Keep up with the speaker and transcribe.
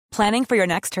Planning for your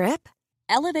next trip?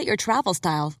 Elevate your travel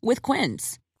style with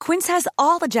Quince. Quince has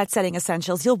all the jet-setting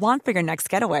essentials you'll want for your next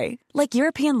getaway, like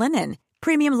European linen,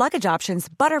 premium luggage options,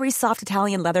 buttery soft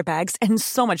Italian leather bags, and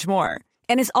so much more.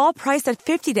 And is all priced at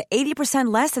 50 to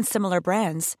 80% less than similar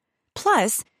brands.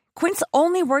 Plus, Quince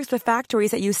only works with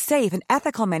factories that use safe and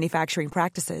ethical manufacturing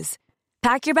practices.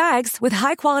 Pack your bags with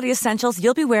high-quality essentials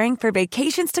you'll be wearing for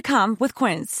vacations to come with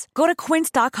Quince. Go to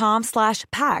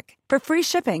quince.com/pack for free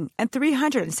shipping and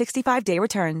 365-day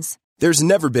returns. There's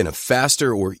never been a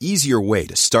faster or easier way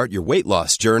to start your weight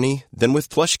loss journey than with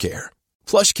PlushCare.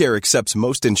 PlushCare accepts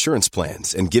most insurance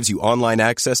plans and gives you online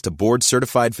access to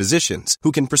board-certified physicians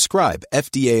who can prescribe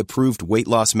FDA-approved weight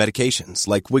loss medications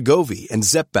like Wegovy and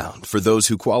Zepbound for those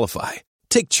who qualify.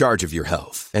 Take charge of your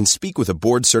health and speak with a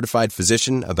board-certified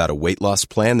physician about a weight loss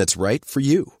plan that's right for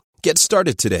you. Get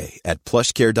started today at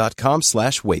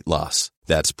plushcare.com/weight loss.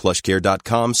 That's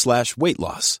plushcare.com/weight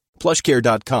loss.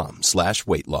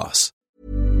 plushcare.com/weight loss.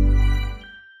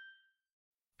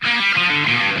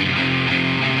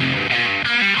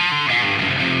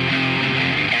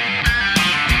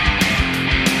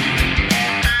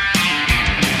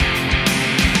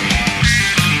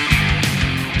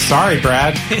 Sorry,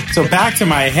 Brad. So back to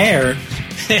my hair.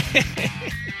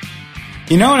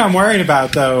 You know what I'm worried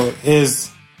about, though, is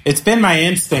it's been my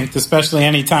instinct, especially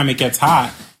anytime it gets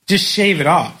hot, just shave it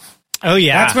off. Oh,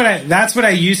 yeah. That's what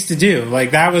I used to do.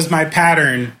 Like, that was my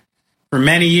pattern for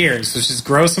many years, was just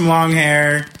grow some long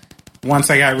hair. Once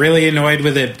I got really annoyed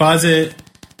with it, buzz it.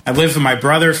 I lived with my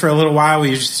brother for a little while.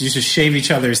 We used to shave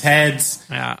each other's heads.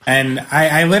 Yeah. And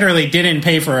I literally didn't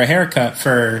pay for a haircut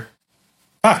for...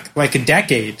 like a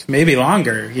decade, maybe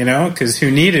longer, because who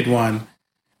needed one?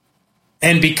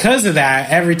 And because of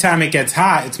that, every time it gets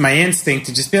hot, it's my instinct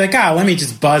to just be like, let me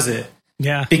just buzz it.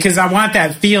 Yeah. Because I want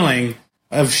that feeling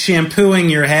of shampooing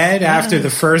your head after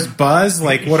the first buzz.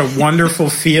 Like, what a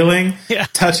wonderful feeling,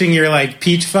 touching your,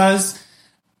 peach fuzz.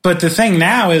 But the thing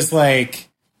now is, I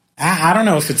don't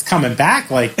know if it's coming back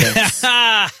like this.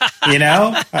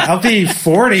 I'll be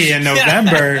 40 in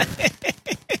November.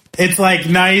 It's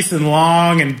nice and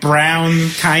long and brown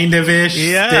kind of ish.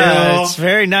 Yeah, still. It's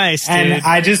very nice, dude. And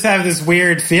I just have this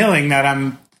weird feeling that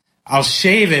I'll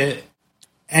shave it,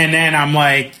 and then I'm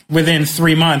within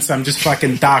 3 months, I'm just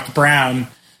fucking Doc Brown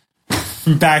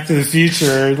from Back to the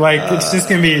Future. It's just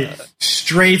gonna be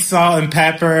straight salt and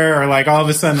pepper, or all of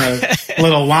a sudden a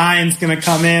little line's gonna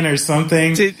come in or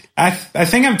something. I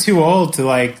think I'm too old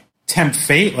to tempt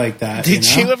fate like that.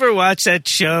 Did you ever watch that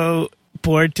show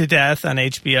Bored to Death on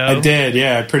HBO? I did,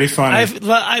 yeah. Pretty funny.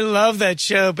 I love that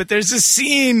show, but there's a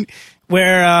scene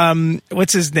where,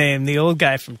 what's his name? The old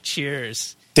guy from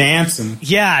Cheers. Danson.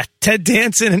 Yeah, Ted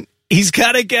Danson. He's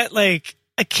got to get, I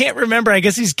can't remember. I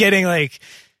guess he's getting,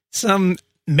 some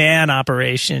man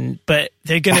operation, but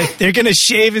they're gonna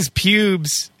shave his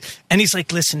pubes. And he's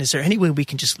like, listen, is there any way we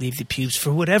can just leave the pubes?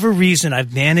 For whatever reason,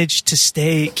 I've managed to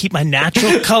keep my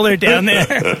natural color down there.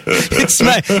 It's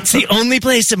the only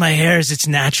place in my hair is its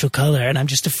natural color. And I'm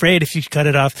just afraid if you cut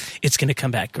it off, it's going to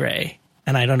come back gray.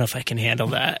 And I don't know if I can handle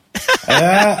that.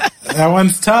 That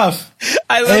one's tough.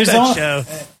 I love that show.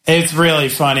 It's really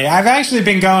funny. I've actually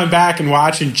been going back and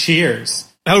watching Cheers.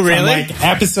 Oh, really? From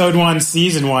episode 1,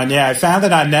 season 1. Yeah, I found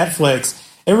it on Netflix.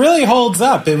 It really holds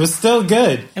up. It was still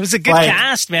good. It was a good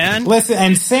cast, man. Listen,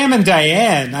 and Sam and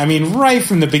Diane, right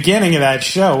from the beginning of that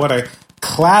show, what a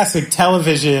classic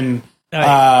television,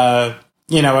 a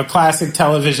classic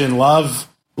television love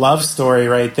story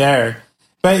right there.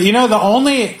 But, I've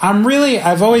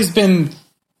always been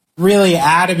really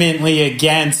adamantly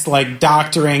against,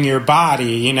 doctoring your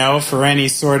body, for any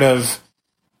sort of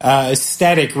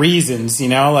aesthetic reasons,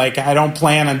 I don't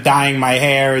plan on dyeing my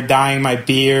hair, or dyeing my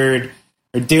beard,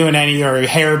 or doing or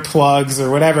hair plugs or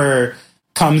whatever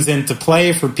comes into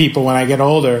play for people when I get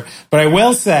older. But I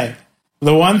will say,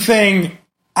 the one thing,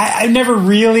 I never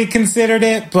really considered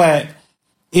it, but,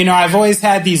 I've always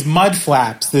had these mud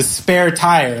flaps, this spare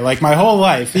tire, my whole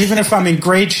life, even if I'm in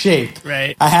great shape.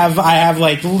 Right. I have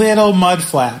little mud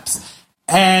flaps,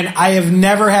 and I have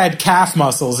never had calf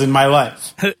muscles in my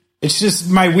life. It's just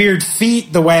my weird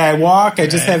feet, the way I walk. I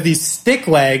just have these stick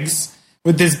legs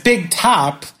with this big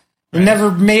top. It never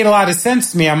made a lot of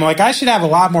sense to me. I'm like, I should have a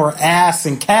lot more ass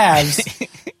and calves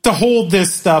to hold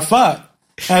this stuff up.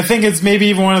 And I think it's maybe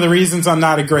even one of the reasons I'm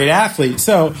not a great athlete.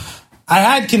 So I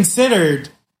had considered,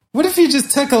 what if you just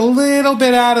took a little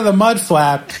bit out of the mud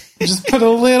flap and just put a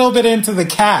little bit into the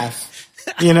calf?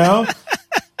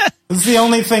 It's the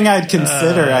only thing I'd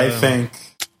consider, I think.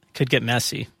 Could get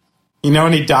messy. You know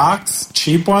any docs?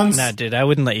 Cheap ones? No, dude, I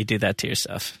wouldn't let you do that to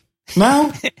yourself.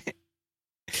 No?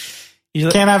 You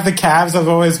can't have the calves I've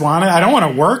always wanted. I don't want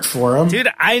to work for them. Dude,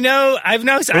 I know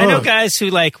guys who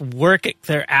like work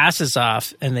their asses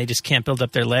off and they just can't build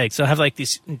up their legs. They'll have like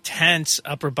these intense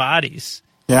upper bodies.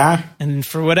 Yeah. And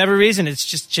for whatever reason, it's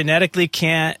just genetically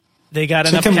they got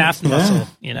enough calf muscle,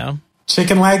 you know?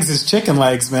 Chicken legs is chicken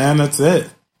legs, man. That's it.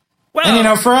 Well, and, you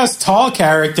know, for us tall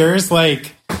characters,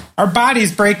 like, our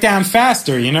bodies break down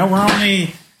faster, you know?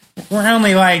 We're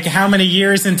only like how many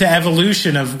years into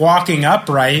evolution of walking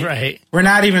upright. Right. We're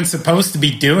not even supposed to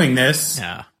be doing this.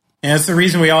 Yeah. And that's the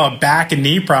reason we all have back and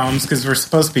knee problems, because we're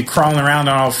supposed to be crawling around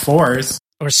on all fours.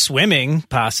 Or swimming,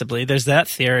 possibly. There's that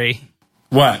theory.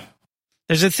 What?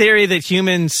 There's a theory that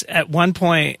humans at one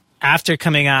point after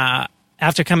coming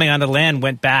onto land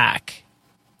went back.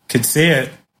 Could see it.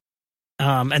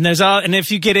 And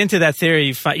if you get into that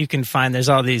theory, you can find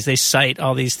they cite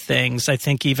all these things. I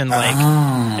think even like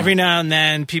every now and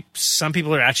then, some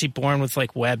people are actually born with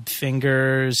like webbed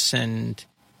fingers, and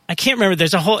I can't remember.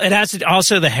 There's it has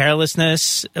also the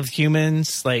hairlessness of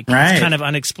humans, like right. It's kind of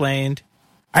unexplained.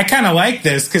 I kind of like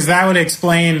this because that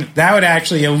would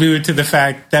actually allude to the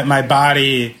fact that my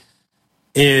body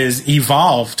is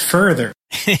evolved further,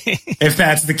 if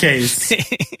that's the case.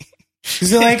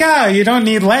 Because you're like, oh, you don't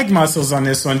need leg muscles on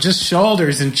this one, just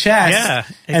shoulders and chest. Yeah.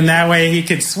 And that way he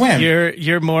could swim.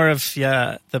 You're more of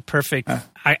the perfect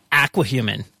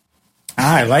aquahuman.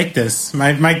 I like this.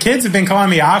 My kids have been calling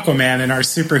me Aquaman in our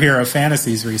superhero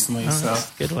fantasies recently. So that's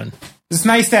a good one. It's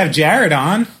nice to have Jared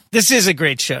on. This is a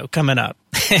great show coming up.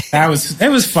 It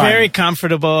was fun. Very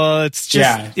comfortable. It's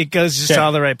just it goes just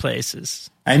all the right places.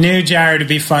 I knew Jared would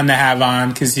be fun to have on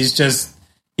because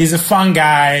he's a fun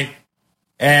guy.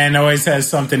 And always has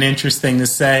something interesting to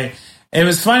say. It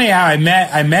was funny how I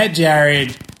met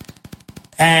Jared,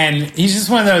 and he's just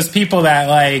one of those people that,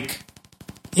 like,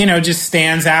 you know, just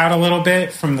stands out a little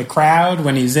bit from the crowd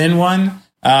when he's in one.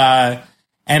 And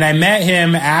I met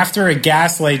him after a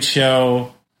Gaslight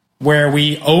show where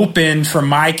we opened for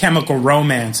My Chemical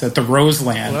Romance at the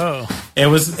Roseland. Whoa. It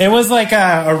was like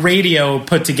a radio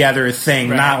put together thing,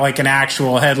 right. Not like an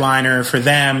actual headliner for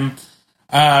them.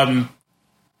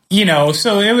 You know,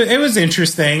 so it was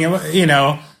interesting. You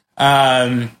know,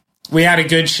 we had a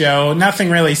good show. Nothing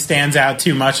really stands out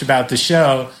too much about the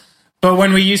show. But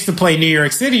when we used to play New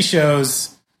York City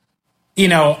shows, you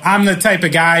know, I'm the type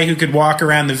of guy who could walk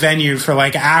around the venue for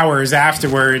like hours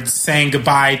afterwards saying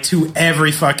goodbye to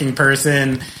every fucking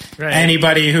person. Right.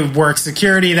 Anybody who worked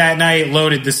security that night,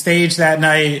 loaded the stage that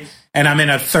night, and I'm in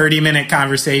a 30-minute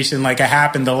conversation like it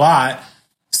happened a lot.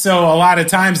 So a lot of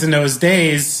times in those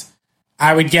days,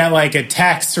 I would get like a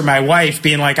text from my wife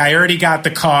being like, I already got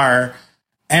the car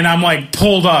and I'm like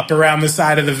pulled up around the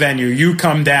side of the venue. You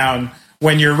come down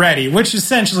when you're ready, which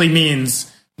essentially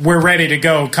means we're ready to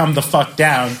go. Come the fuck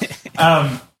down.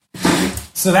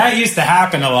 So that used to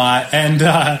happen a lot. And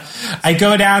I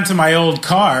go down to my old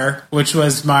car, which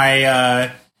was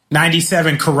my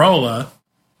 97 Corolla,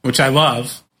 which I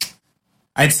love.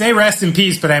 I'd say rest in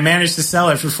peace, but I managed to sell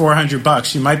it for $400.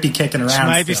 She might be kicking around. She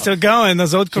might be still going.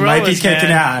 Those old Corollas, might be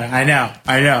kicking out. I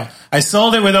know. I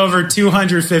sold it with over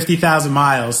 250,000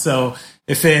 miles. So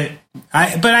but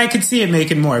I could see it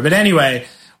making more. But anyway,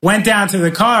 went down to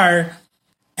the car,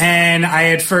 and I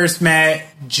had first met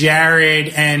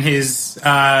Jared and his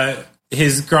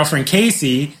girlfriend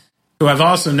Casey, who I've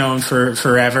also known for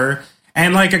forever.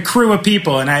 And like a crew of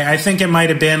people. And I think it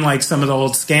might have been like some of the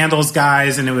old Scandals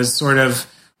guys. And it was sort of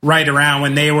right around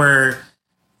when they were,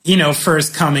 you know,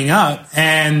 first coming up.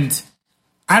 And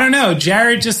I don't know,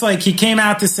 Jared just like, he came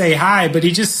out to say hi, but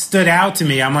he just stood out to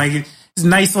me. I'm like, he's a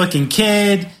nice looking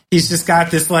kid. He's just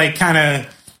got this like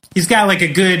he's got like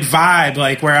a good vibe,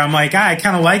 like where I'm like, I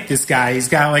kind of like this guy. He's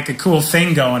got like a cool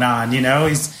thing going on, you know,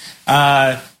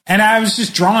 and I was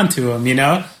just drawn to him, you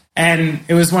know. And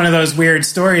it was one of those weird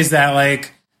stories that,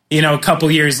 like, you know, a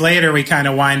couple years later, we kind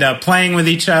of wind up playing with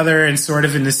each other and sort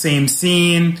of in the same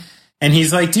scene. And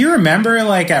he's like, do you remember,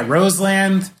 like, at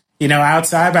Roseland, you know,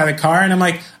 outside by the car? And I'm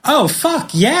like, oh, fuck,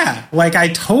 yeah. Like, I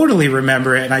totally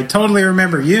remember it. And I totally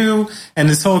remember you and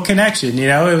this whole connection, you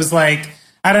know? It was like,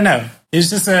 I don't know. It was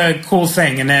just a cool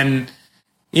thing. And then,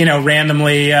 you know,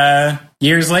 randomly,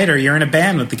 years later, you're in a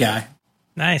band with the guy.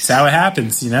 Nice. That's how it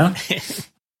happens, you know?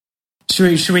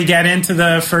 Should we get into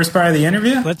the first part of the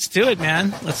interview? Let's do it,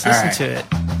 man. Let's listen to it.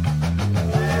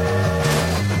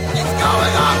 It's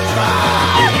going off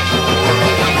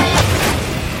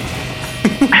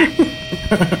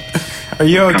track. Are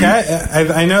you okay?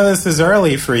 I know this is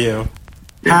early for you.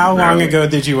 How long ago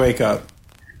did you wake up?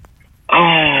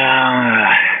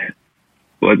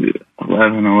 What,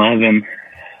 11,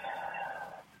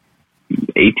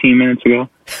 18 minutes ago.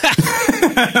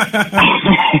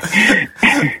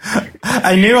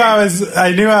 I knew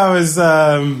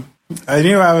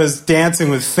I was dancing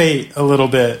with fate a little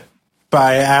bit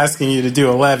by asking you to do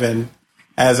 11,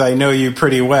 as I know you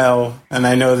pretty well, and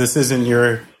I know this isn't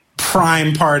your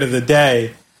prime part of the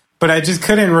day, but I just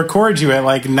couldn't record you at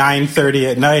like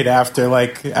 9:30 at night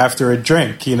after a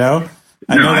drink, you know?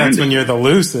 I know that's when you're the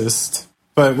loosest,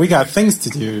 but we got things to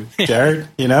do, Jared,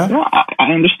 you know? No,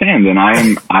 I understand, and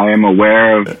I am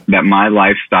aware of that my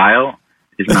lifestyle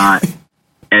is not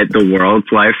at the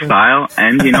world's lifestyle,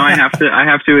 and you know I have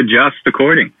to adjust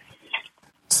according.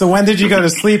 So when did you go to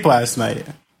sleep last night?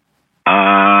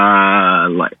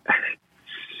 Like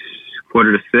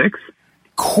 5:45.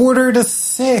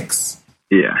 5:45.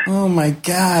 Yeah. Oh my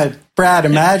God, Brad!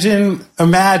 Imagine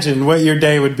what your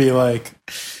day would be like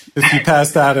if you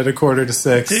passed out at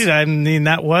 5:45. Dude, I mean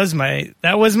that was my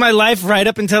life right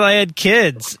up until I had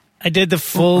kids. I did the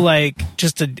full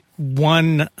just a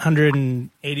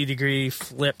 180-degree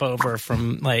flip over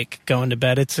from going to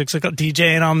bed at 6 o'clock,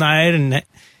 DJing all night and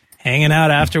hanging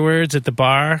out afterwards at the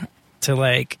bar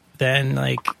to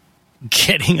then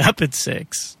getting up at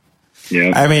 6.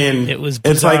 Yeah. I mean, it was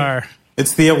bizarre.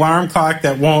 It's the alarm clock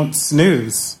that won't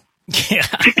snooze. Yeah.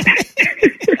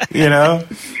 You know?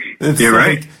 You're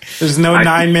right. There's no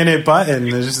 9-minute button.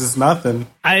 There's just nothing.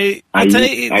 I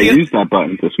used that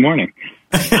button this morning.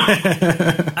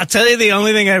 I'll tell you, the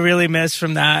only thing I really missed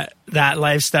from that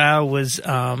lifestyle was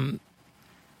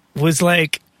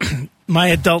my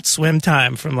Adult Swim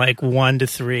time from 1 to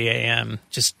 3 a.m.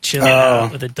 Just chilling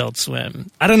out with Adult Swim.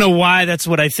 I don't know why that's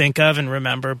what I think of and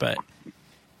remember, but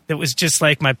it was just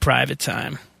my private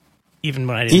time, even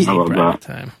when I didn't need private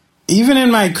time. Even in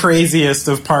my craziest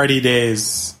of party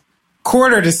days,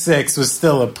 5:45 was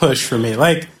still a push for me.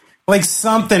 Like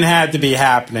something had to be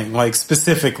happening,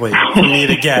 specifically for me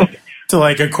to get to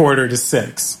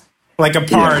 5:45, like a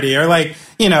party, or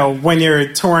when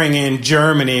you're touring in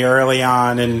Germany early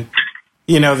on, and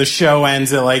the show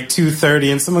ends at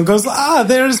 2:30, and someone goes,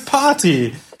 there's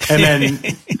party, and then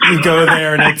you go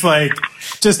there, and it's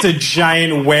just a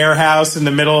giant warehouse in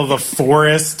the middle of the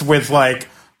forest with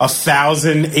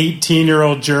 1,000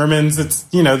 18-year-old Germans. It's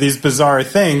these bizarre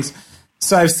things.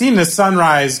 So I've seen the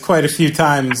sunrise quite a few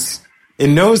times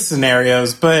in those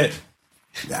scenarios, but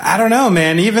I don't know,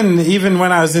 man. Even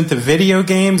when I was into video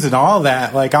games and all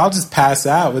that, I'll just pass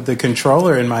out with the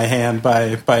controller in my hand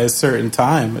by a certain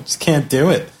time. I just can't do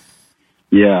it.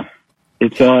 Yeah,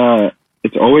 it's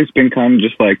always been kind of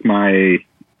just my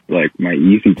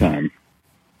easy time.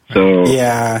 So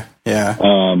yeah.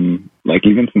 Even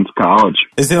since college.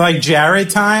 Is it Jared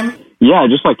time? Yeah,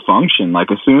 just function. As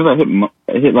soon as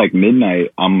I hit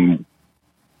midnight, I'm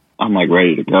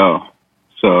ready to go.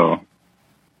 So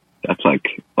that's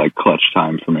clutch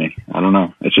time for me. I don't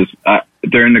know. It's just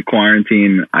during the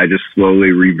quarantine, I just slowly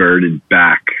reverted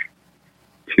back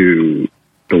to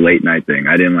the late night thing.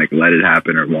 I didn't let it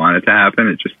happen or want it to happen.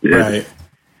 It just did. Right.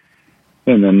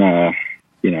 And then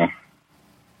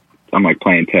I'm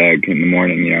playing tag in the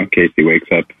morning. Casey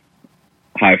wakes up,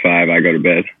 high five, I go to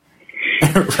bed.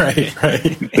 right.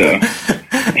 So.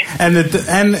 And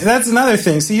that's another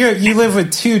thing. So you live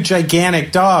with 2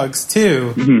 gigantic dogs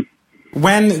too. Mm-hmm.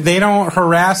 When they don't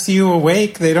harass you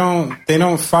awake, they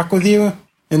don't fuck with you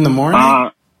in the morning.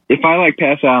 If I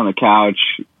pass out on the couch,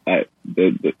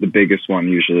 the biggest one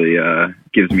usually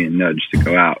gives me a nudge to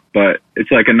go out. But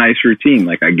it's a nice routine.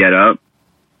 I get up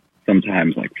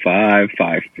sometimes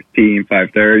 5:15,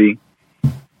 5:30.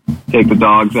 Take the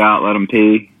dogs out, let them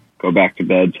pee. Go back to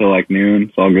bed till noon.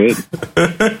 It's all good.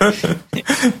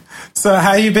 So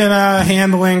how you been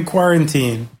handling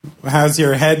quarantine? How's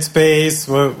your headspace?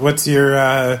 What's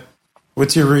your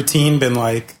routine been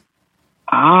like?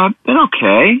 Been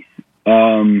okay.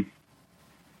 I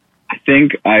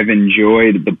think I've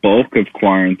enjoyed the bulk of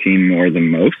quarantine more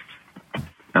than most.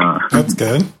 That's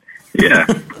good. Yeah.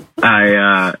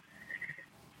 I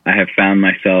have found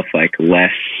myself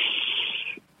less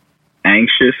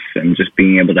anxious and just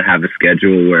being able to have a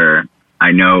schedule where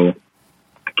I know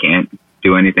I can't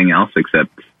do anything else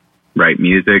except write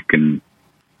music and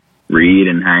read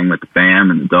and hang with the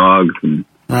fam and the dogs and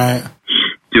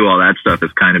do all that stuff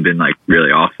has kind of been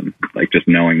really awesome. Just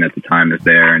knowing that the time is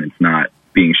there and it's not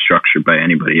being structured by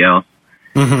anybody else.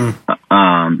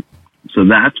 Mm-hmm. So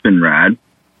that's been rad.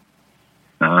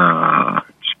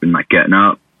 Just been getting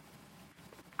up.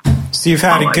 So you've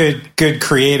had a good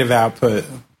creative output.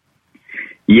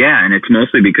 Yeah, and it's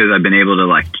mostly because I've been able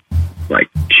to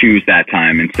choose that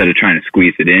time instead of trying to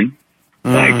squeeze it in.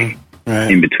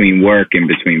 In between work, in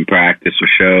between practice or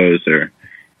shows, or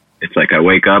it's I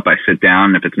wake up, I sit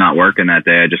down, and if it's not working that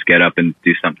day, I just get up and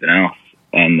do something else.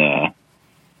 and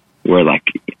where like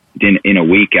in a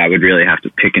week I would really have to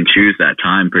pick and choose that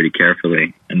time pretty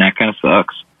carefully, and that kind of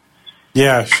sucks.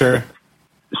 Yeah, sure.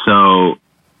 So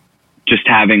just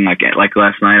having like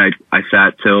last night I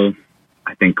sat till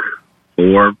I think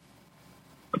 4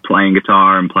 playing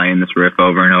guitar and playing this riff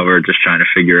over and over, just trying to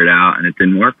figure it out, and it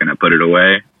didn't work, and I put it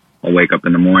away. I'll wake up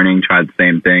in the morning, try the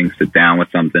same thing, sit down with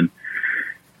something.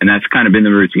 And that's kind of been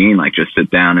the routine, like just sit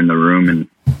down in the room and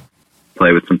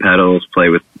play with some pedals, play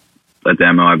with a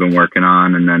demo I've been working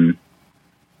on, and then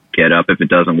get up. If it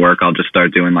doesn't work, I'll just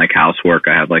start doing like housework.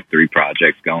 I have like 3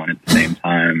 projects going at the same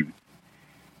time.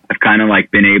 I've kind of like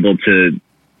been able to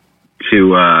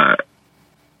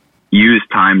use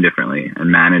time differently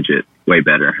and manage it way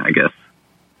better, I guess.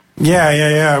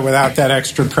 Yeah, without that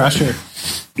extra pressure.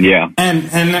 Yeah.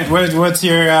 And what's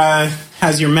your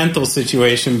how's your mental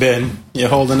situation been? You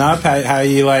holding up? How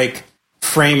you like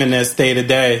framing this day to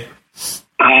day?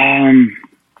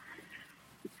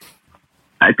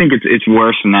 I think it's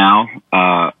worse now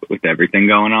with everything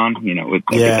going on, you know, with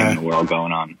everything in the world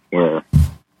going on, where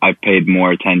I paid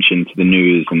more attention to the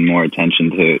news and more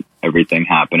attention to everything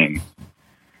happening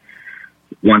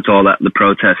once all that the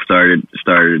protests started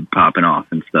popping off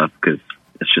and stuff, because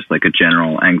it's just like a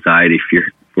general anxiety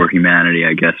for humanity,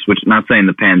 I guess. Which, not saying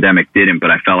the pandemic didn't, but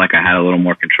I felt like I had a little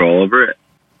more control over it.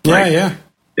 Yeah.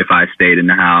 If I stayed in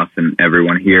the house and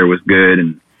everyone here was good,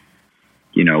 and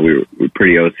you know we were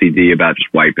pretty OCD about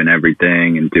just wiping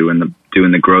everything and doing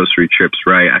the grocery trips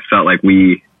right, I felt like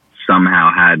we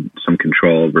somehow had some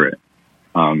control over it.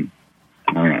 I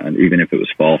don't know, even if it was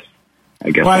false,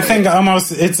 I guess. Well, I think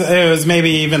almost it was maybe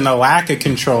even the lack of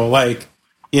control. Like,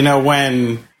 you know,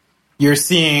 when you're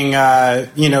seeing,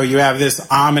 you know, you have this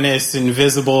ominous,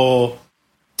 invisible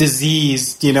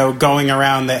disease, you know, going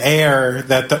around the air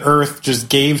that the earth just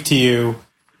gave to you,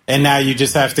 and now you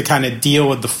just have to kind of deal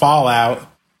with the fallout.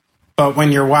 But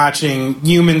when you're watching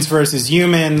Humans versus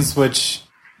Humans, which,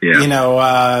 you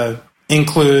know,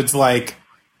 includes like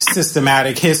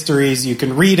systematic histories you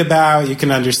can read about, you can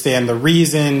understand the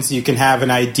reasons, you can have an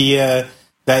idea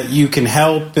that you can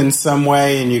help in some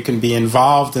way and you can be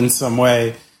involved in some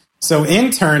way. So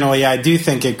internally, I do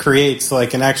think it creates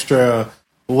like an extra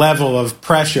level of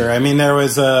pressure. I mean, there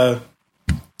was I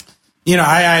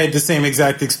had the same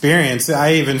exact experience.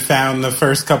 I even found the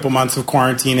first couple months of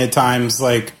quarantine at times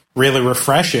like really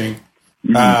refreshing,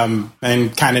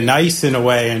 and kind of nice in a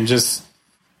way, and just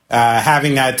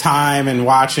having that time and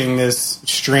watching this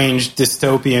strange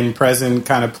dystopian present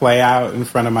kind of play out in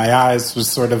front of my eyes was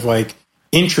sort of like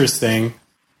interesting.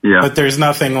 Yeah. But there's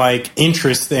nothing like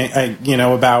interesting, you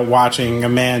know, about watching a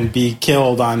man be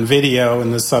killed on video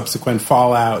and the subsequent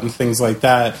fallout and things like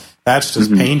that. That's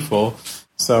just painful.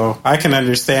 So I can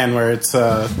understand where it's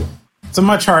a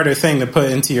much harder thing to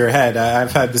put into your head.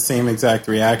 I've had the same exact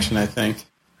reaction, I think.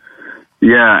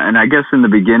 Yeah, and I guess in the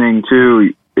beginning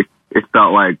too, it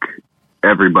felt like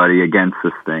everybody against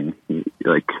this thing.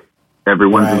 Like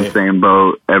everyone's in the same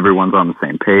boat, everyone's on the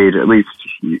same page. At least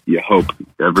you hope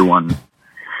everyone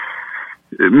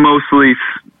mostly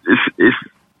is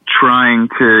trying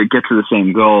to get to the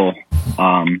same goal.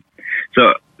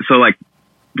 So like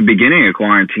the beginning of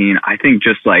quarantine, I think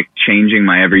just like changing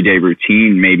my everyday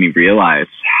routine made me realize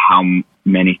how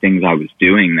many things I was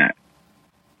doing that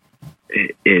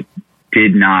it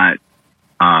did not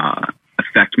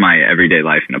affect my everyday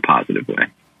life in a positive way.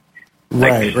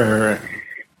 Right.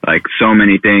 Like so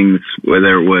many things,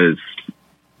 whether it was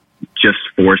just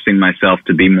forcing myself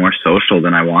to be more social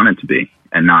than I wanted to be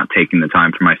and not taking the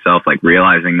time for myself, like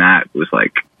realizing that was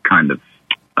like kind of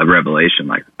a revelation.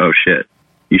 Like, oh shit,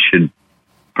 you should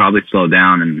probably slow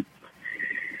down and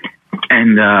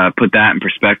put that in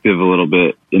perspective a little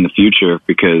bit in the future,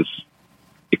 because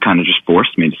it kind of just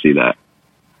forced me to see that.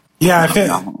 Yeah,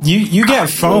 you get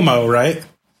FOMO, right?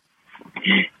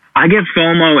 I get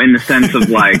FOMO in the sense of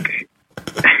like,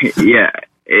 yeah,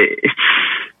 it's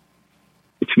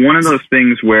one of those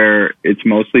things where it's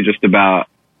mostly just about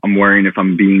I'm worrying if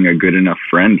I'm being a good enough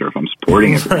friend or if I'm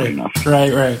supporting everyone enough.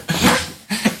 Right.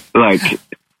 Like,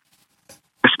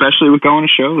 especially with going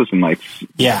to shows and like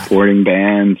supporting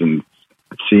bands and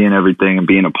seeing everything and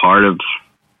being a part of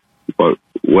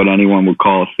what anyone would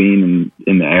call a scene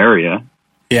in the area.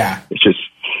 Yeah. It's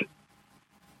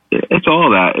all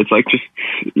that. It's like just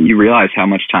you realize how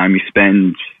much time you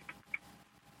spend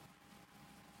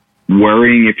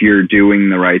worrying if you're doing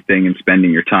the right thing and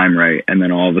spending your time right, and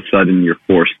then all of a sudden you're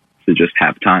forced to just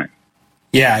have time.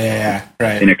 Yeah,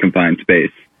 right. In a confined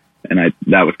space. And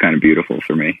that was kind of beautiful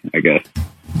for me, I guess.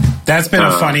 That's been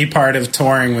a funny part of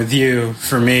touring with you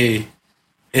for me,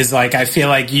 is like I feel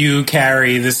like you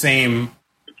carry the same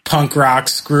punk rock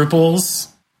scruples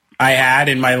I had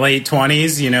in my late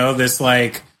 20s, you know, this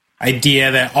like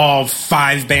idea that all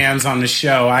 5 bands on the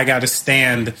show, I got to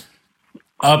stand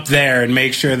up there and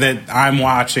make sure that I'm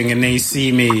watching and they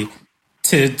see me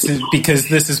to because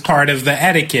this is part of the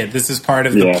etiquette. This is part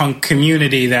of the punk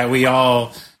community that we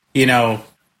all, you know,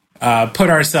 put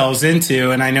ourselves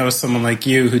into. And I know someone like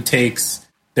you who takes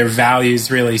their values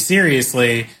really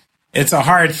seriously. It's a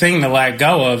hard thing to let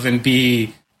go of and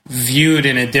be viewed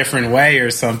in a different way or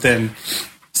something.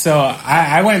 So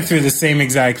I went through the same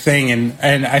exact thing,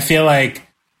 and I feel like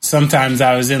sometimes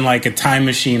I was in like a time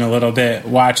machine a little bit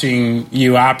watching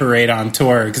you operate on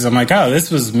tour, because I'm like, oh, this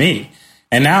was me.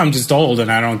 And now I'm just old and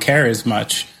I don't care as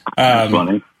much. That's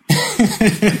funny.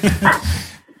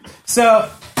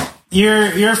 So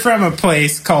you're from a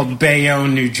place called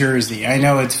Bayonne, New Jersey. I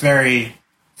know it's very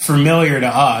familiar to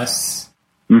us.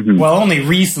 Mm-hmm. Well, only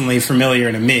recently familiar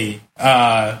to me.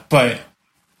 But,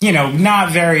 you know,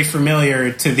 not very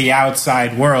familiar to the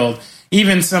outside world.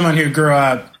 Even someone who grew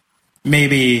up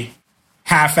maybe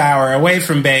half hour away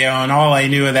from Bayonne, all I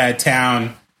knew of that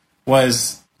town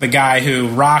was the guy who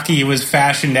Rocky was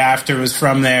fashioned after was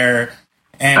from there,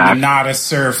 and Not a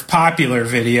Surf Popular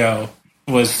video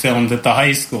was filmed at the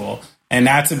high school. And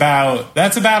that's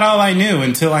about all I knew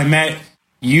until I met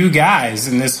you guys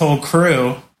and this whole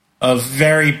crew of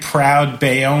very proud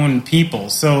Bayonne people.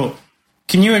 So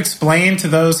can you explain to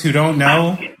those who don't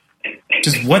know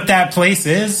just what that place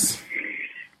is?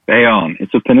 Bayonne.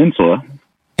 It's a peninsula.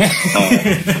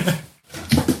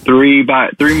 3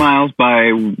 miles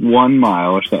by 1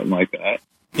 mile or something like that.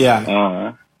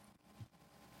 Yeah.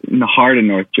 In the heart of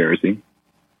North Jersey.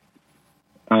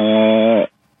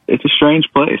 It's a strange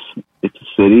place. It's a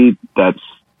city that's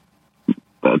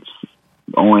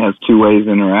only has 2 ways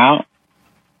in or out,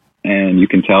 and you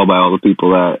can tell by all the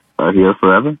people that are here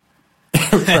forever.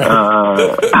 It's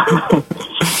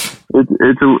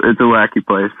a wacky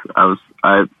place.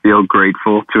 I feel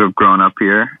grateful to have grown up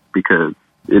here because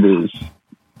it is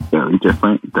very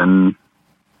different than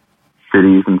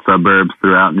cities and suburbs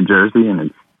throughout New Jersey, and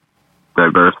it's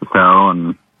diverse as hell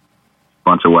and a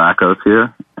bunch of wackos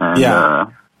here. And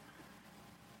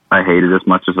I hate it as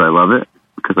much as I love it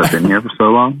because I've been here for so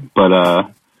long.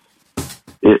 But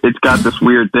it's got this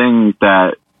weird thing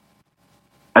that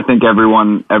I think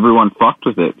everyone fucked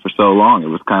with it for so long. It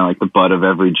was kind of like the butt of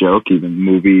every joke, even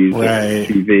movies, and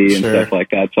TV, and stuff like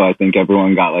that. So I think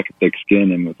everyone got like a thick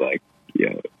skin and was like,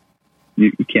 "Yo,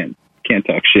 you can't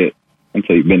talk shit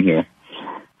until you've been here."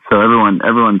 So everyone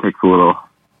takes a little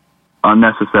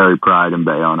unnecessary pride in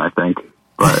Bayonne, I think.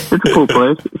 But it's a cool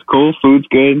place. It's cool. Food's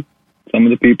good. Some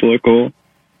of the people are cool.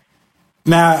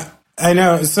 Now, I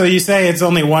know. So you say it's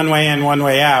only one way in, one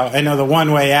way out. I know the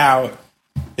one way out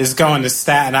is going to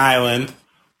Staten Island.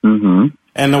 Mm-hmm.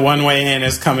 And the one way in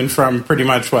is coming from pretty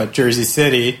much, Jersey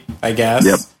City, I guess.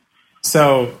 Yep.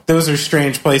 So those are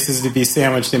strange places to be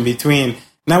sandwiched in between.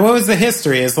 Now, what was the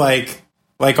history? Is like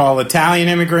all Italian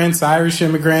immigrants, Irish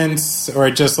immigrants,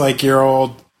 or just like your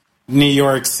old New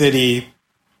York City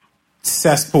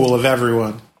cesspool of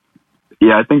everyone?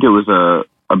 Yeah, I think it was a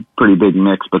pretty big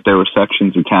mix, but there were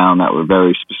sections of town that were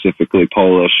very specifically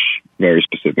Polish, very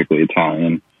specifically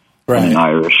Italian, and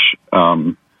Irish.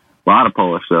 A lot of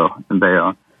Polish, though, in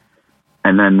Bayonne.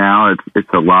 And then now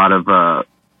it's a lot of like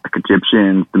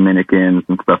Egyptians, Dominicans,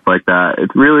 and stuff like that.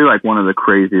 It's really like one of the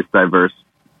craziest, diverse,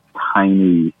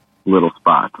 tiny little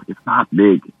spots. Like, it's not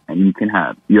big, and you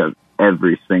have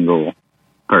every single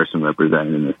person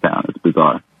represented in this town. It's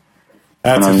bizarre.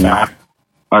 That's a fact.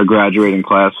 Our graduating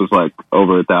class was like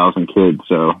over 1,000 kids,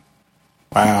 so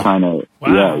you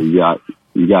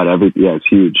got everything. Yeah, it's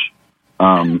huge.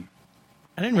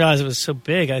 I didn't realize it was so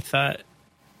big. I thought it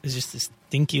was just this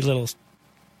dinky little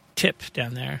tip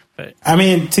down there. But I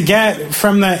mean, to get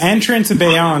from the entrance of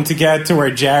Bayonne to get to where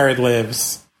Jared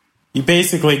lives, you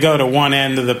basically go to one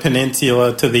end of the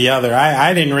peninsula to the other.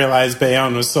 I didn't realize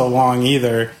Bayonne was so long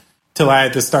either till I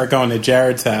had to start going to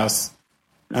Jared's house.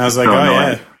 And I was like,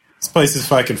 yeah, this place is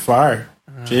fucking far.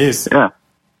 Jeez. Yeah.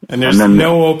 And there's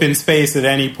no open space at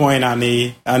any point on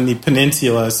the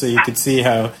peninsula, so you could see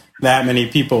how that many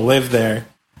people live there.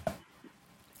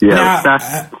 Yeah, now,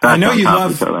 I know you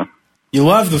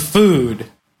love the food.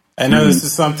 I know this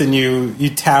is something you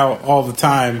tout all the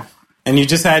time. And you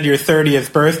just had your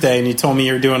 30th birthday, and you told me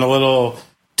you were doing a little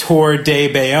tour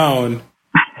de Bayonne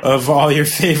of all your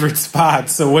favorite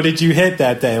spots. So what did you hit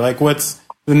that day? Like, what's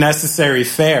the necessary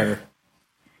fare?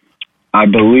 I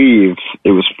believe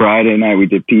it was Friday night. We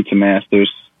did Pizza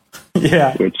Masters,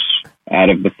 which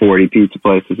out of the 40 pizza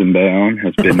places in Bayonne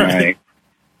has been my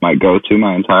go-to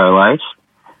my entire life.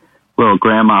 Little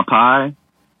grandma pie,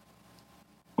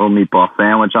 little meatball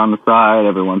sandwich on the side.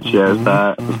 Everyone shares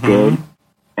that. It's good.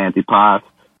 Antipasto.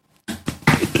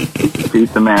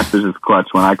 Pizza Masters is clutch.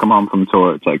 When I come home from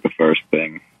tour, it's like the first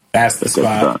thing. That's the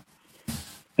spot.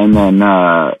 And then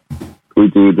we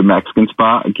do the Mexican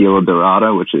spot, Aguila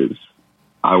Dorada, which is,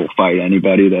 I will fight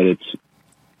anybody that it's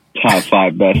top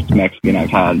 5 best Mexican I've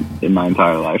had in my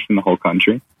entire life in the whole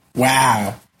country.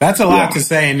 Wow. That's a lot to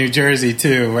say in New Jersey,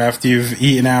 too, after you've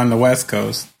eaten out on the West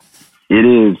Coast. It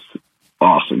is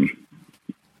awesome.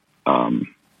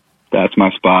 That's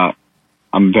my spot.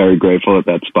 I'm very grateful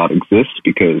that spot exists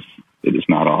because it is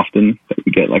not often that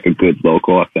we get like a good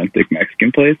local, authentic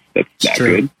Mexican place that's that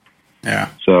good. Yeah.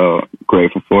 So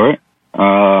grateful for it.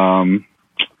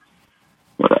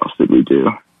 What else did we do?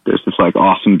 There's this like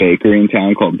awesome bakery in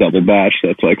town called Double Batch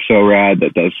that's like so rad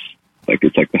that does like,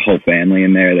 it's like the whole family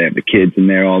in there. They have the kids in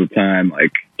there all the time.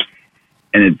 Like,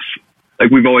 and it's like,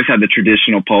 we've always had the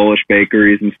traditional Polish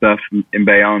bakeries and stuff in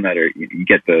Bayonne that are,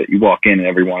 you walk in and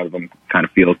every one of them kind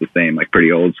of feels the same, like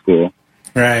pretty old school.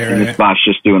 Right. And the spot's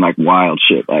just doing like wild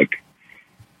shit, like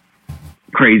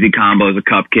crazy combos of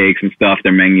cupcakes and stuff.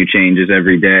 Their menu changes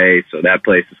every day. So that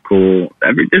place is cool.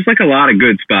 There's like a lot of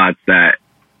good spots that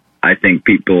I think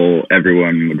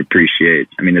everyone would appreciate.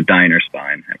 I mean, the diner's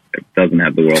fine. It doesn't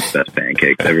have the world's best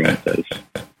pancakes. Everyone says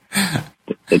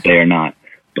that they are not.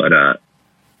 But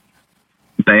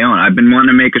Bayonne, I've been wanting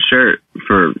to make a shirt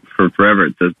for forever.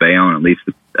 It says Bayonne. At least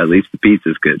the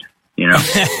pizza's good. You know.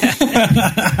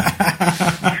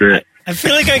 I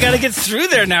feel like I got to get through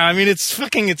there now. I mean,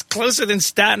 it's closer than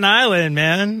Staten Island,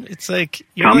 man. It's like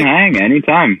come hang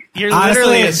anytime. You're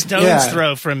literally a stone's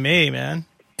throw from me, man.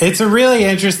 It's a really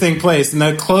interesting place, and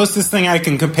the closest thing I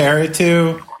can compare it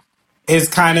to is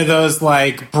kind of those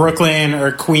like Brooklyn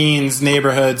or Queens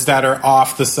neighborhoods that are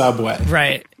off the subway.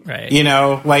 Right. You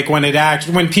know, like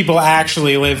when people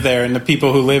actually live there, and the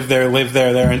people who live there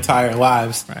their entire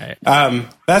lives. Right.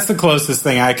 That's the closest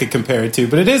thing I could compare it to.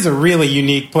 But it is a really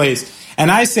unique place,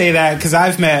 and I say that because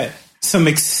I've met some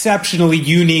exceptionally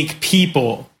unique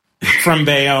people from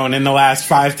Bayonne in the last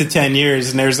 5 to 10 years,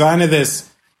 and there's kind of this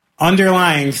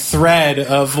underlying thread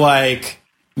of like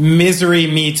misery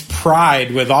meets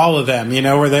pride with all of them, you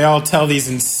know, where they all tell these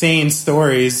insane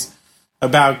stories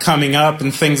about coming up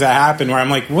and things that happened where I'm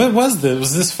like, what was this?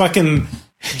 Was this fucking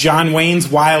John Wayne's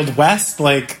Wild West?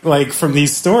 Like from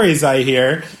these stories I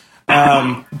hear.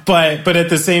 But at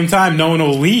the same time, no one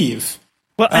will leave.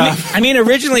 Well, I mean,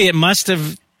 originally it must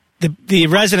have, the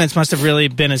residents must have really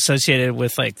been associated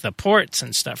with like the ports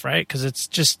and stuff, right? Because it's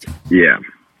just,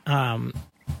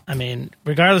 I mean,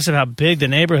 regardless of how big the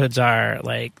neighborhoods are,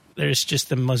 like there's just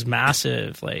the most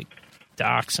massive like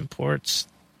docks and ports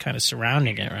kind of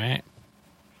surrounding it, right?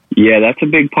 Yeah, that's a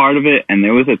big part of it. And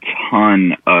there was a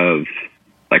ton of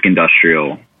like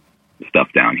industrial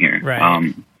stuff down here.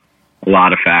 Right. A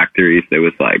lot of factories. There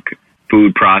was like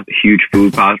huge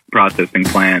food processing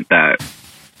plant that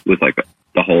was like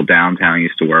the whole downtown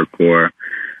used to work for.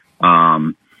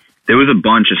 There was a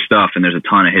bunch of stuff, and there's a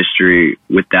ton of history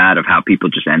with that of how people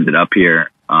just ended up here.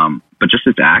 But just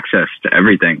its access to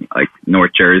everything, like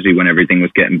North Jersey, when everything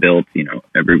was getting built, you know,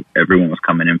 everyone was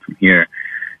coming in from here.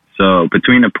 So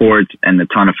between the ports and the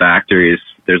ton of factories,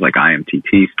 there's like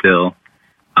IMTT still.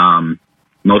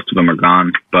 Most of them are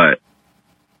gone, but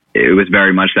it was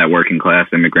very much that working class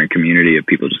immigrant community of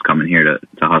people just coming here to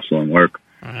hustle and work.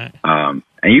 Right. And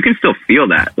you can still feel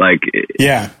that. Like,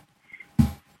 yeah.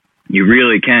 You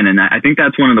really can. And I think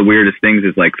that's one of the weirdest things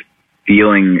is like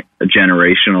feeling a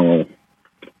generational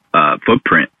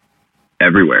footprint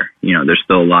everywhere. You know, there's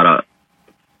still a lot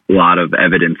of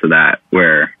evidence of that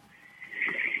where,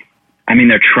 I mean,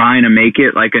 they're trying to make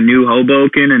it like a new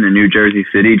Hoboken and a New Jersey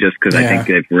City just because I think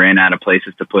they've ran out of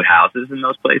places to put houses in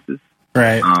those places.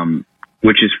 Right.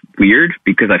 Which is weird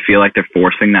because I feel like they're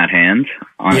forcing that hand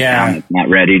on a town that's not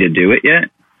ready to do it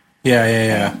yet.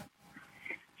 Yeah.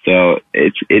 So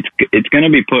it's going to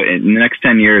be put in the next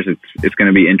 10 years. It's going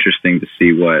to be interesting to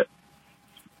see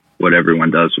what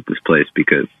everyone does with this place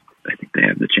because I think they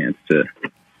have the chance to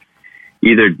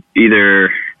either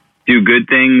do good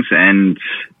things and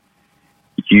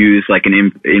use like an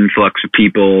influx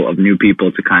of new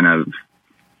people to kind of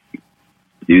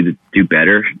do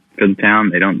better for the town.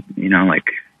 They don't, you know, like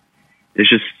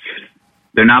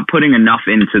they're not putting enough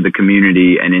into the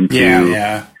community and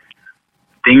into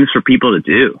things for people to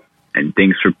do and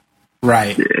things for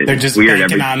They're just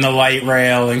banking on the light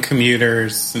rail and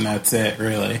commuters, and that's it,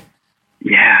 really.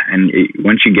 Yeah, and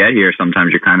once you get here,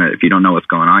 sometimes you're kind of, if you don't know what's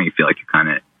going on, you feel like you're kind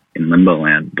of in limbo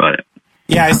land. But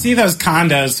yeah, I see those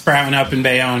condos sprouting up in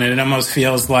Bayonne, and it almost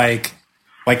feels like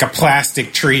a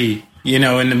plastic tree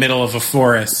in the middle of a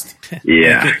forest.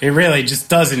 Yeah. Like, it really just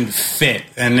doesn't fit.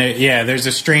 And there's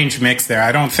a strange mix there.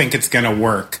 I don't think it's going to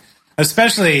work,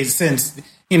 especially since,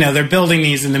 they're building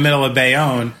these in the middle of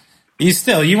Bayonne.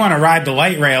 You want to ride the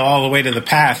light rail all the way to the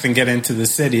path and get into the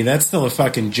city. That's still a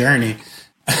fucking journey.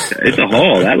 It's a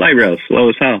haul. That light rail is slow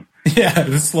as hell. Yeah,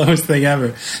 the slowest thing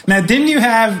ever. Now, didn't you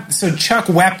have... So Chuck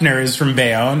Wepner is from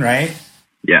Bayonne, right?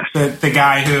 Yes. The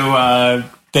guy who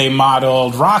they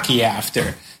modeled Rocky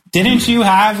after. Didn't you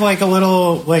have like a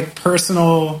little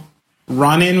personal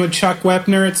run-in with Chuck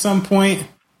Wepner at some point?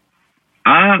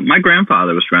 My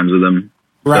grandfather was friends with him.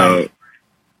 Right.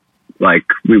 So,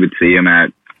 we would see him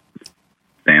at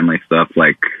family stuff.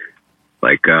 My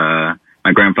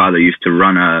grandfather used to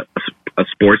run a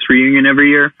sports reunion every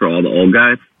year for all the old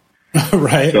guys.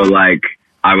 Right. So,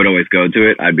 I would always go to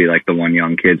it. I'd be the one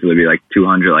young kid, so there'd be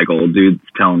 200 old dudes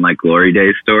telling Glory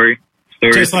Days stories.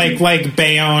 Just like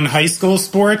Bayonne high school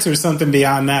sports or something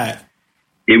beyond that?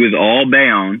 It was all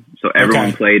Bayonne, so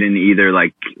everyone played in either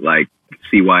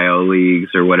CYO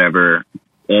leagues or whatever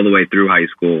all the way through high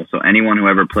school. So anyone who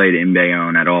ever played in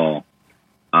Bayonne at all,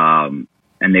 and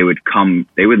they would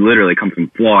literally come from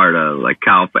Florida,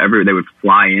 California, they would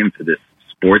fly in for this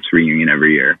sports reunion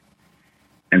every year.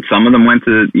 And some of them went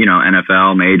to,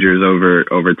 NFL majors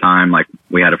over time.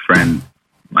 We had a friend,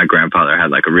 my grandfather had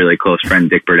a really close friend,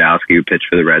 Dick Brodowski, who pitched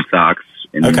for the Red Sox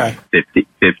in the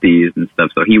 50s and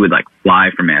stuff. So he would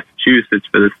fly from Massachusetts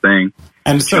for this thing.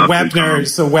 And so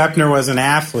Wepner was an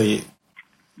athlete.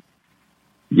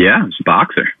 Yeah, he was a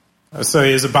boxer. So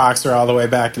he was a boxer all the way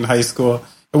back in high school.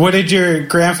 What did your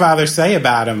grandfather say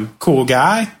about him? Cool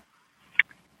guy?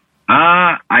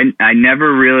 I never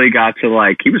really got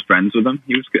to he was friends with him.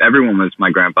 Everyone was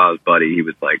my grandfather's buddy. He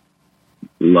was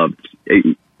loved.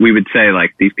 We would say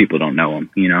these people don't know him,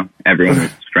 everyone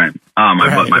was his friend. Oh,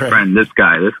 my friend, this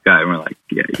guy. And we're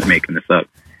yeah, he's making this up.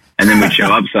 And then we'd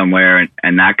show up somewhere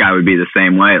and that guy would be the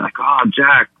same way. Oh,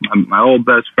 Jack, my old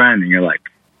best friend. And you're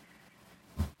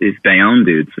these Bayonne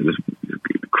dudes. It was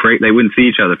great. They wouldn't see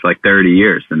each other for 30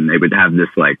 years and they would have this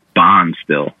bond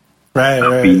still.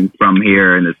 Right. Being from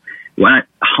here and this.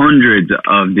 Hundreds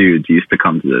of dudes used to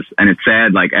come to this, and it's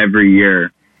sad. Every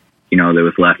year, there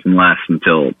was less and less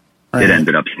until it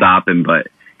ended up stopping. But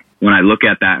when I look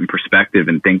at that in perspective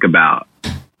and think about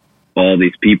all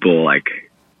these people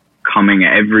coming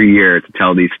every year to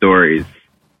tell these stories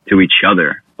to each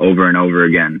other over and over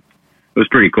again, it was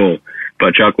pretty cool.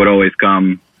 But Chuck would always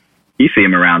come. You see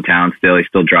him around town still. He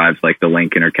still drives the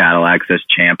Lincoln or Cadillac, says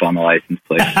Champ on the license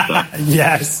plate.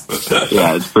 Yes.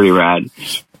 Yeah, it's pretty rad.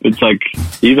 It's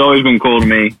he's always been cool to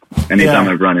me. Anytime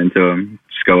I've run into him,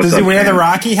 just go. Does he wear the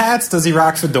Rocky hats? Does he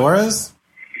rock fedoras?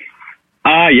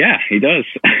 Yeah, he does.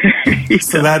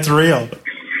 So that's real.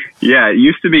 Yeah, it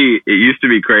used to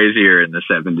be crazier in the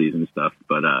 70s and stuff,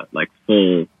 but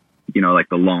full, the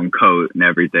long coat and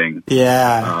everything.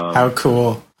 Yeah, how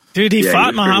cool. Dude, he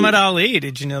fought Muhammad Ali.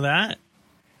 Did you know that?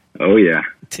 Oh yeah.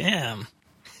 Damn.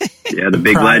 Yeah, the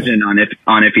big legend on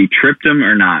if he tripped him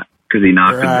or not. Because he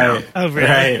knocked him down. Oh,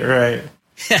 really? Right.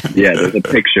 Yeah, there's a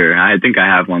picture. I think I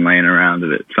have one laying around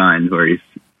of it signed where you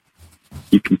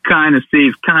can kind of see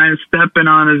he's kind of stepping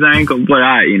on his ankle. But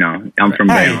I'm from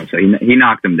Bayonne, so he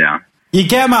knocked him down. You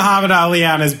get Muhammad Ali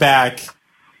on his back,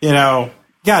 you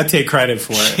gotta take credit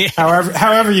for it.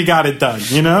 However you got it done,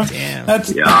 Damn.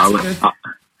 That's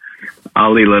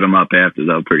Ali lit him up after,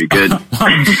 though, pretty good.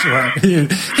 I'm sure.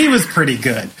 He was pretty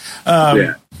good.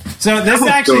 Yeah. So this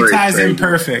actually ties in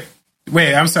perfect.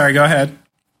 Wait, I'm sorry. Go ahead.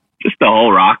 Just the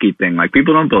whole Rocky thing.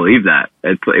 People don't believe that.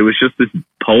 It was just this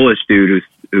Polish dude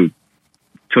who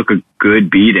took a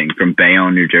good beating from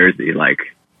Bayonne, New Jersey.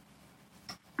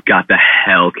 Got the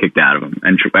hell kicked out of him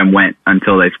and went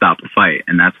until they stopped the fight.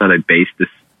 And that's how they based this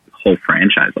whole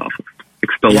franchise off of.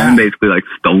 Stallone basically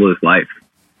stole his life.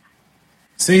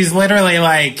 So he's literally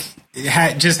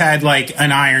just had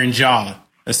an iron jaw,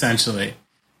 essentially.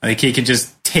 He could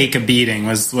just take a beating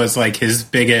was his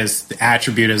biggest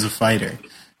attribute as a fighter.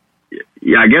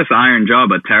 Yeah, I guess iron jaw,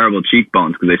 but terrible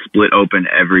cheekbones because they split open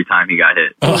every time he got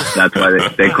hit. Oh. That's why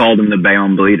they called him the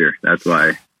Bayonne Bleeder. That's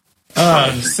why.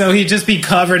 So he'd just be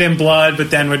covered in blood, but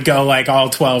then would go all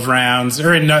 12 rounds.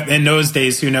 Or in those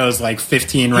days, who knows,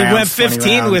 15 rounds. He went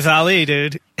 15 with Ali,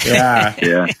 dude. Yeah.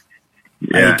 Yeah.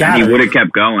 And he would have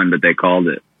kept going, but they called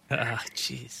it.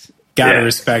 Jeez. Gotta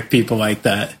respect people like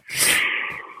that.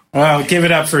 Well, give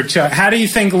it up for Chuck. How do you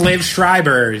think Liv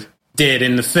Schreiber did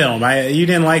in the film? You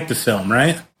didn't like the film,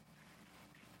 right?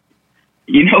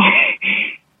 It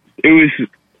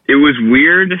was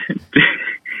weird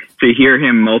to hear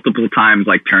him multiple times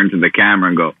turn to the camera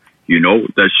and go, you know,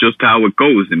 that's just how it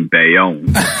goes in Bayonne.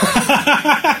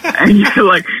 And you're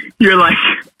like,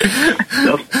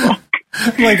 the fuck?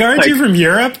 Like, aren't you from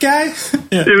Europe, guy?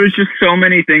 Yeah. There was just so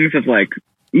many things of like,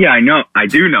 yeah, I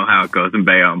do know how it goes in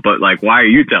Bayonne, but like, why are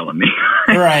you telling me?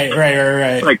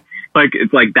 Right. Like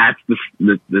it's like that's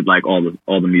the like all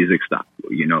the music stuff,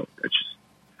 you know, that's just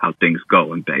how things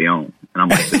go in Bayonne. And I'm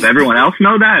like, does everyone else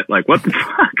know that? Like, what the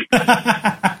fuck?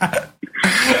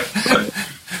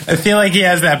 I feel like he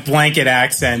has that blanket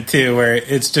accent too, where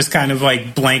it's just kind of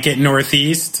like blanket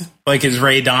Northeast, like his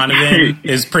Ray Donovan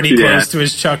is pretty close to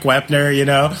his Chuck Wepner, you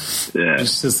know? Yeah.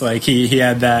 It's just like he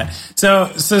had that.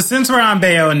 So since we're on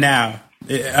Bayonne now,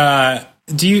 are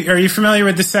you familiar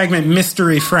with the segment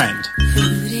Mystery Friend?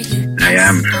 I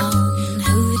am.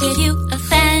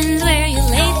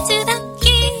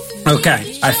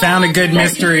 Okay, I found a good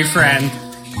mystery friend,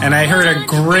 and I heard a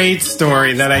great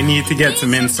story that I need to get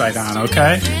some insight on,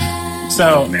 okay?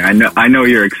 So, man, I know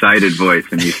your excited voice,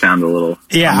 and you sound a little...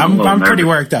 Yeah, I'm pretty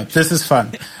worked up. This is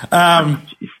fun.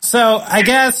 So, I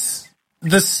guess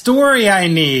the story I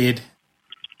need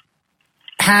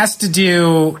has to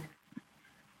do...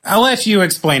 I'll let you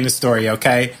explain the story,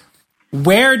 okay?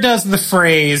 Where does the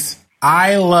phrase,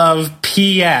 I love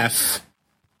PF...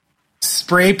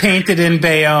 spray painted in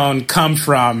Bayonne come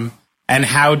from, and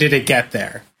how did it get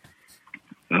there?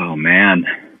 Oh man,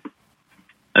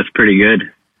 that's pretty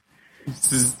good.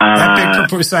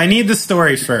 So I need the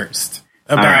story first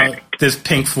about this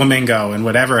pink flamingo and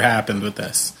whatever happened with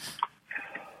this.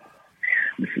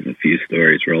 This is a few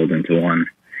stories rolled into one.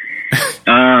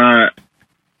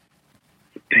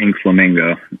 Pink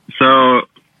flamingo. So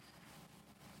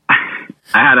I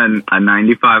had a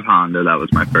 95 Honda. That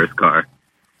was my first car.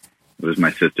 It was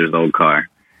my sister's old car,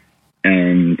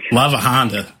 and love a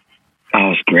Honda. Oh, it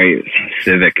was great. It was a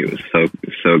Civic. It was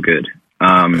so good.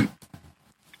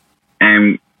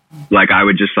 And like I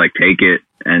would just like take it,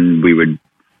 and we would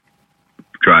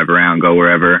drive around, go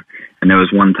wherever. And there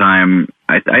was one time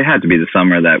I had to be the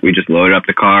summer that we just loaded up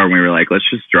the car and we were like, let's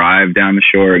just drive down the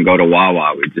shore and go to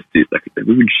Wawa. We would just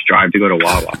drive to go to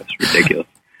Wawa. It's ridiculous.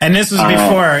 And this was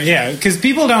before, because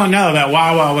people don't know that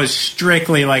Wawa was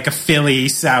strictly like a Philly,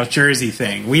 South Jersey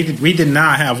thing. We did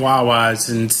not have Wawas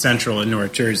in Central and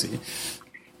North Jersey.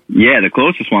 Yeah, the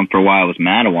closest one for a while was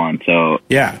Mattawan. So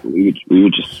yeah, we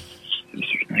would just,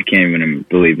 I can't even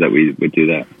believe that we would do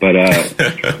that. But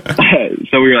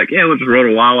so we were like, yeah, we'll just roll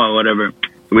to Wawa, whatever.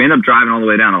 So we ended up driving all the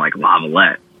way down to like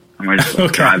Lavalette. And we're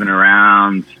just driving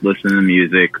around, listening to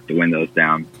music, the windows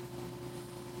down.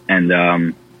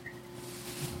 And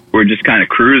we're just kind of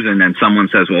cruising, and someone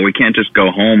says, well, we can't just go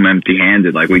home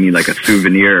empty-handed. Like, we need, like, a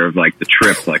souvenir of, like, the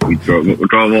trip. Like, we drove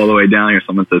all the way down here.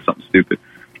 Someone says something stupid.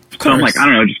 So I'm like, I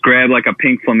don't know, just grab, like, a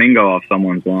pink flamingo off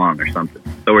someone's lawn or something.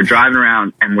 So we're driving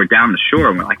around, and we're down the shore,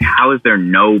 and we're like, how is there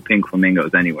no pink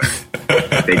flamingos anywhere?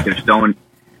 They just don't...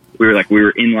 We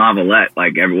were in Lavalette,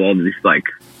 like, all these, like,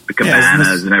 the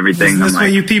cabanas and everything. Is this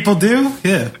what you people do?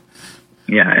 Yeah.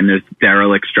 Yeah, and there's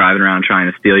derelicts driving around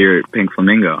trying to steal your pink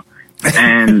flamingo.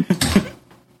 And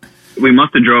we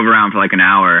must have drove around for like an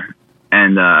hour,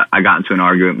 and I got into an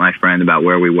argument with my friend about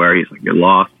where we were. He's like, you're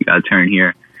lost, you gotta turn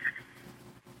here.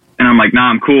 And I'm like,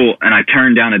 nah, I'm cool. And I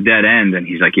turned down a dead end, and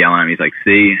he's like yelling at me. He's like,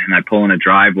 see? And I pull in a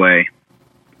driveway.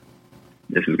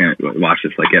 This is gonna, watch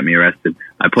this, like, get me arrested.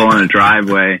 I pull in a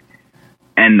driveway,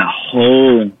 and the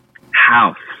whole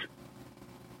house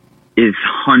is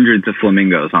hundreds of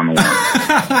flamingos on the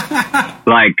lawn.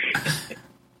 Like...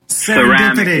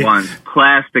 ceramic ones,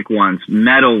 plastic ones,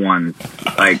 metal ones,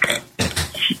 like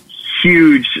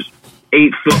huge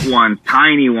 8-foot ones,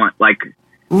 tiny ones, like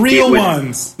real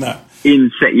ones. No.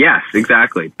 Insane. Yes,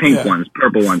 exactly. Pink ones,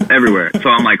 purple ones, everywhere. So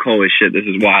I'm like, holy shit, this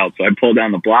is wild. So I pull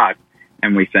down the block,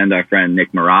 and we send our friend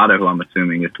Nick Murata, who I'm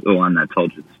assuming is the one that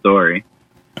told you the story.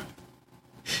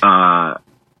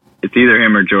 It's either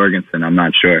him or Jorgensen, I'm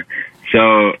not sure.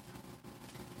 So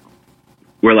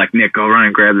we're like, Nick, go run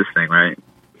and grab this thing, right?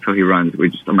 So he runs.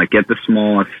 I'm like, get the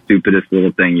smallest, stupidest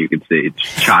little thing you could see. It's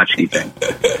tchotchke thing.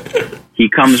 He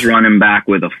comes running back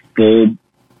with a full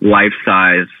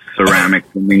life-size ceramic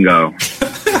flamingo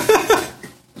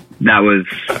that was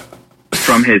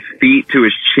from his feet to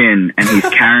his chin, and he's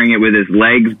carrying it with his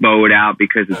legs bowed out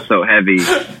because it's so heavy.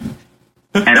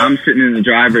 And I'm sitting in the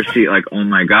driver's seat like, oh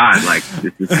my God, like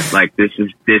this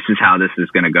is how this is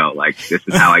gonna go. Like, this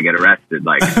is how I get arrested.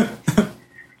 Like,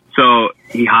 so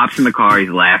he hops in the car, he's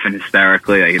laughing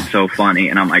hysterically, like it's so funny,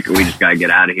 and I'm like, we just gotta get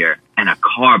out of here. And a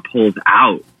car pulls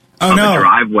out of the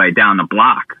driveway down the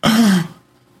block.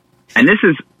 And this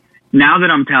is, now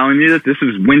that I'm telling you this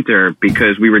was winter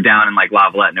because we were down in like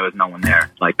Lavalette and there was no one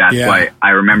there. Like, that's why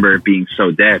I remember it being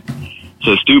so dead.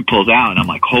 So this dude pulls out, and I'm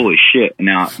like, holy shit. And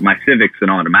now, my Civic's an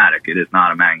automatic. It is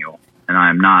not a manual. And I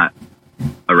am not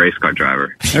a race car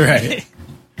driver. Right.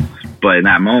 But in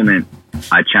that moment,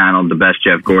 I channeled the best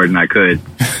Jeff Gordon I could.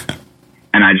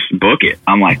 And I just book it.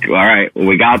 I'm like, all right, well,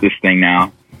 we got this thing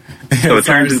now. So it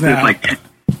turns into this, like,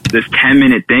 this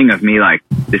 10-minute thing of me, like,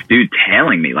 this dude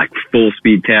tailing me, like, full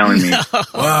speed tailing me.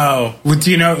 Whoa. Well, do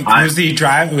you know, was he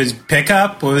driving? Was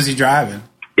pickup? What was he driving?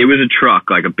 It was a truck,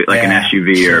 like an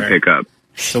SUV or a pickup.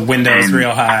 So windows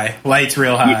real high, lights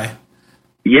real high.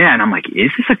 Yeah, and I'm like,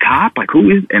 is this a cop? Like, who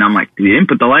is? And I'm like, he didn't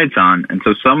put the lights on, and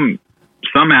so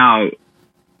somehow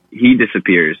he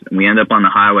disappears, and we end up on the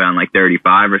highway on like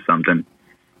 35 or something.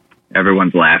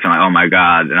 Everyone's laughing, like, oh my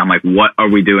god, and I'm like, what are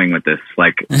we doing with this?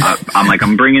 Like,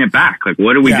 I'm bringing it back. Like,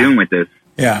 what are we doing with this?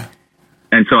 Yeah.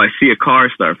 And so I see a car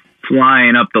start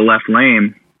flying up the left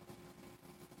lane.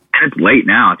 And it's late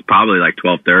now. It's probably like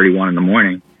 12:30, 1 in the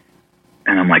morning.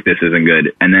 And I'm like, this isn't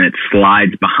good. And then it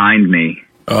slides behind me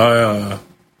and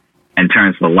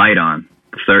turns the light on,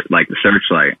 the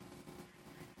searchlight.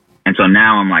 And so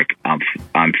now I'm like, I'm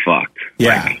fucked.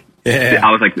 Yeah. Like,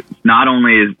 I was like, not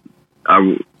only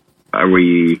are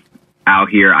we out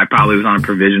here, I probably was on a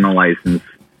provisional license.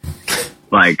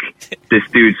 Like, this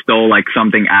dude stole like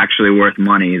something actually worth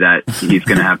money that he's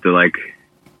going to have to like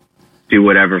do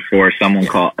whatever for. Someone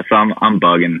call. So I'm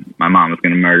bugging. My mom was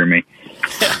going to murder me.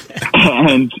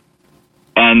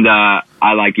 and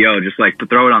I like, yo, just like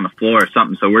throw it on the floor or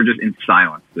something. So we're just in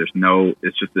silence.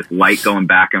 It's just this light going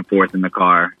back and forth in the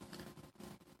car.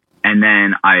 And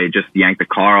then I just yanked the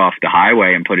car off the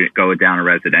highway and go down a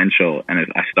residential. And as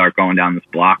I start going down this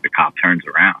block, the cop turns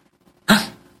around.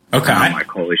 Okay. And I'm like,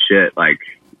 holy shit. Like,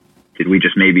 did we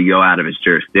just maybe go out of his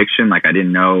jurisdiction? Like, I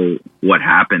didn't know what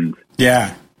happened.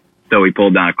 Yeah. So we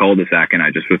pulled down a cul-de-sac, and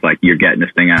I just was like, you're getting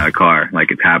this thing out of the car. Like,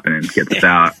 it's happening. Get this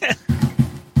out.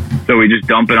 So we just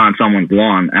dump it on someone's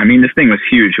lawn. I mean, this thing was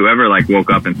huge. Whoever, like, woke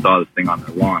up and saw this thing on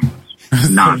their lawn was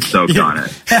not stoked on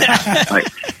it. Like,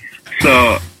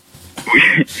 so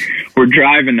we're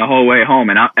driving the whole way home,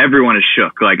 and everyone is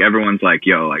shook. Like, everyone's like,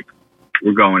 yo, like,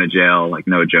 we're going to jail. Like,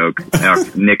 no joke.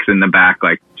 Nick's in the back,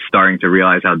 like, starting to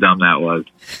realize how dumb that was.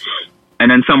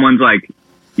 And then someone's like,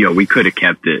 yo, we could have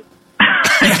kept it.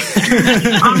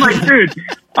 I'm like, dude,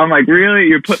 really?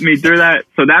 You're putting me through that?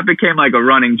 So that became like a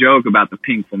running joke about the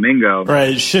pink flamingo.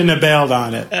 Right. Shouldn't have bailed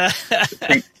on it.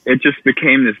 It just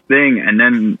became this thing. And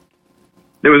then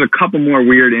there was a couple more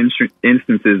weird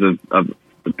instances of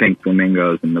the pink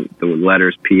flamingos and the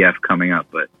letters PF coming up.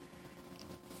 But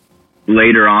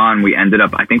later on, we ended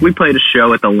up, I think we played a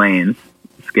show at the Lanes,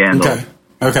 Scandal.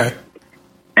 Okay.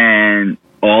 And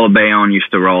all of Bayonne used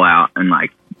to roll out and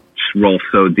like roll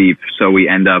so deep. So we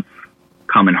end up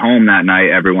coming home that night.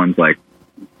 Everyone's like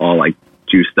all like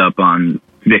juiced up on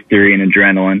victory and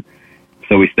adrenaline.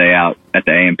 So we stay out at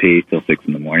the A&P till 6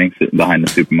 in the morning, sitting behind the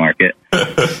supermarket.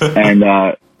 And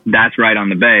that's right on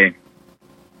the bay.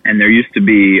 And there used to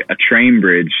be a train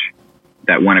bridge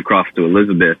that went across to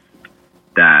Elizabeth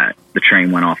that the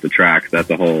train went off the tracks. That's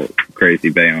a whole crazy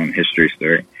Bayonne history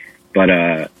story.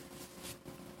 But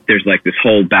there's like this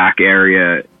whole back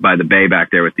area by the bay back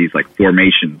there with these like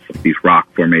formations, like these rock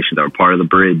formations that were part of the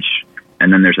bridge.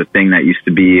 And then there's a thing that used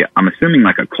to be, I'm assuming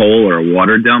like a coal or a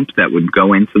water dump that would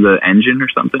go into the engine or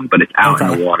something, but it's out in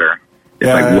the water.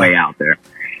 It's way out there.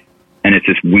 And it's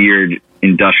this weird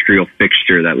industrial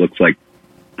fixture that looks like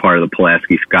part of the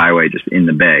Pulaski Skyway just in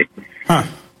the bay. Huh.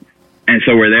 And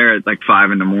so we're there at like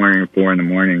 5 in the morning or 4 in the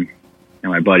morning.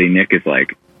 And my buddy Nick is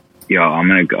like, yo, I'm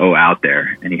going to go out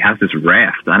there. And he has this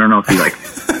raft. I don't know if he like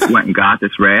went and got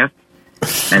this raft.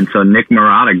 And so Nick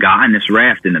Murata got in this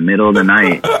raft in the middle of the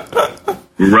night,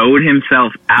 rode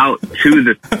himself out to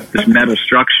this metal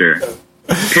structure,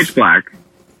 pitch black,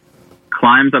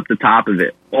 climbs up the top of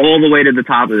it, all the way to the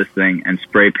top of this thing, and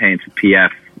spray paints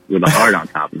PF with a heart on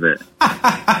top of it.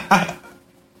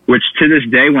 Which to this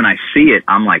day, when I see it,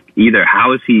 I'm like, either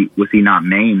was he not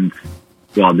maimed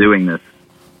while doing this?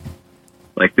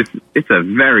 Like this, it's a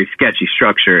very sketchy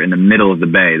structure in the middle of the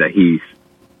bay that he's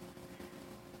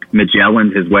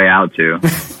Magellaned his way out to.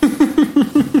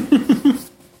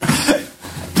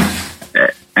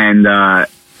 And,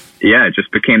 yeah, it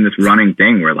just became this running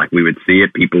thing where like we would see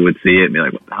it, people would see it and be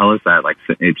like, what the hell is that? Like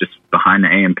it's just behind the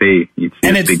A&P. You'd see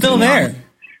and it's still there.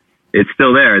 It's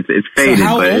still there. It's faded. So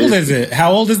how old is it?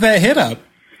 How old is that hit up?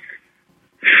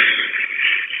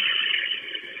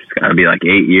 It's got to be like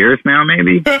 8 years now,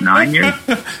 maybe 9 years.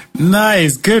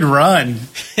 Nice, good run.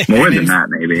 More than that,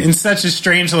 maybe. In such a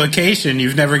strange location,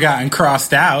 you've never gotten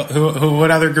crossed out.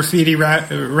 What other graffiti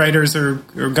writers are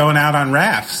going out on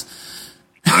rafts?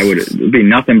 it'd be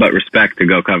nothing but respect to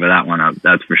go cover that one up.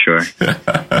 That's for sure.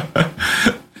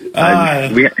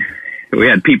 We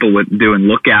had people doing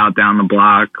lookout down the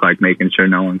block, like making sure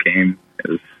no one came. It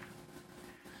was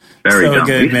very so dumb.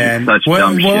 good, man. Such What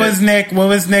dumb shit. was Nick? What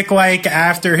was Nick like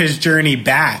after his journey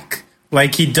back?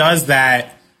 Like, he does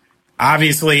that,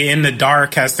 obviously in the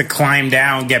dark, has to climb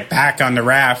down, get back on the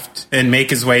raft, and make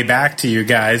his way back to you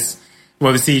guys.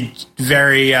 What was he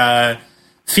very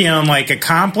feeling like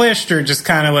accomplished, or just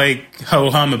kind of like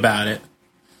ho-hum about it?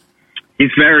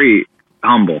 He's very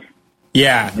humble.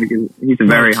 Yeah. He's a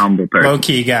very humble person.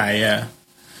 Low-key guy, yeah.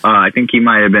 I think he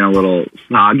might have been a little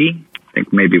soggy. I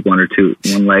think maybe one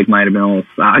leg might have been a little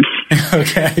soggy.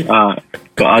 Okay.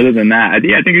 But other than that, I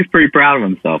think he's pretty proud of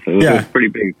himself. It was a pretty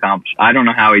big accomplishment. I don't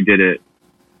know how he did it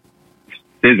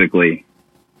physically.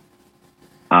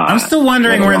 I'm still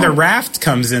wondering where the raft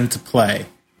comes into play.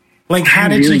 Like, how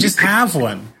did you just have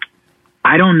one?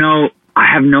 I don't know.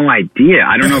 I have no idea.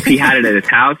 I don't know if he had it at his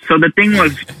house. So the thing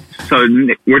was,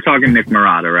 we're talking Nick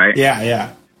Marotta, right?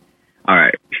 Yeah. All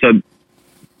right. So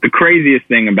the craziest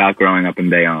thing about growing up in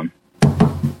Bayonne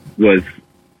was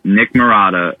Nick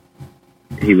Marotta.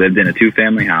 He lived in a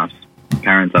 2-family house,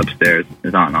 parents upstairs,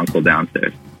 his aunt and uncle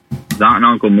downstairs. His aunt and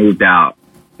uncle moved out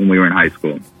when we were in high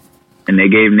school, and they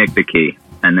gave Nick the key,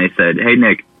 and they said, "Hey,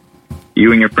 Nick,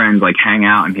 you and your friends like hang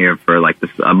out in here for like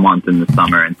a month in the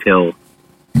summer until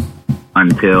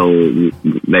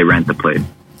they rent the place."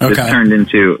 Okay. This turned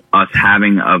into us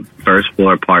having a first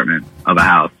floor apartment of a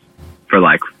house for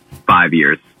like 5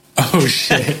 years. Oh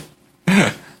shit!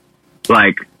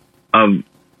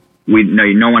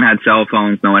 No one had cell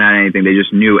phones, no one had anything. They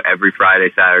just knew every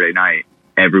Friday, Saturday night,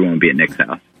 everyone would be at Nick's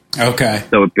house. Okay.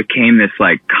 So it became this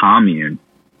like commune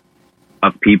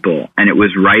of people, and it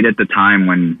was right at the time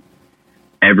when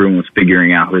everyone was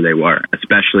figuring out who they were,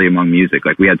 especially among music.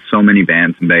 Like, we had so many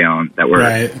bands in Bayonne that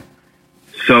were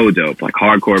so dope, like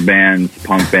hardcore bands,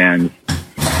 punk bands,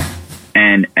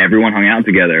 and everyone hung out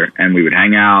together, and we would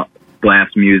hang out,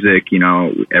 blast music. You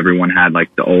know, everyone had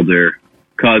like the older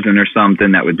cousin or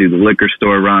something that would do the liquor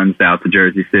store runs out to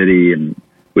Jersey City, and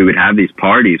we would have these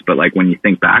parties. But like, when you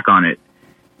think back on it,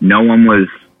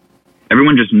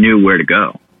 everyone just knew where to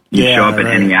go. You show up at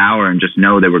any hour and just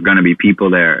know there were going to be people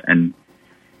there. And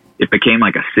it became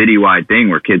like a citywide thing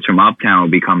where kids from Uptown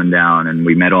would be coming down, and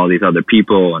we met all these other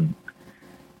people, and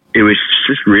it was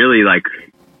just really like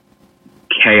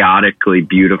chaotically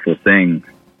beautiful thing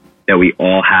that we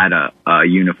all had a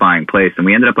unifying place. And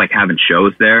we ended up like having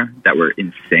shows there that were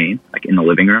insane, like in the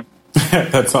living room.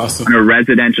 That's awesome. On a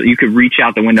residential, you could reach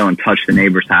out the window and touch the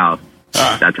neighbor's house.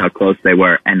 That's how close they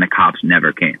were. And the cops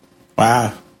never came.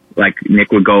 Wow. Like,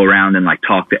 Nick would go around and like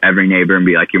talk to every neighbor and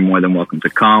be like, "You're more than welcome to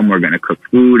come. We're going to cook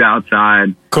food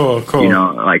outside." Cool. You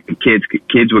know, like the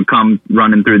kids would come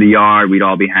running through the yard. We'd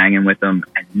all be hanging with them,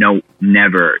 and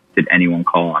never did anyone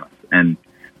call on us. And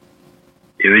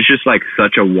it was just like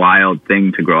such a wild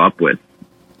thing to grow up with,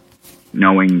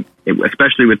 knowing it,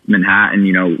 especially with Manhattan.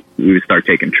 You know, we would start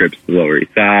taking trips to the Lower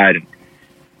East Side, and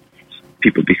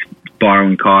people would be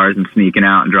borrowing cars and sneaking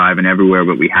out and driving everywhere.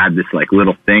 But we had this like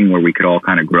little thing where we could all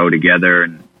kind of grow together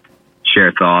and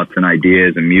share thoughts and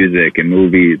ideas and music and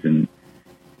movies. And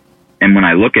when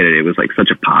I look at it, it was like such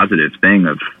a positive thing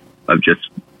of just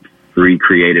free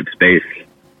creative space.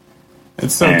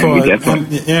 It's so cool.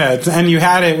 And you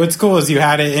had it. What's cool is you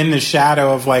had it in the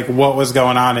shadow of like what was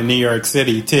going on in New York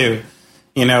City too.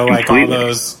 You know, like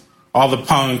all the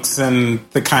punks and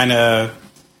the kind of,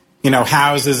 you know,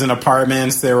 houses and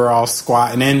apartments they were all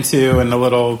squatting into, and the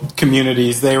little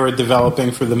communities they were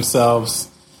developing for themselves.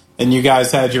 And you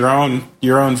guys had your own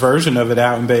version of it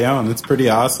out in Bayonne. It's pretty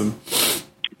awesome.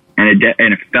 And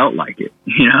it felt like it,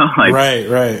 you know, like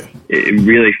right. It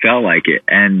really felt like it.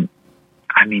 And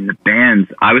I mean, the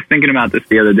bands, I was thinking about this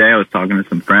the other day. I was talking to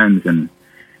some friends, and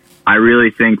I really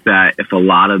think that if a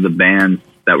lot of the bands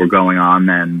that were going on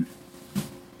then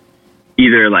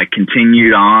either like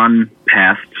continued on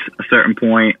past a certain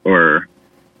point or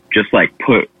just like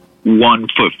put one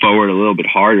foot forward a little bit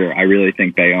harder, I really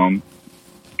think Bayonne,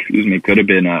 could have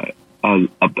been a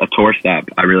tour stop.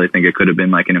 I really think it could have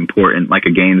been like an important, like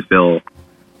a Gainesville,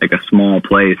 like a small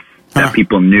place that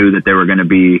people knew that there were going to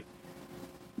be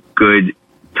good,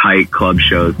 tight club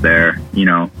shows there, you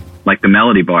know, like the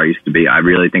Melody Bar used to be. I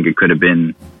really think it could have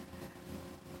been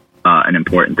an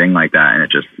important thing like that, and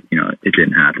it just, you know, it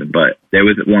didn't happen. But there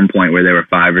was at one point where there were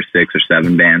 5 or 6 or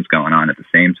 7 bands going on at the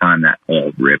same time that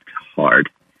all ripped hard.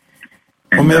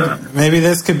 And, well, maybe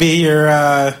this could be your,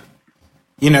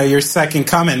 your second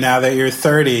coming now that you're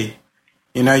 30.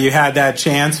 You know, you had that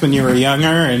chance when you were younger,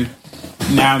 and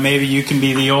now maybe you can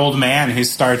be the old man who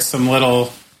starts some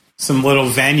little some little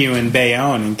venue in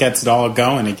Bayonne and gets it all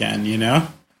going again, you know?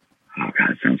 Oh,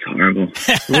 God, sounds horrible.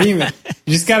 What do you mean?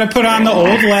 You just got to put on the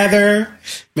old leather,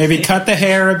 maybe cut the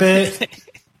hair a bit.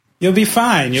 You'll be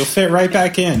fine. You'll fit right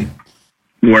back in.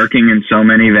 Working in so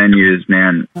many venues,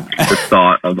 man, the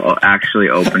thought of actually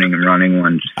opening and running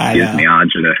one just gives me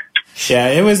agita. Yeah,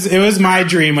 it was my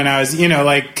dream when I was, you know,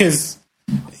 like, because,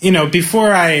 you know,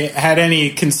 before I had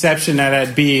any conception that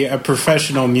I'd be a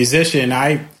professional musician,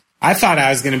 I thought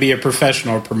I was going to be a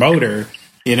professional promoter,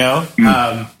 you know?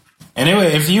 And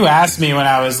if you asked me when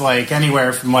I was like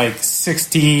anywhere from like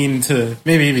 16 to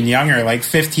maybe even younger, like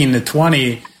 15 to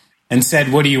 20, and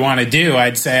said, what do you want to do?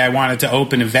 I'd say I wanted to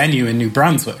open a venue in New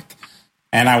Brunswick.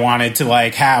 And I wanted to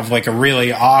like have like a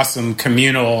really awesome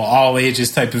communal, all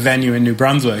ages type of venue in New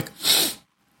Brunswick.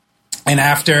 And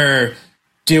after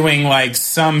doing like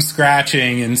some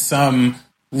scratching and some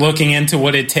looking into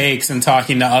what it takes and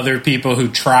talking to other people who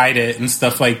tried it and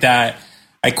stuff like that,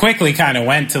 I quickly kind of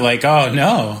went to like, oh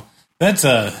no, that's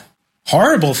a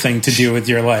horrible thing to do with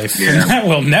your life. Yeah. And that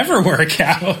will never work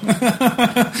out.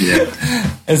 Yeah.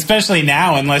 Especially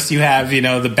now, unless you have, you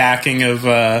know, the backing of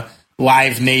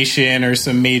Live Nation or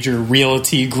some major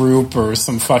realty group or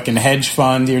some fucking hedge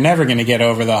fund, you're never going to get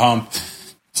over the hump.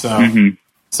 So,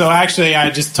 so actually, I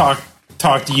just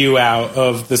talked you out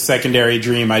of the secondary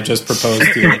dream I just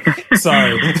proposed to you.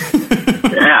 Sorry.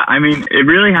 Yeah, I mean, it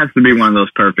really has to be one of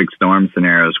those perfect storm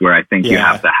scenarios where I think you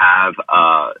have to have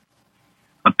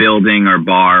a building or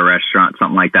bar or restaurant,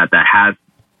 something like that, that has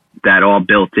that all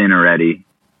built in already.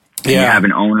 And you have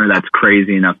an owner that's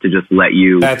crazy enough to just let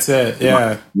you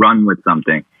run with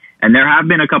something. And there have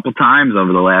been a couple times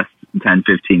over the last 10,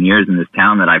 15 years in this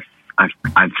town that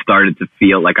I've started to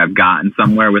feel like I've gotten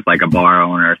somewhere with like a bar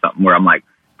owner or something where I'm like,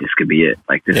 this could be it.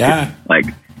 Like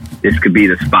this could be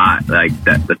the spot, like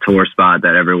the tour spot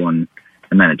that everyone,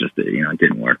 and then it just, you know, it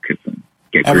didn't work.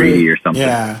 Get greedy or something.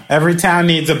 Yeah. Every town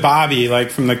needs a Bobby,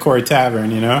 like from the Court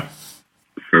Tavern, you know?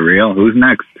 For real? Who's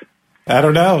next? I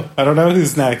don't know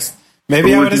who's next.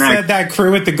 Maybe I would have said that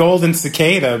crew at the Golden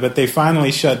Cicada, but they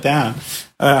finally shut down.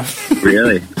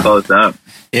 Really? Close up.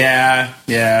 Yeah.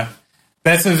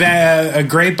 That's a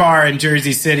great bar in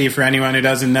Jersey City for anyone who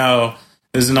doesn't know.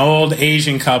 There's an old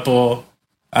Asian couple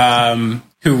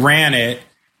who ran it.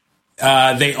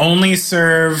 They only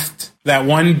served that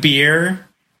one beer,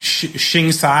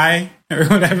 Xing Sai or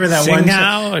whatever that one.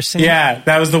 Yeah,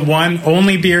 that was the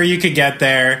only beer you could get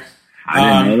there.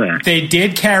 I didn't know that. They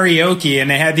did karaoke, and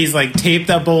they had these like taped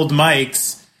up old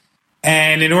mics.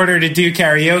 And in order to do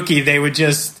karaoke, they would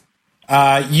just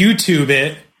YouTube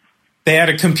it. They had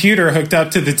a computer hooked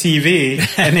up to the TV,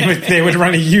 and they would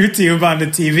run a YouTube on the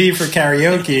TV for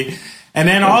karaoke. And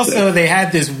then also they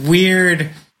had this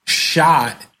weird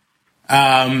shot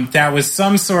that was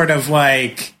some sort of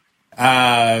like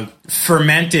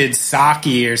fermented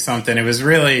sake or something. It was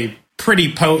really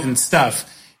pretty potent stuff.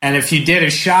 And if you did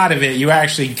a shot of it, you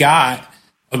actually got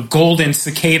a golden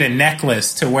cicada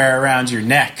necklace to wear around your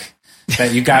neck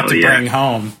that you got to bring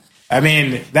home. I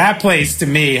mean, that place to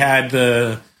me had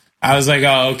I was like,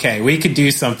 oh, okay, we could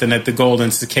do something at the Golden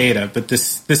Cicada, but the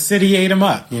city ate them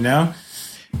up, you know?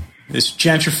 This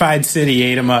gentrified city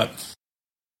ate them up.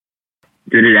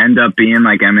 Did it end up being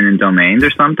like eminent domains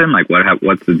or something? Like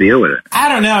what's the deal with it? I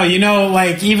don't know. You know,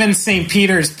 like even St.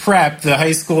 Peter's Prep, the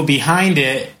high school behind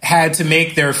it, had to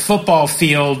make their football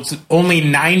field only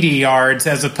 90 yards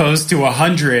as opposed to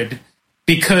 100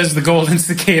 because the Golden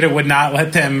Cicada would not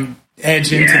let them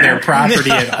edge into their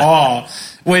property at all,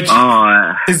 which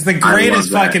is the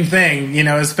greatest fucking thing, you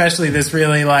know, especially this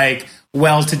really like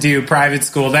well-to-do private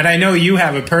school that I know you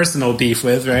have a personal beef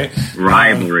with, right?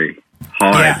 Rivalry.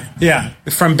 Hard. Yeah.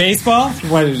 From baseball?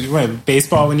 What,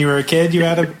 baseball when you were a kid, you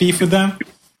had a beef with them?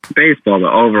 Baseball, the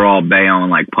overall Bayonne,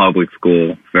 like public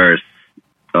school versus,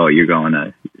 you're going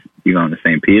to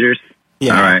St. Peter's?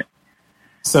 Yeah. All right.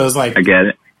 So it's like, I get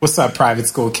it. What's up, private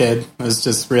school kid? It was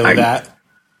just really that.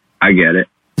 I get it.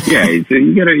 Yeah, you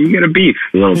get a beef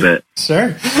a little bit. Sure.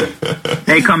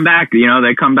 They come back, you know,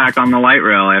 on the light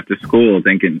rail after school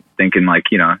thinking like,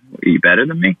 you know, are you better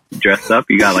than me? You dressed up,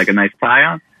 you got like a nice tie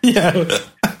on? Yeah.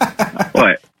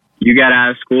 What? You got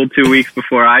out of school 2 weeks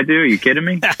before I do? Are you kidding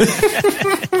me? They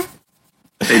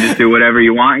just do whatever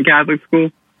you want in Catholic school?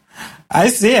 I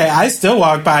see it. I still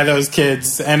walk by those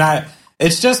kids, and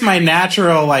it's just my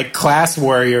natural, like, class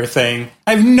warrior thing.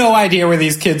 I have no idea where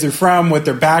these kids are from, what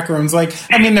their background's like.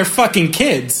 I mean, they're fucking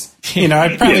kids. You know,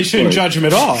 I probably shouldn't judge them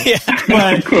at all. Yeah.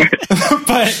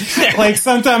 But, like,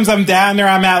 sometimes I'm down there.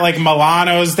 I'm at, like,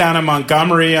 Milano's down in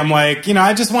Montgomery. I'm like, you know,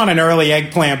 I just want an early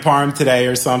eggplant parm today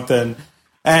or something.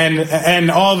 And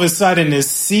all of a sudden,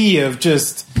 this sea of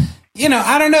just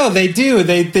I don't know. They do.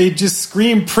 They just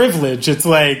scream privilege. It's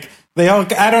like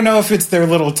I don't know if it's their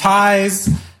little ties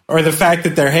or the fact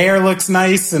that their hair looks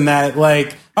nice and that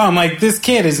I'm like, this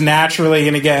kid is naturally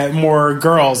going to get more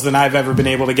girls than I've ever been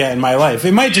able to get in my life.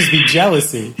 It might just be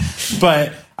jealousy,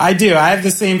 but I do. I have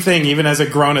the same thing. Even as a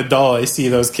grown adult, I see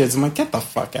those kids. I'm like, get the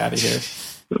fuck out of here.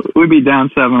 We'd be down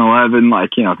 7-Eleven,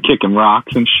 kicking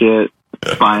rocks and shit,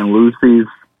 buying Lucy's.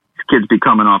 Kids be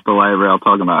coming off the light rail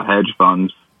talking about hedge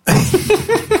funds.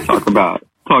 Talking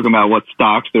about what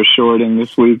stocks they're shorting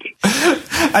this week.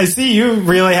 I see you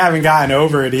really haven't gotten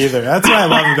over it either. That's what I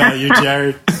love about you,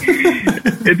 Jared.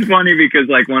 It's funny because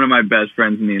one of my best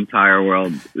friends in the entire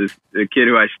world, the kid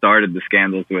who I started the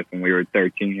Scandals with when we were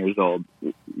 13 years old,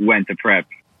 went to prep.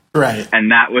 Right.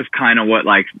 And that was kind of what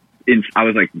I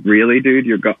was like, really, dude?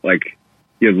 You're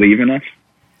leaving us?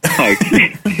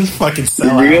 Fucking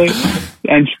sell really? Out.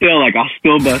 And still, I'll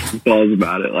still bust his balls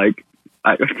about it.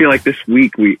 I feel like this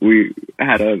week we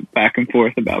had a back and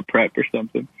forth about prep or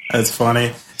something. That's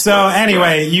funny. So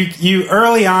anyway, you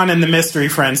early on in the Mystery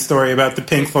Friends story about the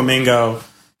Pink Flamingo,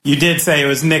 you did say it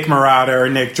was Nick Murata or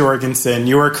Nick Jorgensen.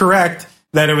 You were correct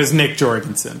that it was Nick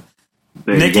Jorgensen.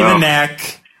 Nicky the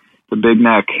Neck. The big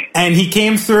neck. And he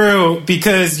came through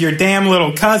because your damn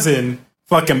little cousin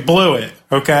fucking blew it,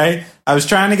 okay? I was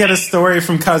trying to get a story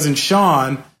from cousin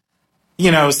Sean,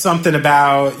 something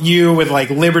about you with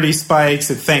Liberty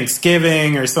Spikes at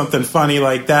Thanksgiving or something funny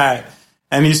like that.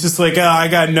 And he's just like, oh, I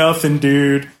got nothing,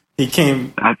 dude. He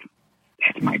came. That's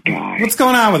my guy. What's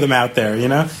going on with him out there,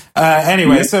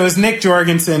 Anyway, so it was Nick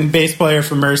Jorgensen, bass player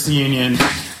for Mercy Union,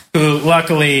 who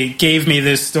luckily gave me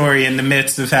this story in the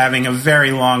midst of having a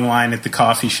very long line at the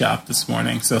coffee shop this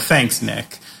morning. So thanks,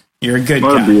 Nick. You're a good guy.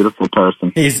 What a beautiful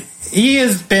person. He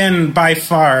has been by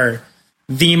far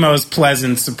the most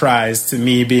pleasant surprise to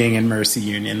me being in Mercy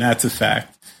Union. That's a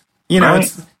fact. Right.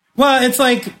 It's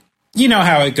like,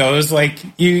 how it goes.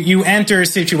 You enter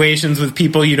situations with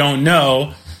people you don't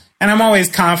know, and I'm always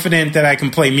confident that I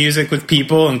can play music with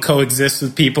people and coexist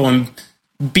with people and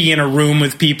be in a room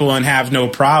with people and have no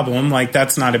problem.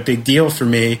 That's not a big deal for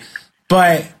me.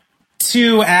 But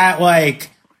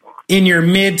in your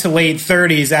mid to late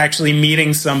 30s, actually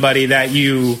meeting somebody that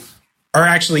you are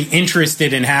actually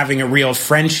interested in having a real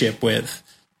friendship with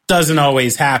doesn't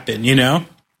always happen,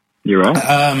 You're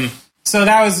right. So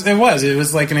it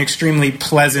was like an extremely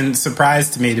pleasant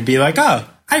surprise to me to be like, oh,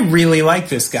 I really like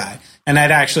this guy. And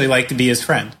I'd actually like to be his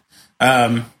friend,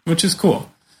 which is cool.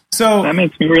 So that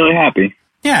makes me really happy.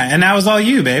 Yeah. And that was all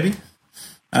you, baby.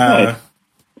 Right.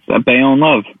 It's that Bayonne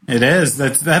love. It is.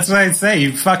 That's what I'd say.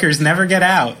 You fuckers never get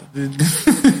out.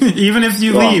 Even if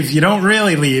you leave, you don't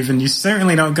really leave, and you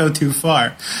certainly don't go too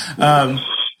far.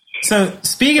 So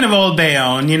speaking of Old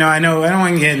Bayonne, I know I don't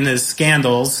want to get into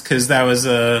scandals because that was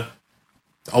a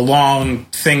long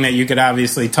thing that you could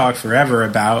obviously talk forever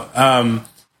about,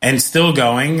 and still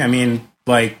going. I mean,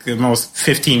 almost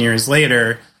 15 years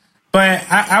later. But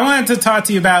I wanted to talk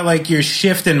to you about your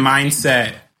shift in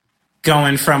mindset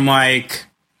going from a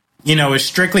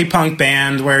strictly punk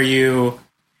band where you,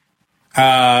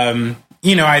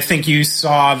 I think you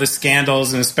saw the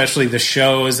Scandals and especially the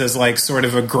shows as sort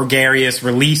of a gregarious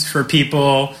release for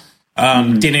people.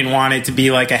 Didn't want it to be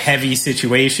a heavy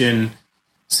situation.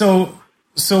 So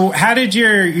how did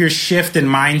your shift in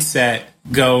mindset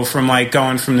go from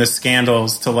going from the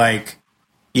Scandals to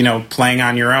playing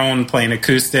on your own, playing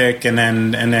acoustic, and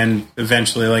then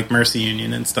eventually Mercy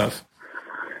Union and stuff?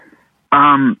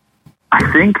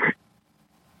 I think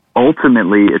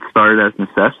ultimately it started as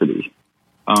necessity.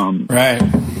 Right.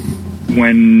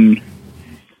 When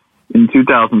in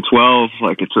 2012,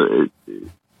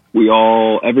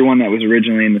 everyone that was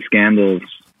originally in the Scandals,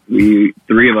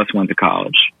 three of us went to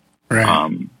college. Right.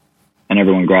 And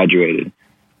everyone graduated.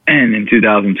 And in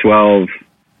 2012,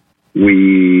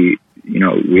 we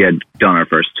had done our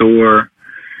first tour.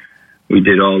 We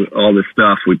did all this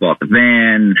stuff. We bought the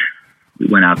van. We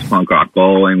went out to punk rock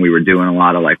bowling. We were doing a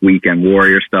lot of weekend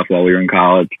warrior stuff while we were in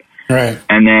college. Right.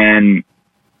 And then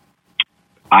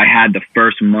I had the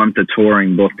first month of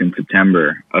touring booked in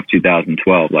September of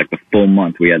 2012, the full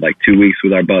month. We had 2 weeks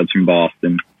with our buds from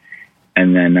Boston,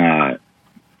 and then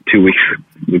 2 weeks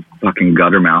with fucking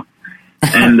Guttermouth.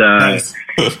 And nice.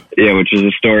 Yeah, which is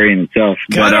a story in itself.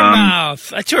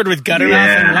 Guttermouth. I toured with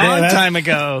Guttermouth a long time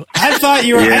ago. I thought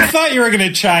you were going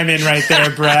to chime in right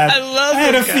there, Brad. I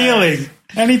had a feeling.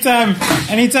 Anytime a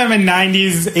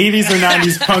 80s or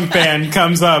 90s punk band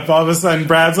comes up, all of a sudden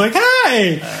Brad's like,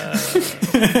 "Hey."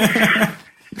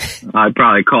 I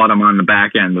probably caught him on the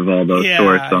back end of all those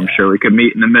tours, so I'm sure we could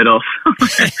meet in the middle.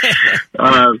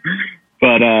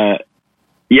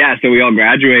 yeah, so we all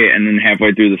graduate, and then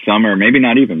halfway through the summer, maybe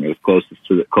not even, it was closer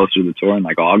to the tour in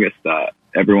like August,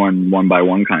 everyone one by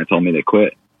one kind of told me they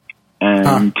quit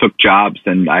and took jobs,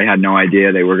 and I had no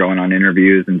idea they were going on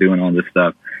interviews and doing all this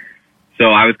stuff. So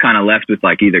I was kind of left with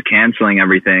like either canceling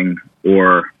everything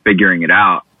or figuring it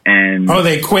out. And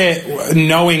they quit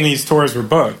knowing these tours were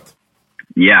booked.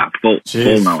 Yeah, full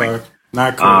knowing. Fuck.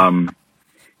 Not cool.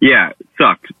 Yeah, it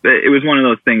sucked. It was one of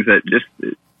those things that just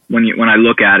when I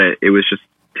look at it, it was just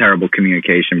terrible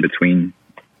communication between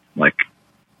like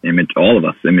all of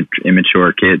us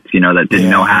immature kids, you know, that didn't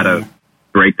know how to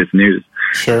break this news.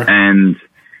 Sure.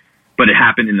 But it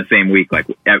happened in the same week. Like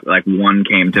one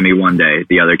came to me one day,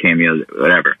 the other came the other,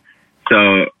 whatever.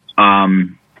 So I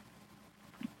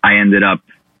ended up,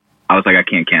 I was like, I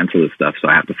can't cancel this stuff, so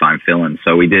I have to find fill-ins.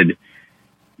 So we did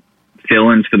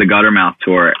fill-ins for the Guttermouth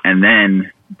tour, and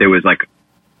then there was like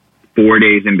 4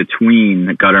 days in between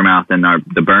the Guttermouth and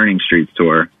the Burning Streets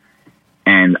tour,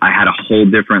 and I had a whole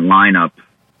different lineup,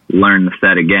 learn the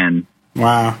set again.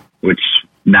 Wow. Which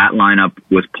that lineup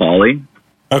was Paulie,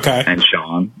 and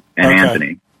Sean and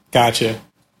Anthony. Gotcha.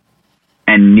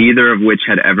 And neither of which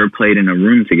had ever played in a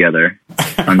room together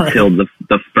until the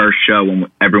first show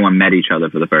when everyone met each other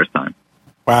for the first time.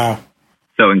 Wow.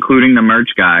 So including the merch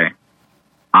guy,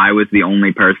 I was the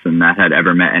only person that had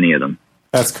ever met any of them.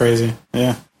 That's crazy.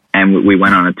 Yeah. And we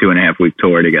went on a 2.5 week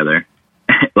tour together.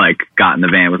 Like, got in the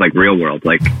van. It was like Real World.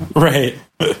 Like, right.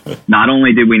 Not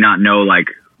only did we not know, like,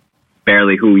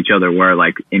 barely who each other were,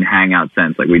 like, in hangout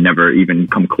sense, like, we'd never even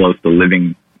come close to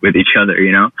living with each other,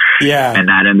 you know? Yeah. And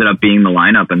that ended up being the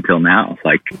lineup until now,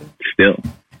 like, still.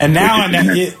 And now,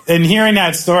 and hearing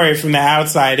that story from the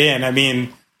outside in, I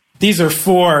mean, these are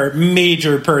 4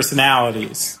 major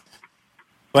personalities.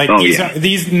 Like,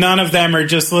 these none of them are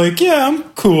just like, yeah, I'm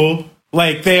cool.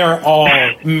 Like, they are all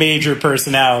major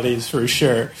personalities for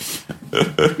sure.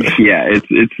 Yeah,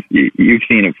 it's you've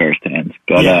seen it firsthand.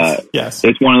 But yes.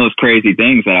 It's one of those crazy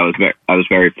things that I was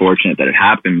very fortunate that it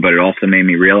happened, but it also made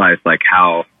me realize like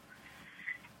how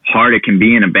hard it can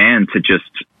be in a band to just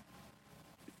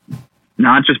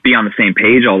not just be on the same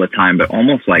page all the time, but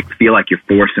almost like feel like you're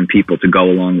forcing people to go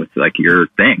along with like your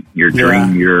thing, your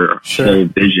dream, your whole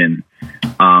vision.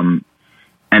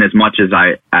 And as much as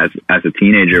I, as a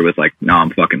teenager was like, no, I'm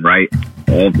fucking right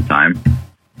all the time.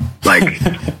 Like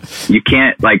you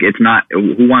can't, like, it's not,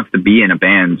 who wants to be in a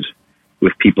band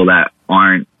with people that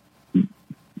aren't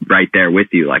right there with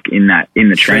you, like in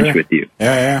the trench with you.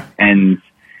 Yeah. And,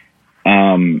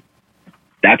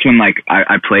 that's when like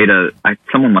I played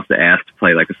someone must have asked to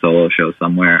play like a solo show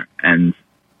somewhere, and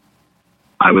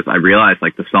I realized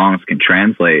like the songs can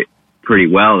translate pretty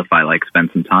well if I like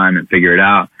spend some time and figure it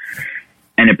out.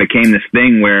 And it became this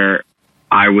thing where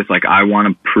I was like, I want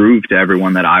to prove to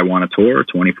everyone that I want to tour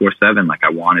 24/7. Like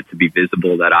I want it to be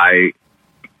visible that I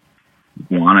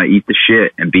want to eat the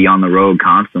shit and be on the road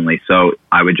constantly. So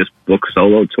I would just book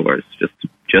solo tours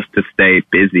just to stay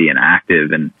busy and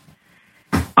active and,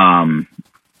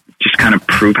 just kind of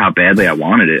prove how badly I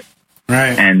wanted it.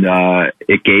 Right. And,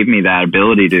 it gave me that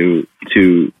ability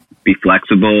to be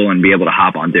flexible and be able to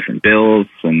hop on different bills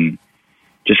and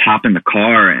just hop in the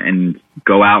car and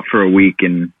go out for a week.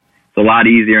 And it's a lot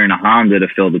easier in a Honda to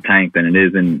fill the tank than it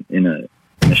is in a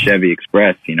Chevy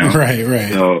Express, you know?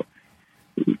 Right. So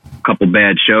a couple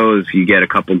bad shows, you get a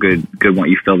couple good ones,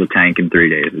 you fill the tank in 3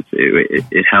 days.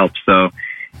 It helps. So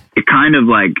it kind of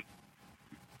like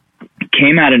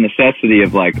came out of necessity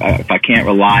of like, if I can't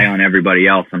rely on everybody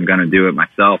else, I'm going to do it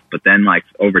myself. But then like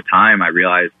over time, I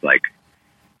realized like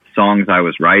songs I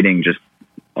was writing, just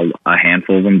a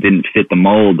handful of them didn't fit the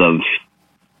mold of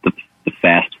the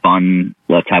fast, fun,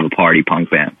 let's have a party punk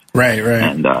band. Right.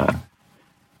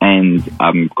 And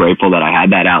I'm grateful that I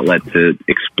had that outlet to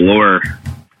explore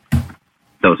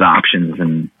those options.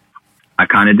 And I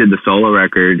kind of did the solo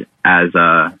record as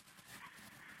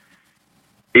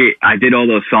I did all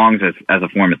those songs as a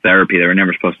form of therapy. They were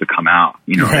never supposed to come out.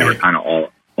 You know, They were kind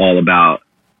of all about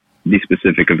these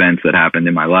specific events that happened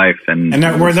in my life. And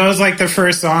were those like the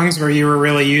first songs where you were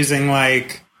really using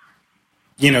like,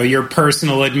 you know, your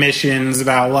personal admissions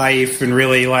about life and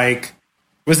really like,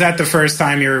 was that the first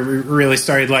time you really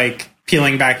started like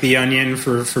peeling back the onion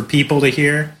for people to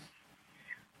hear?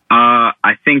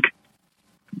 I think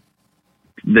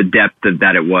the depth of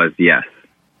that it was, yes.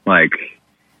 Like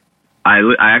I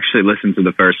actually listened to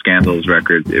the first Scandals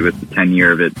record. It was the 10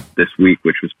 year of it this week,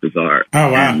 which was bizarre.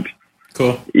 Oh, wow. And,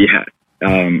 cool. Yeah.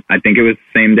 I think it was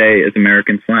the same day as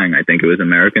American Slang. I think it was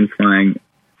American Slang,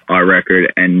 our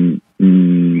record, and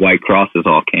White Crosses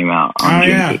all came out on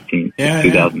June 15th,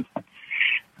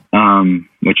 2010,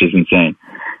 which is insane.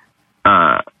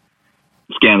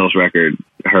 Scandals record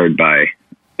heard by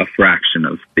a fraction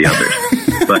of the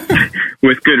others, but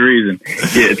with good reason.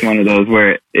 Yeah, it's one of those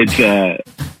where it's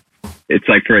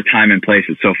like for a time and place,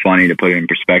 it's so funny to put it in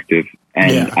perspective.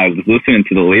 And I was listening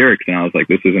to the lyrics and I was like,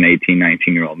 this is an 18,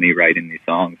 19-year-old me writing these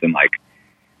songs. And like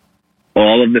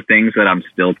all of the things that I'm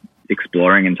still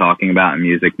exploring and talking about in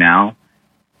music now,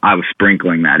 I was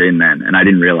sprinkling that in then, and I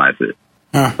didn't realize it.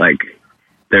 Like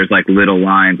there's like little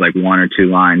lines, like 1 or 2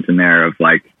 lines in there of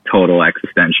like total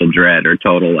existential dread or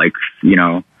total like, you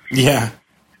know,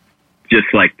 just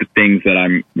like the things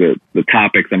that the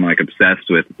topics I'm like obsessed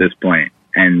with at this point.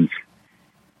 And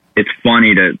it's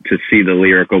funny to see the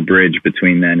lyrical bridge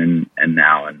between then and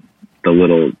now, and the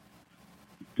little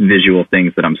visual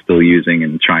things that I'm still using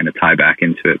and trying to tie back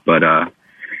into it. But,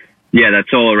 yeah, that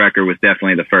solo record was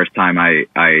definitely the first time I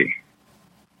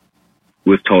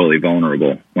was totally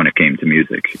vulnerable when it came to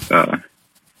music.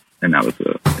 And that was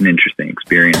an interesting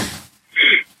experience.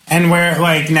 And where,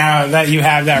 like, now that you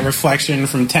have that reflection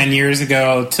from 10 years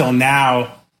ago till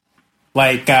now,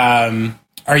 like,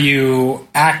 are you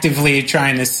actively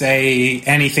trying to say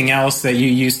anything else that you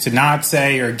used to not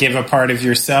say or give a part of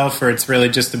yourself, or it's really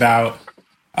just about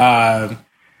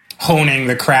honing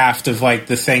the craft of like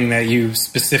the thing that you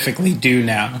specifically do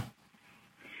now?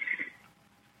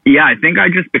 Yeah, I think I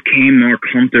just became more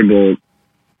comfortable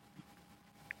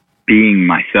being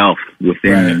myself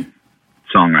within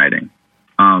songwriting.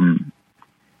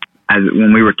 As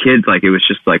when we were kids, like it was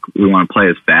just like we want to play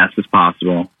as fast as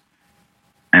possible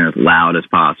and as loud as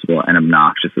possible and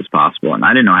obnoxious as possible. And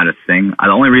I didn't know how to sing.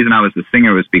 The only reason I was the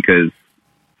singer was because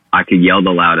I could yell the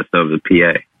loudest over the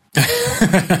PA.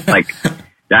 Like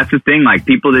that's the thing. Like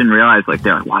people didn't realize. Like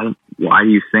they're like, why do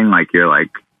you sing like you're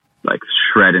like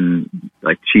shredding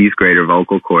like cheese grater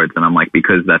vocal cords? And I'm like,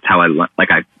 because that's how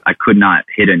I could not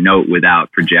hit a note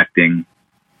without projecting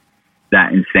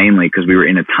that insanely, because we were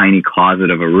in a tiny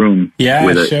closet of a room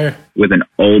with an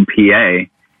old PA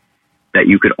that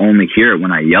you could only hear it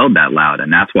when I yelled that loud.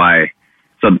 And that's why,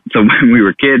 so when we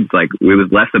were kids, like it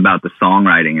was less about the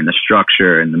songwriting and the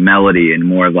structure and the melody and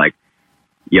more of like,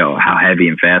 yo, how heavy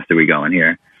and fast are we going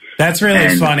here? That's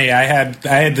really funny. I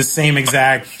had the same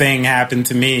exact thing happen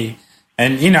to me.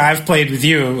 And, you know, I've played with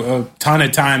you a ton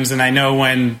of times, and I know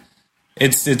when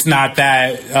it's not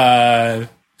that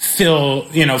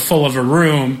full of a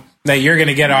room that you're going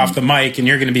to get off the mic and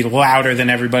you're going to be louder than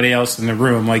everybody else in the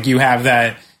room. Like you have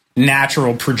that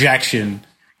natural projection.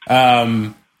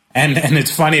 And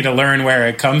it's funny to learn where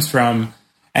it comes from.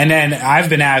 And then I've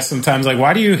been asked sometimes, like,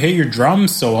 why do you hit your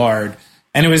drums so hard?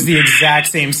 And it was the exact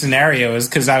same scenario, is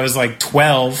because I was like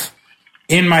 12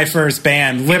 in my first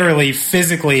band. Literally,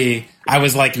 physically, I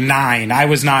was like 9. I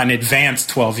was not an advanced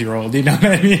 12-year-old. You know what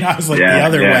I mean? I was like the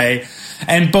other way.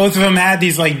 And both of them had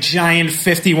these like giant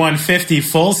 5150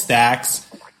 full stacks.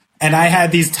 And I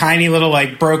had these tiny little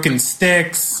like broken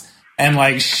sticks and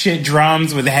like shit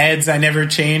drums with heads I never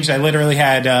changed. I literally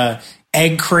had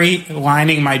egg crate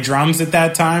lining my drums at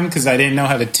that time because I didn't know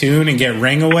how to tune and get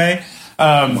ring away.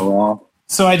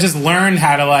 So I just learned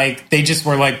how to like, they just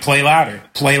were like, play louder,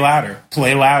 play louder,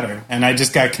 play louder. And I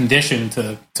just got conditioned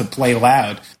to play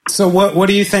loud. So what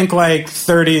do you think like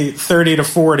 30 to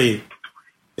 40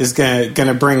 is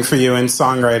gonna bring for you in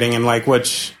songwriting, and like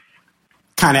which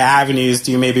kind of avenues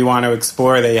do you maybe want to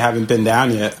explore that you haven't been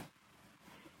down yet?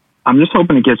 I'm just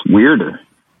hoping it gets weirder.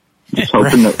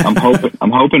 I'm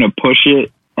hoping to push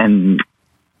it and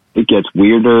it gets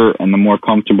weirder, and the more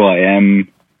comfortable I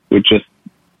am with just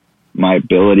my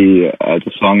ability as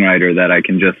a songwriter, that I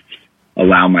can just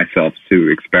allow myself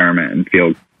to experiment and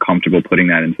feel comfortable putting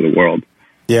that into the world.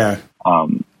 Yeah.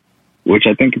 Which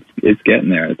I think it's getting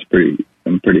there.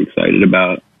 I'm pretty excited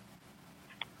about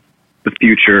the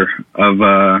future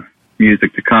of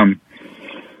music to come.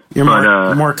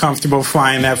 You're more comfortable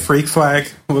flying that freak flag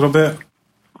a little bit?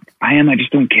 I am. I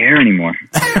just don't care anymore.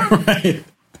 Right.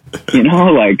 You know,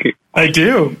 like... I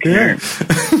do. Yeah.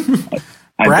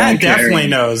 Brad definitely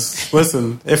knows.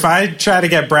 Listen, if I try to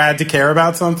get Brad to care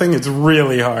about something, it's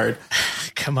really hard.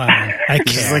 Come on. I care.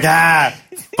 He's like,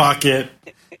 fuck it.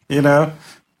 You know?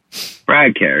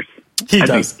 Brad cares. He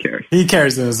does. He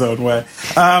cares in his own way.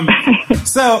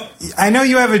 So, I know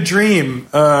you have a dream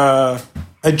of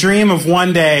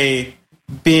one day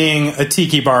being a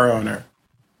tiki bar owner.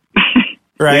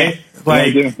 Right? Yeah,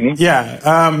 like, I do.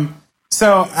 Yeah.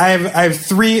 So I have a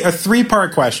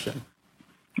 3-part question.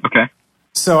 Okay.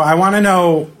 So I want to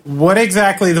know what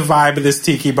exactly the vibe of this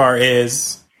tiki bar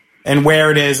is, and where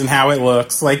it is, and how it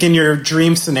looks, like in your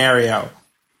dream scenario.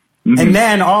 Mm-hmm. And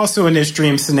then also in this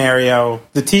dream scenario,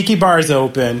 the tiki bar is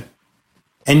open,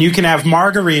 and you can have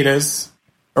margaritas,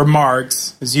 or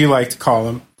margs, as you like to call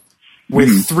them.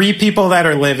 with 3 people that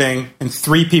are living and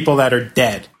 3 people that are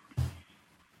dead.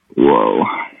 Whoa.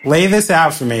 Lay this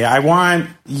out for me. I want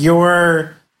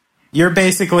you're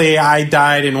basically I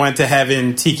died and went to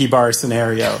heaven tiki bar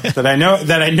scenario that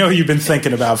I know you've been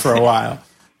thinking about for a while.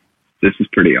 This is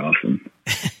pretty awesome.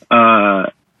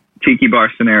 Tiki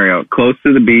bar scenario, close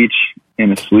to the beach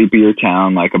in a sleepier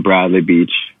town like a Bradley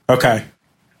Beach. Okay.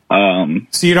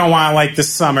 So you don't want like the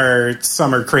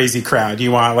summer crazy crowd.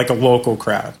 You want like a local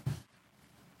crowd.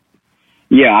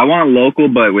 Yeah, I want a local,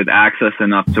 but with access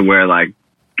enough to where like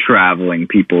traveling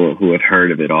people who had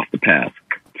heard of it off the path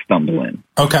stumble in.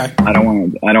 Okay. I don't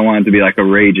want it to be like a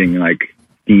raging like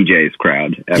DJ's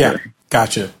crowd ever. Yeah,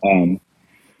 gotcha.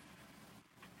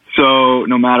 So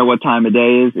no matter what time of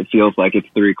day is, it feels like it's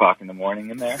 3:00 in the morning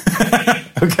in there.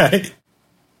 Okay.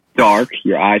 Dark.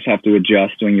 Your eyes have to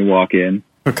adjust when you walk in.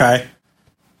 Okay.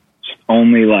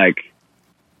 Only like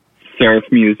surf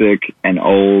music and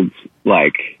old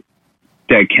like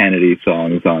Dead Kennedy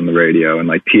songs on the radio and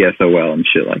like TSOL and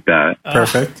shit like that.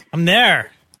 Perfect. I'm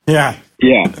there. Yeah.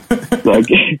 Yeah. Like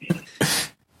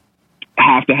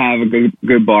have to have a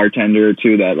good bartender or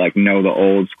two that like know the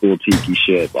old school tiki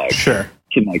shit. Like Sure.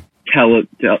 Can like tell.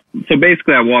 So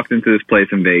basically I walked into this place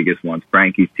in Vegas once,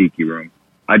 Frankie's Tiki Room.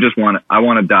 I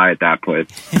want to die at that place.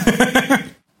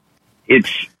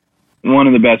 It's one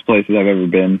of the best places I've ever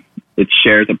been. It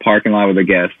shares a parking lot with a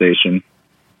gas station.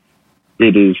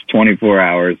 It is 24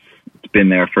 hours. It's been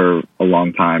there for a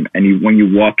long time. And when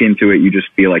you walk into it, you just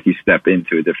feel like you step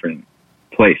into a different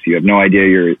place. You have no idea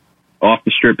you're off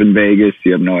the strip in Vegas.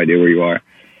 You have no idea where you are.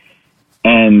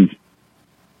 And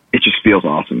it just feels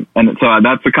awesome. And so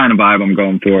that's the kind of vibe I'm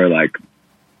going for, like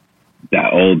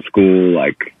that old school,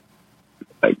 like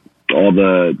all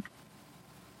the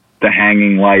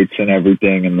hanging lights and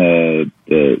everything, and the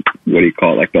what do you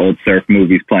call it, like the old surf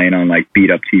movies playing on like beat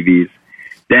up TVs.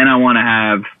 Then I want to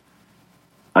have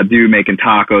a dude making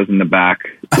tacos in the back,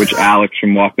 which Alex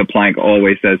from Walk the Plank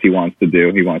always says he wants to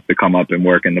do. He wants to come up and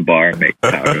work in the bar and make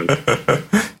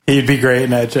tacos. He'd be great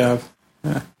in that job.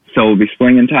 Yeah. So we'll be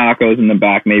slinging tacos in the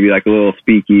back, maybe like a little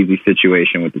speakeasy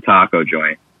situation with the taco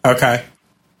joint. Okay.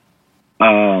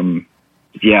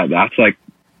 Yeah, that's like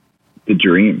the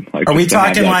dream. Like, are we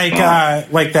talking like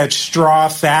that straw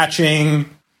thatching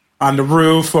on the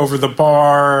roof over the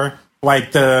bar,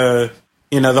 like the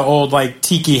old like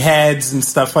tiki heads and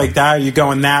stuff like that? Are you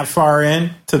going that far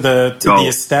in to the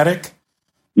aesthetic?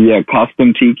 Yeah,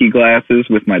 custom tiki glasses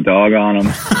with my dog on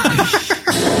them.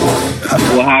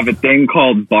 We'll have a thing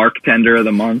called Bartender of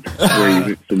the Month, where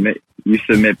you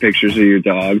submit pictures of your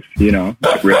dogs,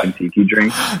 ripping tiki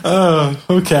drinks. Oh,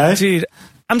 okay. Dude,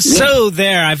 I'm so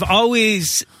there. I've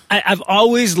always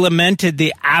lamented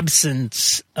the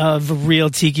absence of a real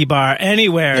tiki bar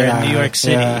anywhere in New York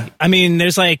City. Yeah. I mean,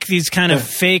 there's like these kind of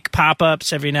fake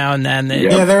pop-ups every now and then.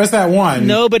 Yeah, there was that one.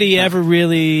 Nobody ever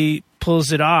really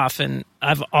pulls it off, and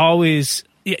I've always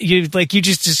you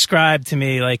just described to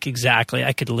me like exactly.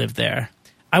 I could live there.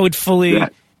 I would fully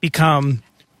become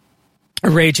a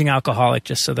raging alcoholic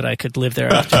just so that I could live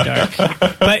there after dark.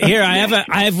 But here, I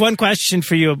have one question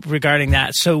for you regarding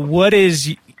that. So, what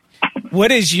is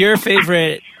your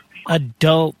favorite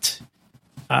adult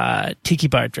tiki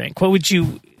bar drink? What would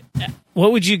you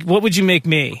make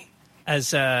me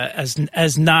as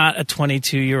not a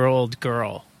 22-year-old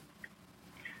girl?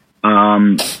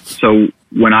 So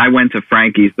when I went to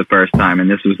Frankie's the first time, and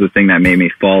this was the thing that made me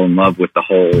fall in love with the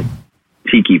whole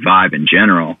tiki vibe in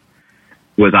general,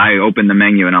 was I opened the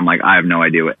menu and I'm like, I have no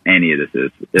idea what any of this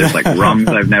is. There's like rums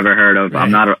I've never heard of. Right.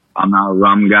 I'm not a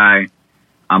rum guy.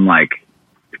 I'm like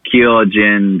tequila,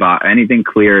 gin, anything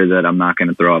clear that I'm not going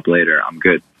to throw up later. I'm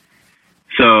good.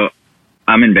 So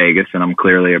I'm in Vegas and I'm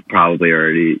clearly probably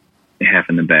already half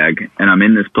in the bag, and I'm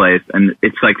in this place and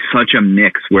it's like such a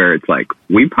mix where it's like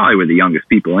we probably were the youngest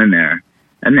people in there,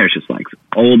 and there's just like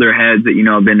older heads that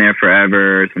have been there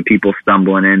forever, some people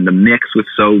stumbling in. The mix was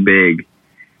so big,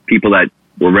 people that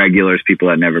were regulars, people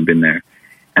that never been there.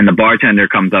 And the bartender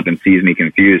comes up and sees me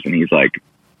confused, and he's like,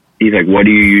 what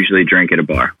do you usually drink at a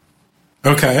bar?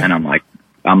 Okay. And I'm like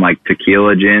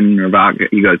tequila, gin, or vodka.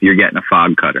 He goes, you're getting a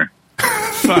fog cutter.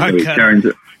 Fog so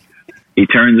cutter. He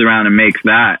turns around and makes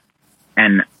that,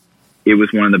 and it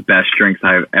was one of the best drinks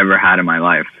I've ever had in my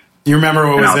life. You remember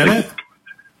what was in it?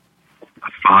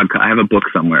 A fog. I have a book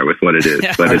somewhere with what it is,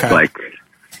 but it's like,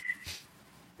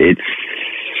 it's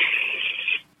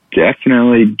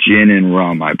definitely gin and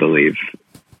rum, I believe,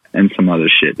 and some other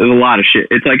shit. There's a lot of shit.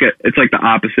 It's like the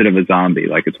opposite of a zombie.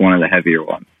 Like, it's one of the heavier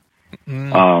ones.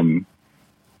 And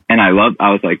I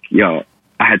was like, yo,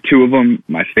 I had 2 of them.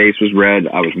 My face was red.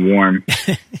 I was warm.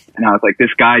 And I was like,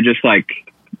 this guy just like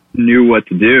knew what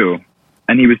to do.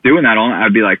 And he was doing that all night.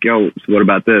 I'd be like, yo, so what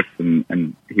about this?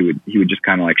 And he would just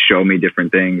kind of like show me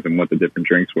different things and what the different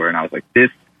drinks were. And I was like, this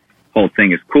whole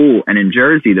thing is cool. And in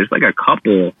Jersey, there's like a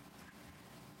couple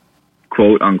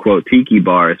quote unquote tiki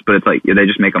bars, but it's like they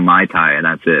just make a Mai Tai and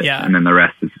that's it. Yeah. And then the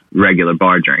rest is regular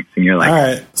bar drinks. And you're like, all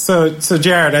right. So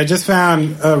Jared, I just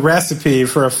found a recipe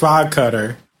for a fog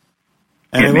cutter.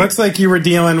 And it looks like you were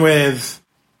dealing with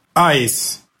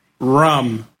ice,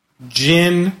 rum,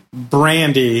 gin,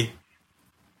 brandy,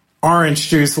 orange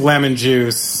juice, lemon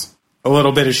juice, a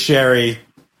little bit of sherry,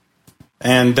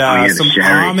 and some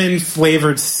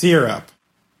almond-flavored syrup.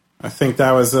 I think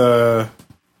that was that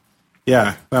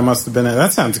must have been it.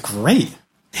 That sounds great.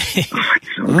 it's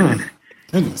so good.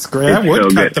 Goodness, great. I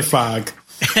would cut the fog.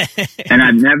 And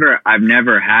I've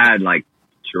never had like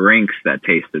drinks that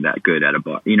tasted that good at a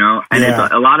bar, you know? And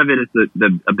it's a lot of it is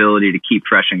the ability to keep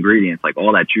fresh ingredients. Like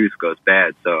all that juice goes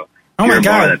bad, so oh my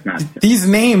God, these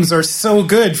names are so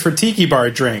good for tiki bar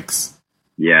drinks.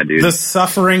 Yeah, dude. The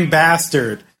Suffering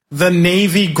Bastard, the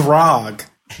Navy Grog,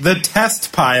 the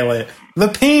Test Pilot, the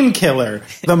Painkiller,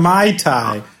 the Mai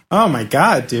Tai. Oh my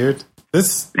God, dude.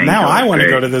 Now I want to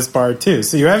go to this bar too.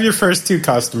 So you have your first two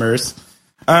customers.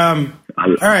 All right.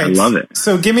 I love it.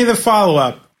 So give me the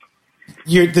follow-up.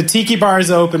 The tiki bar is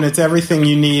open. It's everything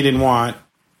you need and want.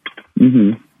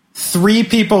 Mm-hmm. 3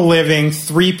 people living,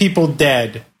 3 people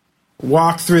dead.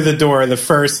 Walk through the door the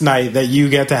first night that you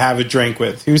get to have a drink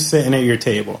with. Who's sitting at your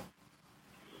table?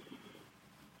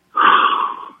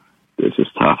 This is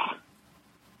tough.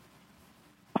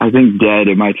 I think dead.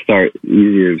 It might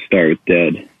easier to start with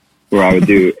dead, where I would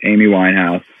do Amy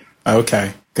Winehouse.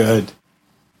 Okay, good.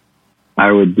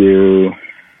 I would do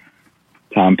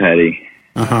Tom Petty.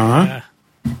 Uh-huh.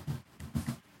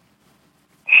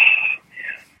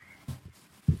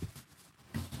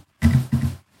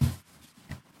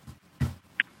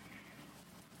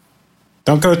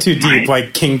 Don't go too deep,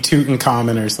 like King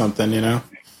Tutankhamun or something, you know?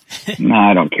 Nah,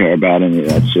 I don't care about any of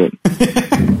that shit.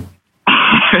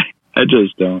 I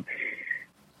just don't.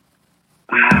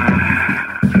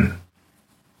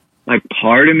 Like,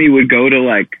 part of me would go to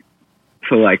a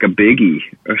Biggie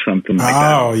or something like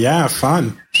that. Oh, yeah,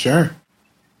 fun. Sure.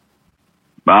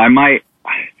 But I might...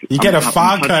 You get a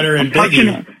fog cutter and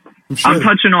Biggie. I'm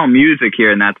touching all music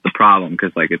here, and that's the problem,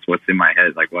 because like it's what's in my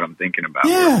head, like what I'm thinking about.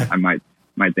 Yeah. I might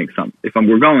think something. If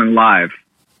we're going live,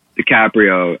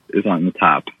 DiCaprio is on the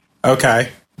top. Okay.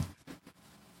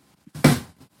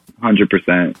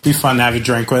 100%. Be fun to have a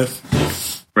drink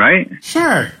with. Right?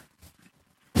 Sure.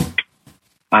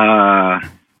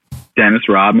 Dennis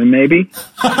Rodman, maybe?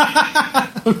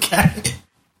 Okay.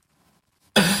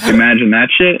 Imagine that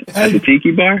shit at the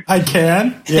tiki bar? I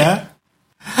can, yeah.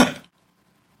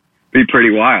 Be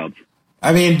pretty wild.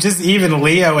 I mean, just even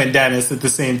Leo and Dennis at the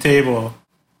same table.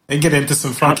 They get into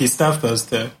some funky stuff, those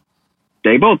two.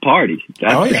 They both party.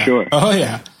 That's for sure. Oh,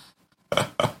 yeah.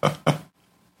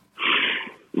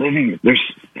 Living, there's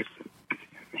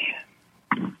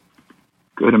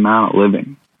good amount of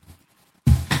living.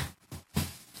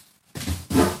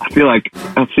 I feel like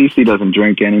CC doesn't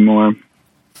drink anymore.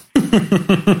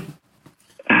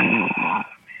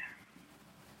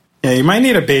 Yeah, you might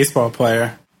need a baseball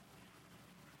player.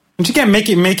 Don't you get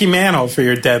Mickey Mantle for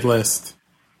your dead list?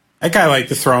 That guy liked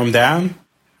to throw him down.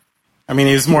 I mean,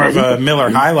 he was more of a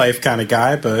Miller High Life kind of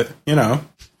guy, but, you know.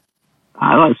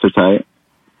 Highlights are tight.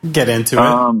 Get into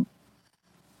it.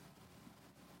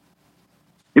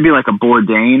 Maybe like a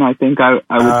Bourdain, I think I would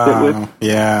sit with.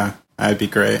 Yeah, that'd be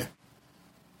great.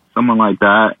 Someone like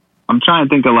that. I'm trying to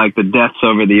think of like the deaths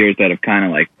over the years that have kind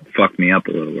of like fucked me up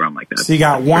a little, where I'm like that. So you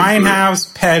got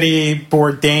Winehouse, Petty,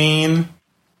 Bourdain,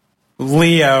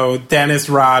 Leo, Dennis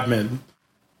Rodman.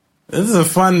 This is a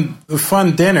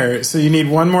fun dinner. So you need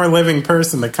one more living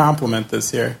person to complement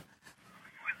this here.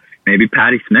 Maybe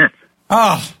Patti Smith.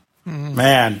 Oh,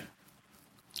 man.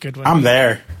 Good one. I'm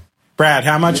there. Brad,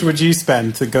 how much would you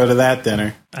spend to go to that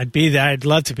dinner? I'd be there. I'd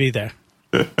love to be there.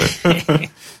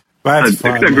 That's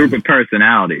fun, it's a group of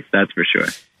personalities, that's for sure.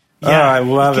 Yeah, I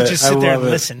love it. Just sit there and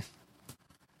listen.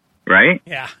 Right?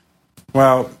 Yeah.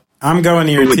 Well, I'm going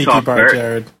to your tiki bar, first?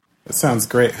 Jared. That sounds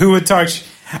great. Who would talk?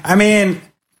 I mean,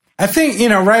 I think,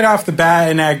 right off the bat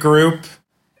in that group,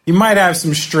 you might have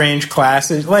some strange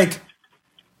classes. Like,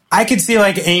 I could see,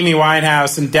 like, Amy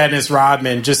Winehouse and Dennis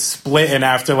Rodman just splitting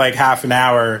after, like, half an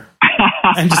hour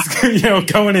and just,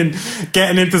 going and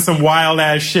getting into some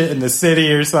wild-ass shit in the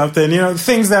city or something.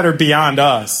 Things that are beyond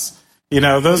us.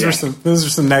 Those are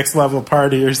some next-level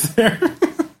partiers there.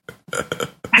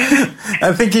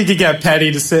 I think you could get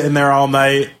Petty to sit in there all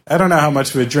night. I don't know how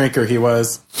much of a drinker he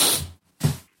was.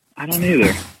 I don't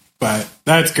either. But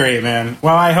that's great, man.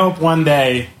 Well, I hope one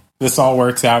day this all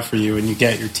works out for you and you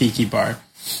get your tiki bar.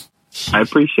 I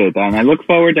appreciate that, and I look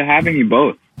forward to having you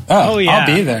both. Oh, yeah. I'll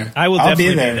be there. I will definitely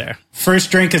be there.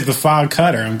 First drink is the fog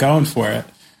cutter. I'm going for it.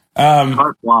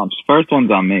 First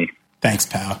one's on me. Thanks,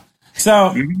 pal.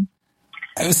 So,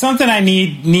 something I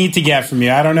need to get from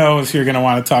you. I don't know if you're going to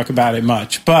want to talk about it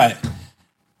much, but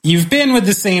you've been with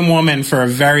the same woman for a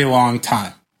very long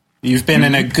time. You've been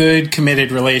in a good,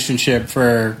 committed relationship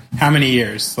for how many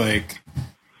years? Like,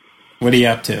 what are you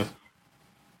up to?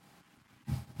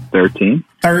 13.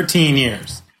 13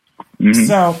 years. Mm-hmm.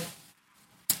 So,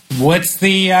 what's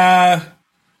the,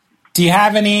 do you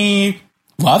have any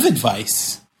love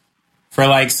advice for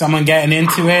like someone getting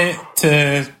into it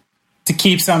to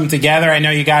keep something together? I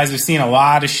know you guys have seen a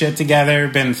lot of shit together,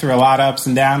 been through a lot of ups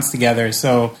and downs together.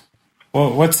 So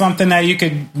what's something that you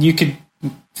could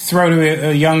throw to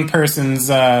a young person's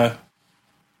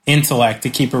intellect to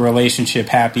keep a relationship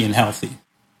happy and healthy?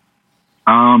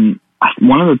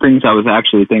 One of the things I was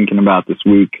actually thinking about this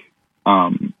week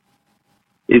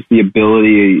is the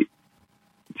ability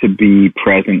to be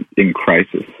present in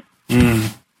crisis.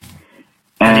 What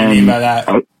do you mean by that?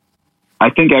 I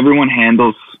think everyone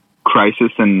handles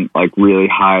crisis and like really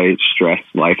high stress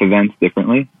life events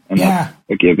differently, and that's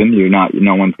a given.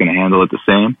 No one's going to handle it the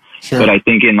same. Sure. But I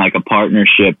think in like a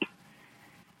partnership,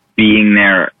 being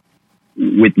there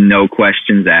with no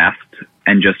questions asked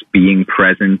and just being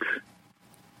present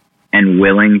and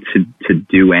willing to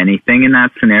do anything in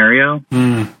that scenario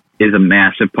is a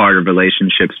massive part of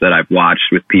relationships that I've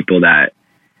watched with people that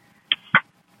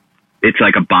it's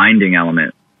like a binding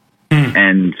element.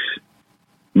 And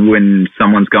when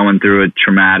someone's going through a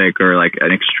traumatic or like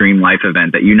an extreme life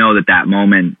event, that you know that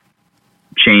moment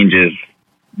changes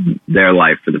their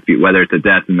life for the future, whether it's a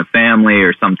death in the family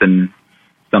or something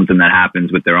that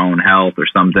happens with their own health or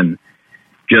something,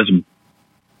 just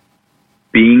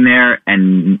being there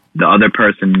and the other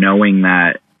person knowing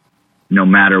that no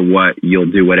matter what, you'll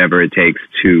do whatever it takes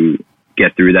to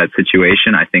get through that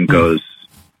situation, I think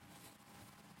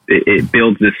it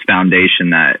builds this foundation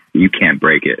that you can't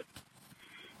break it.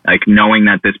 Like knowing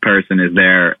that this person is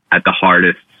there at the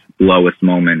hardest, lowest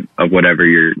moment of whatever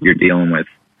you're dealing with,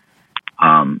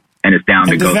 and is down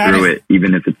to go through it,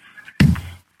 even if it's...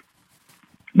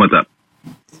 What's up?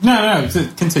 No,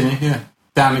 continue. Yeah,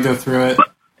 down to go through it.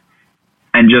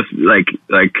 And just like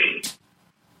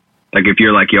if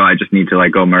you're like, yo, I just need to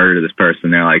like go murder this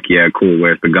person, they're like, yeah, cool,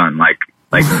 where's the gun? Like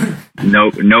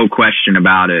no question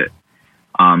about it.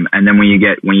 And then when you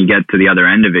get to the other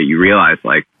end of it, you realize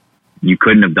like you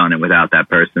couldn't have done it without that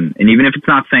person. And even if it's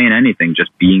not saying anything,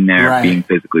 just being there, being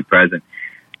physically present,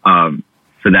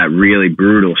 for that really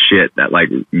brutal shit, that like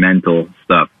mental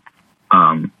stuff.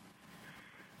 I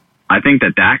think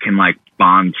that can like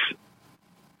bond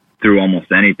through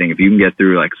almost anything. If you can get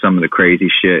through like some of the crazy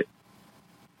shit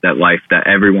that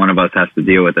every one of us has to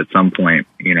deal with at some point,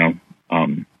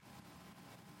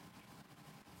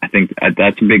 I think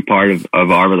that's a big part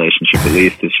of our relationship, at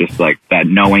least. It's just like that,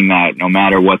 knowing that no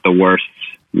matter what the worst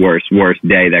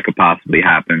day that could possibly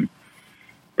happen,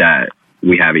 that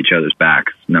we have each other's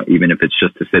backs. No, even if it's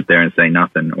just to sit there and say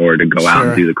nothing or to go out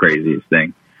and do the craziest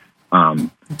thing.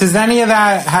 Does any of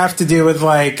that have to do with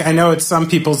like, I know it's some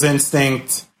people's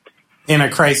instinct in a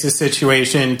crisis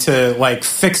situation to like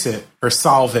fix it or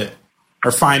solve it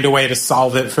or find a way to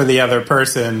solve it for the other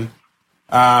person.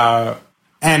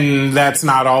 And that's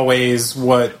not always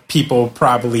what people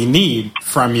probably need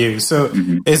from you. So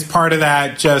is part of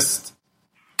that just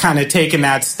kind of taking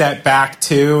that step back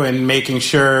too and making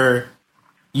sure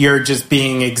you're just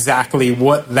being exactly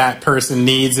what that person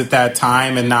needs at that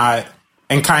time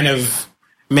and kind of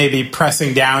maybe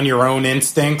pressing down your own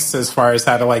instincts as far as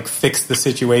how to like fix the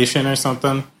situation or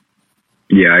something?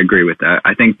 Yeah, I agree with that.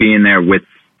 I think being there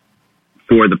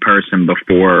for the person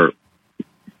before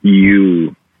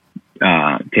you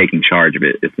taking charge of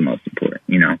it is the most important,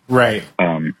 Right.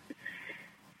 I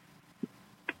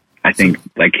think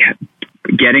like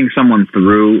getting someone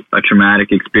through a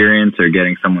traumatic experience or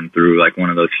getting someone through like one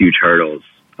of those huge hurdles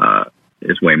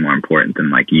is way more important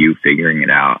than like you figuring it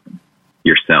out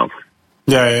yourself.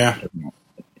 Yeah.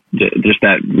 Just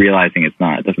that realizing it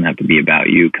doesn't have to be about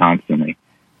you constantly.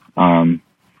 Another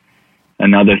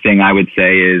thing I would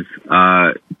say is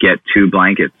get 2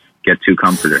 blankets. Get 2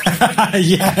 comforters.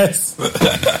 Yes.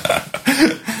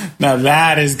 Now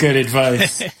that is good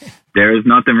advice. There is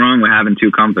nothing wrong with having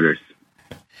 2 comforters.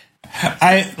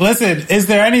 Listen, is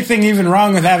there anything even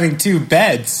wrong with having 2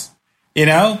 beds?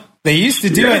 They used to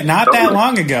do it not that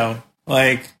long ago.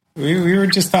 Like we were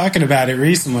just talking about it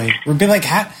recently. We'd be like,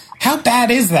 how bad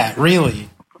is that really?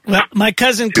 Well, my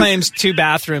cousin claims 2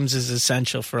 bathrooms is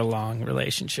essential for a long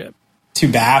relationship.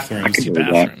 2 bathrooms. I can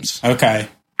believe Bathrooms. Okay.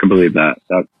 can believe that.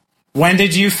 When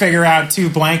did you figure out 2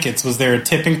 blankets? Was there a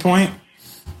tipping point?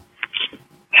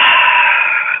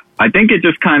 I think it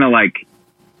just kind of like,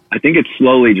 I think it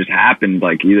slowly just happened.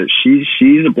 Like either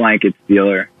she's a blanket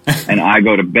stealer and I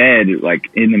go to bed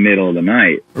like in the middle of the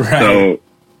night. Right. So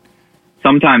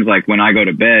sometimes like when I go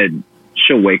to bed,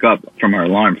 she'll wake up from her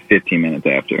alarm 15 minutes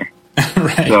after.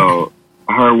 Right. So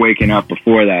her waking up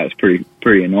before that is pretty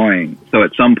annoying. So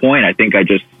at some point, I think I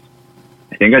just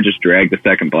dragged the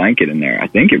second blanket in there. I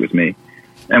think it was me.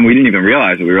 And we didn't even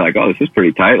realize it. We were like, oh, this is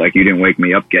pretty tight. Like, you didn't wake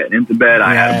me up getting into bed.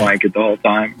 I had a blanket the whole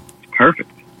time. It's perfect.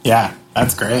 Yeah,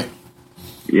 that's great.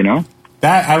 You know?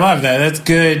 That I love that. That's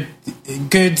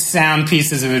good sound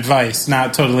pieces of advice,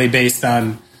 not totally based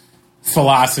on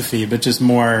philosophy, but just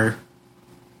more,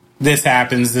 this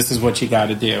happens, this is what you got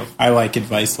to do. I like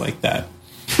advice like that.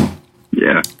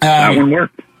 Yeah, that one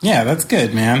worked. Yeah, that's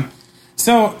good, man.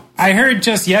 So I heard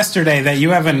just yesterday that you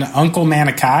have an Uncle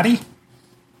Manicotti?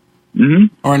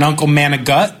 Mm-hmm. Or an Uncle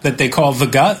Manigut that they call the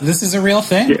Gut. This is a real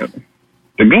thing? Yeah,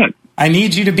 the gut. I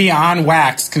need you to be on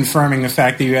wax confirming the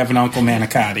fact that you have an Uncle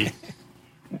Manicotti.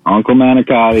 Uncle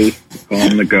Manicotti, call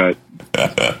him the gut.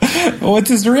 What's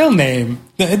his real name?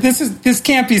 This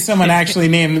can't be someone actually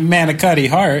named Manicotti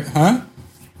Hart, huh?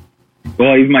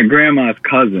 Well, he's my grandma's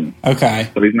cousin. Okay.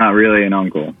 So he's not really an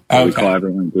uncle. Okay. We call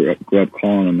everyone grew up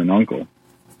calling him an uncle.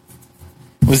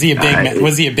 Was he a big man?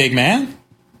 Was he a big man?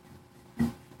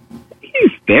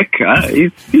 He's thick.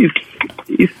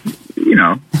 He's you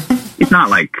know, he's not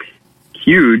like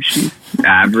huge. He's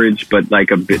average, but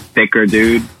like a bit thicker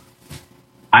dude.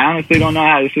 I honestly don't know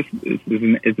how.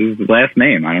 It's his last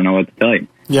name. I don't know what to tell you.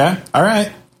 Yeah. All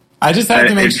right. I just had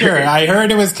to make sure. I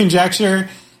heard it was conjecture,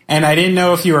 and I didn't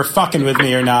know if you were fucking with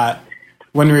me or not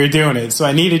when we were doing it. So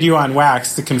I needed you on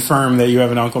wax to confirm that you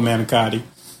have an Uncle Manicotti.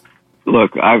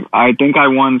 Look, I think I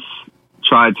once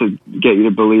tried to get you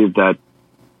to believe that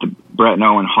Brett and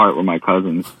Owen Hart were my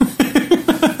cousins.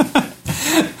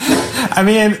 I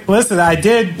mean, listen, I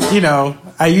did,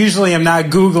 I usually am not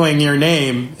Googling your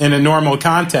name in a normal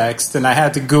context, and I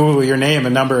had to Google your name a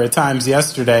number of times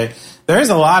yesterday. There's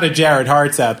a lot of Jared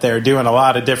Harts out there doing a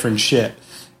lot of different shit.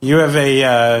 You have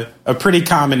a pretty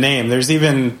common name. There's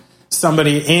even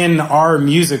somebody in our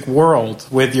music world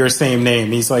with your same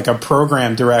name. He's like a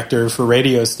program director for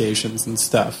radio stations and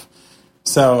stuff.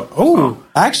 So,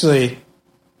 actually,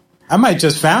 I might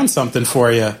just found something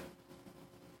for you.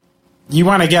 You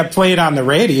want to get played on the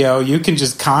radio, you can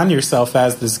just con yourself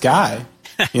as this guy,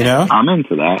 I'm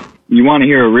into that. You want to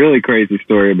hear a really crazy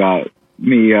story about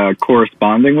me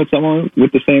corresponding with someone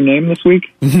with the same name this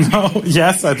week? No,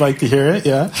 yes, I'd like to hear it,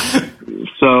 yeah.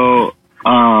 So,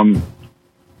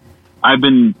 I've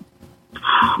been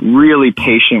really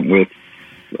patient with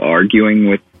arguing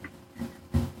with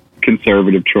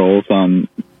conservative trolls on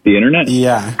the internet.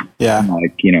 Yeah.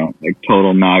 Like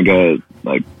total MAGA,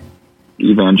 like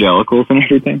evangelicals and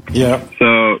everything. Yeah.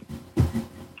 So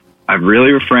I've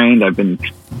really refrained. I've been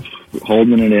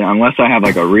holding it in unless I have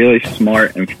like a really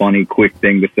smart and funny quick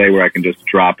thing to say where I can just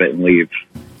drop it and leave.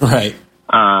 Right.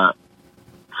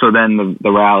 So then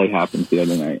the rally happens the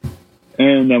other night,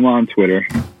 and I'm on Twitter,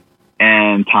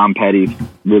 and Tom Petty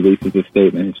releases a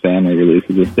statement. His family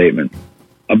releases a statement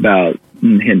about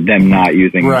them not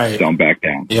using Don't Back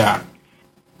Down. Yeah.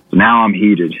 So now I'm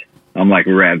heated. I'm like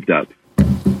revved up.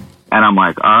 And I'm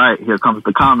like, all right, here comes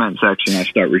the comment section. I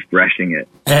start refreshing it.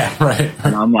 Yeah, right.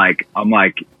 And I'm like,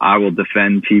 I will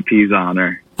defend TP's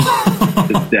honor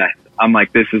to death. I'm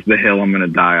like, this is the hill I'm going to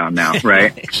die on now,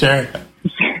 right? Sure.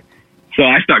 So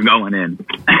I start going in.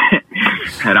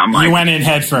 And I'm like, you went in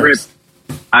head first.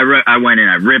 I went in,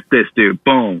 I ripped this dude,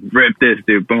 boom, ripped this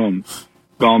dude, boom,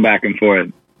 going back and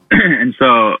forth. And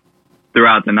so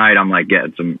throughout the night, I'm like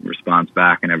getting some response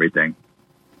back and everything.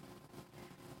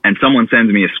 And someone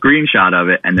sends me a screenshot of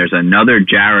it, and there's another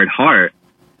Jared Hart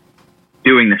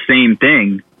doing the same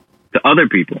thing to other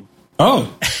people.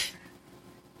 Oh.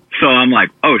 So I'm like,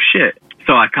 oh shit.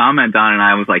 So I comment on it, and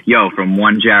I was like, yo, from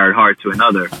one Jared Hart to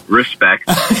another, respect.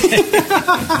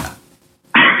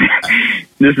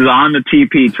 This is on the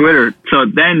TP Twitter. So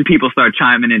then people start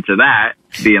chiming into that,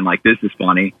 being like, this is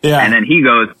funny. Yeah. And then he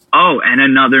goes, oh, and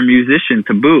another musician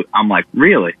to boot. I'm like,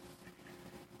 really?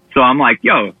 So I'm like,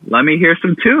 yo, let me hear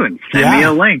some tunes. Send me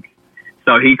a link.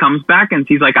 So he comes back and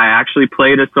he's like, I actually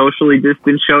played a socially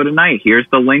distanced show tonight. Here's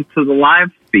the link to the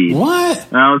live feed. What?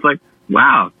 And I was like,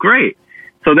 wow, great.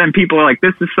 So then people are like,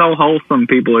 this is so wholesome.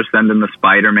 People are sending the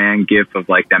Spider-Man gif of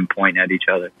like them pointing at each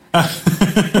other.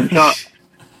 And so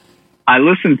I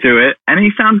listened to it and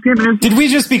he sounds good. Did we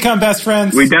just become best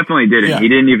friends? We definitely didn't. Yeah. He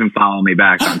didn't even follow me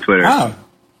back on Twitter. Oh.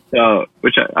 So,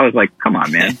 which I was like, come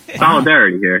on, man,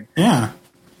 solidarity here. Yeah.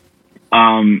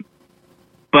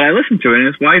 But I listened to it,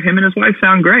 and him and his wife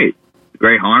sound great.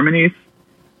 Great harmonies.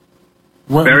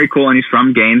 Very cool, and he's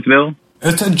from Gainesville.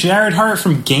 It's a Jared Hart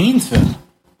from Gainesville.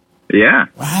 Yeah.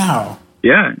 Wow.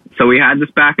 Yeah. So we had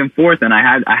this back and forth, and I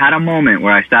had a moment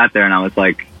where I sat there and I was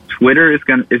like, Twitter is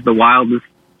the wildest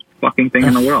fucking thing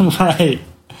in the world. Right.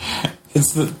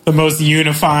 It's the most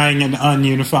unifying and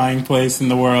ununifying place in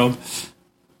the world.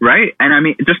 Right? And I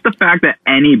mean, just the fact that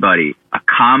anybody, a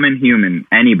common human,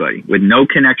 anybody with no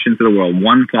connection to the world,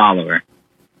 one follower,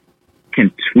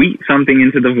 can tweet something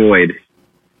into the void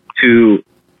to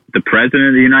the President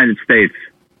of the United States,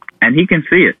 and he can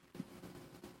see it.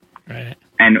 Right.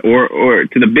 And or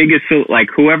to the biggest, like,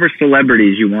 whoever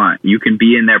celebrities you want, you can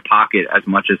be in their pocket as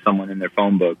much as someone in their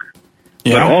phone book.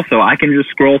 Yeah. But also, I can just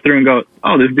scroll through and go,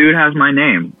 oh, this dude has my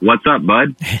name. What's up,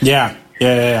 bud? Yeah.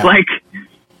 Like,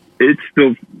 it's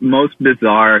the most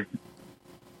bizarre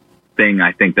thing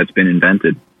I think that's been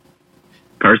invented,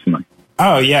 personally.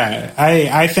 Oh, yeah.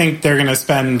 I think they're going to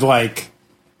spend, like,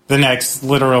 the next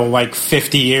literal, like,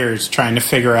 50 years trying to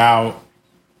figure out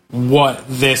what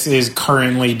this is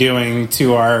currently doing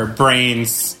to our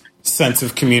brains' sense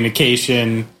of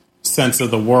communication, sense of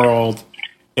the world.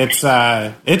 It's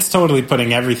totally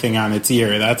putting everything on its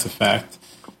ear. That's a fact.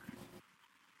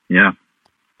 Yeah.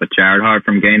 But Jared Hart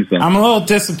from Gainesville. I'm a little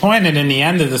disappointed in the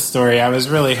end of the story. I was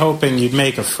really hoping you'd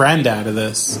make a friend out of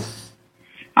this.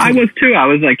 I was too. I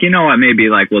was like, you know what? Maybe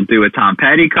like we'll do a Tom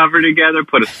Petty cover together,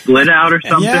 put a split out or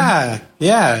something.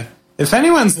 Yeah. If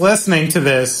anyone's listening to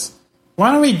this,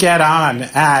 why don't we get on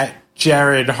at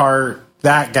Jared Hart,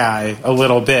 that guy, a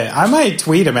little bit? I might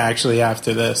tweet him actually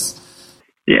after this.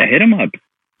 Yeah, hit him up.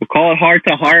 We'll call it Heart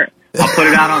to Heart. I'll put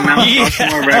it out on Mount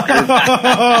Rushmore Records.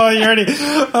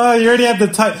 You already had the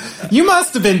time. You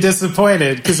must have been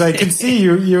disappointed because I can see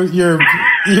your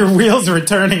wheels were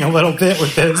turning a little bit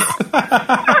with this.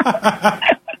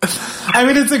 I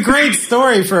mean, it's a great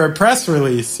story for a press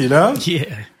release, you know?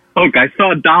 Yeah. Look, I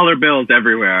saw dollar bills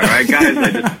everywhere. All right, guys,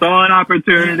 I just saw an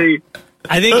opportunity.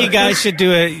 I think you guys should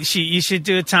do you should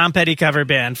do a Tom Petty cover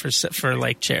band for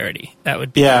like charity. That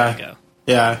would be the way to go.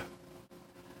 Yeah.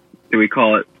 Do we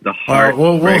call it the Heart?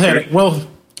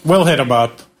 We'll hit him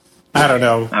up. I don't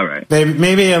know. All right.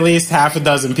 Maybe at least half a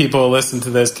dozen people who listen to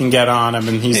this can get on him,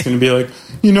 and he's going to be like,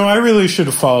 I really should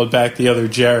have followed back the other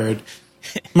Jared.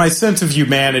 My sense of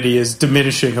humanity is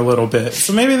diminishing a little bit,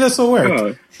 so maybe this will work.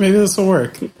 Oh. Maybe this will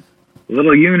work. A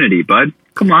little unity, bud.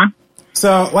 Come on.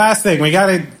 So, last thing, we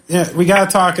gotta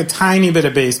talk a tiny bit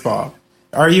of baseball.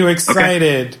 Are you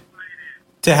excited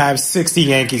to have 60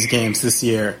 Yankees games this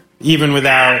year, even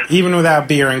without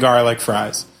beer and garlic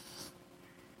fries?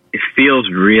 It feels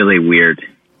really weird.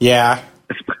 Yeah.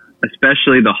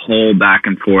 Especially the whole back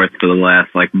and forth for the last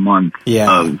month.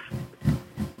 Yeah.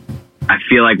 I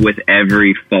feel like with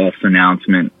every false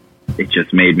announcement, it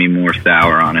just made me more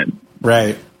sour on it.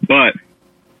 Right. But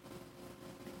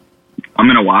I'm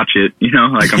gonna watch it.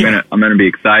 I'm gonna be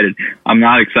excited. I'm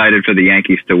not excited for the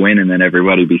Yankees to win, and then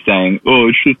everybody be saying, "Oh,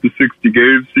 it's just a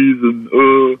 60-game season.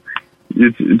 Oh,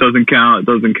 it doesn't count. It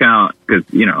doesn't count," because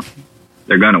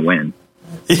they're gonna win.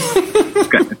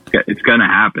 It's gonna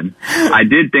happen. I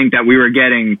did think that we were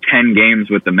getting 10 games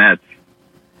with the Mets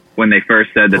when they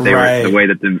first said that they were the way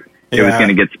that it was going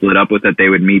to get split up with that they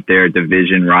would meet their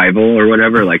division rival or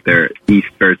whatever, like their East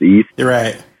versus East. You're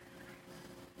right.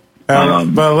 But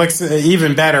it looks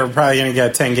even better. We're probably going to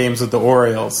get 10 games with the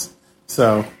Orioles.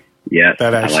 So yes, I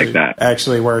like that.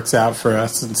 Actually works out for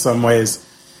us in some ways.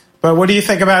 But what do you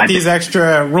think about these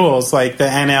extra rules, like the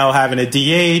NL having a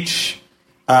DH,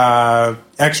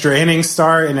 extra inning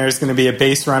start, and there's going to be a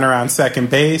base runner on second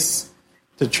base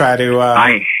to try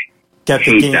to get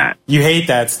the game? That. You hate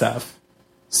that stuff.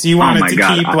 So you wanted to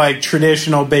keep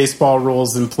traditional baseball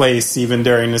rules in place even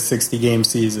during the 60-game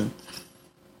season.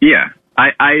 Yeah.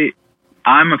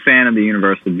 I'm a fan of the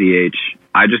universal DH.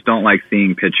 I just don't like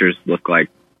seeing pitchers look like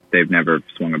they've never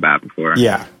swung a bat before.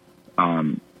 Yeah.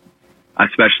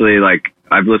 Especially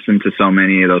I've listened to so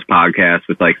many of those podcasts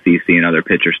with CC and other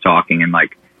pitchers talking, and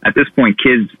at this point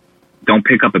kids don't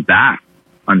pick up a bat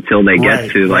until they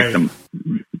get to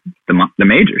the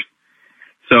majors.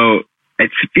 So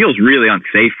it feels really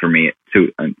unsafe for me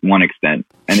to one extent.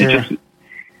 And It just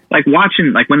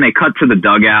watching when they cut to the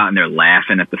dugout and they're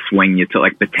laughing at the swing you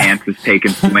took, Betances is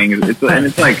taking swings. It's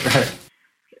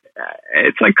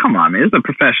come on, man. This is a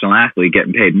professional athlete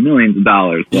getting paid millions of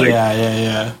dollars.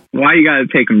 Yeah. Why you got to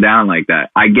take them down like that?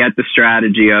 I get the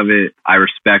strategy of it. I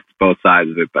respect both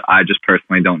sides of it, but I just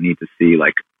personally don't need to see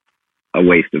a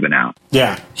waste of an out.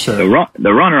 Yeah, sure.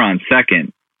 The runner on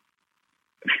second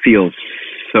feels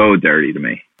so dirty to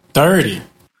me. Dirty.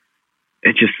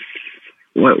 It just,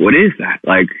 what is that?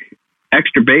 Like,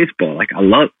 extra baseball. Like, I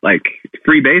love, like,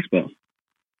 free baseball.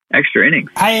 Extra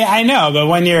innings. I know, but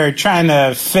when you're trying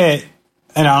to fit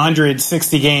an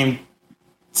 160-game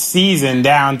season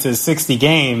down to 60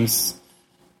 games,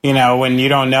 you know, when you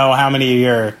don't know how many of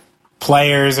your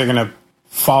players are going to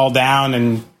fall down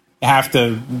and have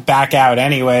to back out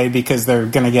anyway because they're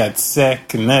going to get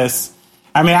sick and this.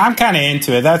 I mean, I'm kind of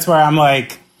into it. That's where I'm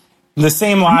like, the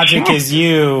same logic as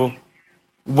you,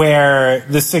 where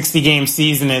the 60-game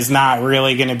season is not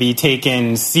really going to be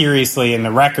taken seriously in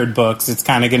the record books. It's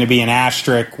kind of going to be an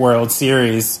asterisk World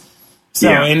Series.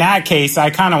 So in that case,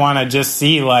 I kind of want to just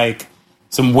see like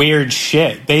some weird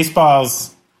shit.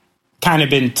 Baseball's kind of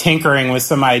been tinkering with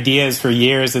some ideas for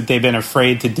years that they've been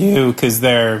afraid to do because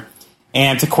they're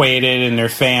antiquated and their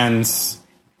fans,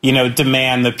 you know,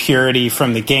 demand the purity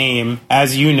from the game.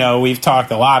 As you know, we've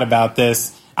talked a lot about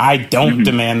this. I don't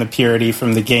demand the purity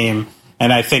from the game.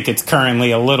 And I think it's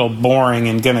currently a little boring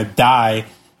and going to die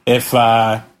if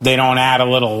they don't add a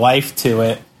little life to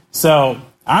it. So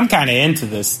I'm kind of into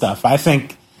this stuff. I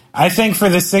think for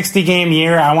the 60-game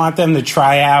year, I want them to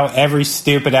try out every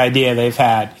stupid idea they've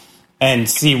had and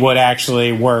see what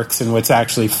actually works and what's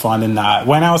actually fun and not.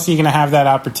 When else are you going to have that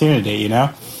opportunity, you know?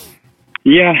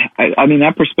 Yeah, I mean,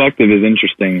 that perspective is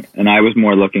interesting. And I was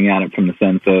more looking at it from the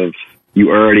sense of you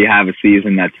already have a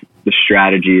season that's the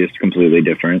strategy is completely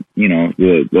different. You know,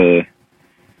 the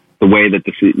way that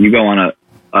you go on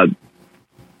a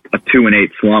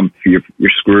 2-8 slump, you're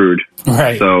screwed.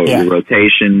 Right. So your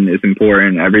rotation is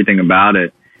important, everything about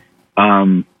it.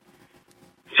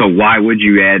 So why would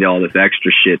you add all this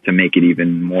extra shit to make it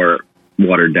even more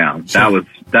watered down? Sure.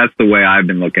 That's the way I've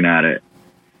been looking at it.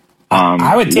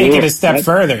 I would take it a step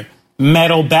further.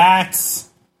 Metal bats.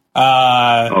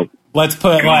 Let's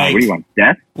put what do you want,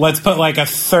 death? Let's put like a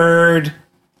third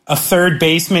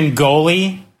baseman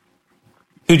goalie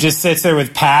who just sits there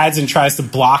with pads and tries to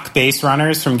block base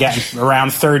runners from getting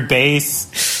around third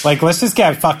base. Like, let's just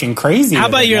get fucking crazy. How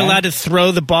about you're allowed to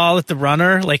throw the ball at the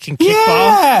runner, like in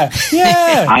kickball?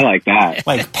 Yeah. I like that.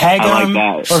 Like peg them.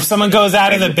 Like or if someone goes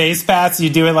out of the base paths, you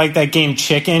do it like that game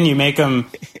Chicken. You make them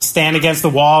stand against the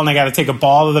wall and they got to take a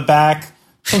ball to the back.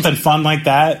 Something fun like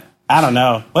that. I don't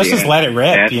know. Let's just let it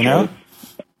rip, you know?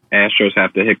 Astros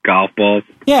have to hit golf balls.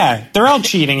 Yeah, they're all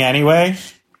cheating anyway.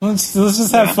 Let's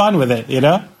just have fun with it, you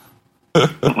know?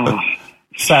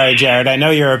 Sorry, Jared. I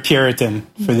know you're a Puritan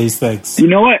for these things. You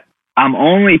know what? I'm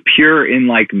only pure in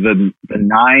like the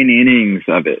 9 innings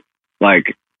of it.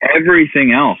 Like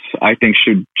everything else I think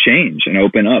should change and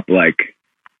open up. Like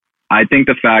I think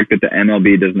the fact that the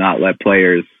MLB does not let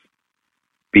players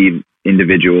be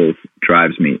individuals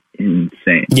drives me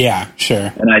insane. Yeah,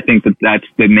 sure. And I think that's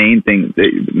the main thing.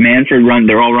 Manfred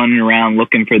they're all running around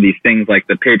looking for these things like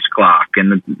the pitch clock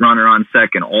and the runner on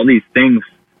second, all these things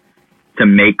to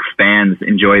make fans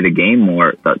enjoy the game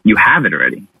more. But you have it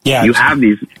already. Yeah. You have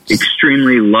these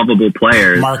extremely lovable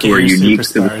players who are unique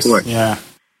to the sport. Yeah.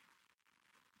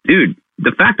 Dude,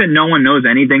 the fact that no one knows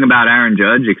anything about Aaron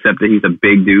Judge except that he's a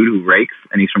big dude who rakes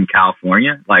and he's from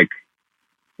California, like,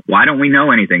 why don't we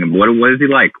know anything? What is he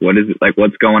like? What is it like?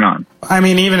 What's going on? I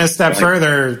mean, even a step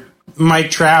further, Mike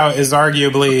Trout is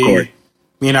arguably,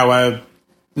 you know,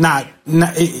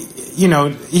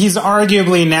 he's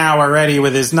arguably now already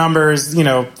with his numbers. You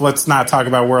know, let's not talk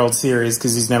about World Series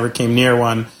because he's never came near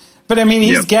one. But I mean,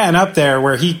 he's getting up there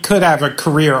where he could have a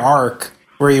career arc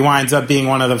where he winds up being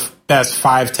one of the best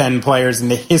 5-10 players in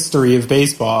the history of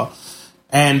baseball.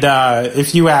 And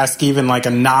if you ask even like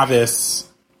a novice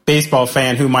baseball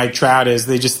fan who Mike Trout is,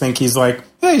 they just think he's like,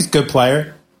 yeah, he's a good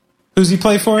player. Who's he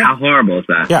play for? How horrible is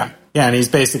that? Yeah, and he's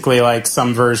basically like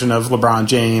some version of LeBron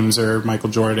James or Michael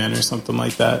Jordan or something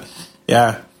like that.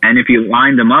 Yeah. And if you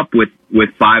lined him up with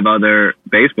 5 other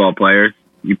baseball players,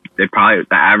 the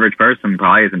average person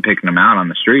probably isn't picking him out on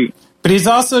the street. But he's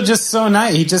also just so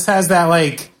nice. He just has that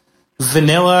like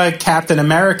vanilla Captain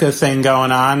America thing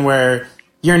going on where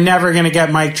you're never going to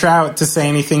get Mike Trout to say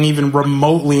anything even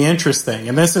remotely interesting.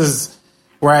 And this is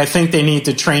where I think they need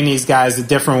to train these guys a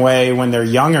different way when they're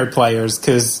younger players,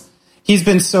 because he's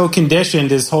been so conditioned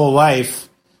his whole life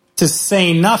to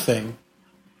say nothing.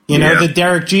 You know, the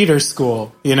Derek Jeter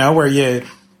school, you know, where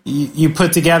you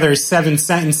put together 7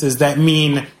 sentences that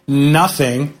mean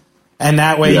nothing, and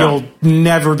that way you'll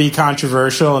never be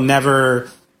controversial and never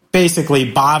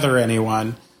basically bother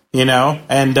anyone. You know,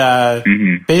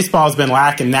 and baseball's been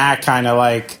lacking that kind of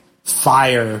like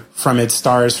fire from its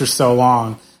stars for so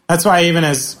long. That's why even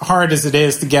as hard as it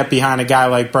is to get behind a guy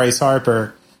like Bryce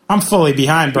Harper, I'm fully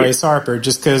behind Bryce Harper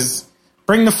just because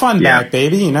Bring the fun back,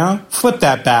 baby, you know? Flip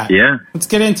that bat. Yeah. Let's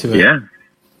get into it. Yeah.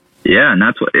 Yeah, and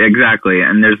that's what, exactly.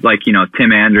 And there's like, you know,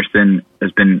 Tim Anderson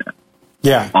has been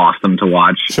awesome to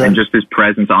watch. Sure. And just his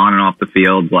presence on and off the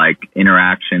field, like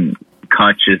interaction,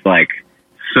 Kutch is like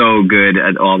so good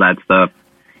at all that stuff.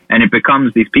 And it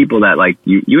becomes these people that like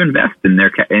you invest in their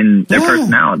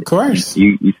personality. Of course.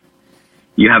 You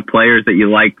have players that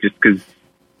you like just because,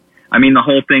 I mean, the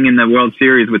whole thing in the World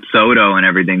Series with Soto and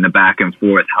everything, the back and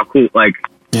forth, how cool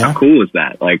is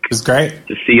that? Like, it's great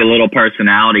to see a little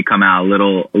personality come out, a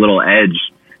little edge.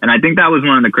 And I think that was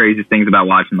one of the craziest things about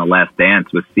watching The Last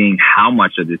Dance, was seeing how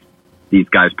much of these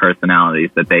guys'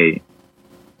 personalities that they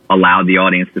allowed the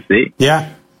audience to see.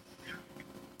 Yeah.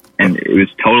 And it was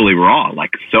totally raw,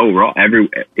 like so raw.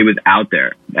 It was out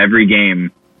there. Every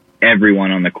game,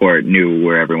 everyone on the court knew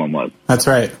where everyone was. That's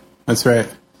right.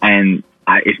 And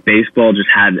if baseball just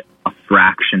had a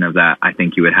fraction of that, I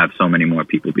think you would have so many more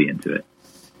people be into it.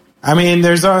 I mean,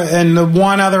 and the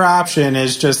one other option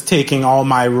is just taking all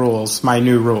my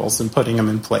new rules, and putting them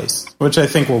in place, which I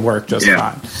think will work just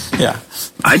fine. Yeah.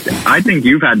 I think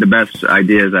you've had the best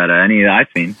ideas out of any that I've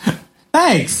seen.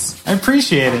 Thanks. I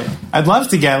appreciate it. I'd love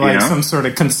to get some sort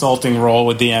of consulting role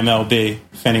with the MLB,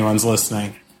 if anyone's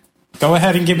listening. Go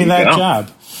ahead and give me that job.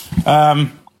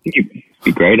 You'd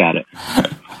be great at it.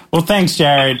 Well, thanks,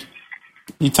 Jared.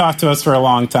 You talked to us for a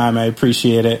long time. I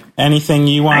appreciate it. Anything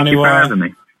you want Thank you for having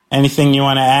me. Anything you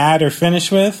want to add or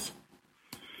finish with?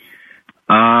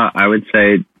 I would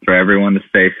say for everyone to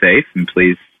stay safe, and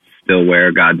please still wear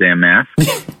a goddamn mask.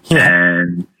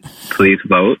 And please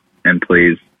vote, and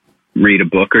please read a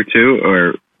book or two,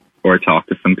 or talk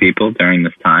to some people during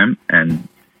this time. And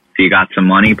if you got some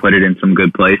money, put it in some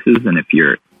good places. And if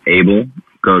you're able,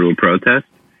 go to a protest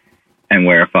and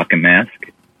wear a fucking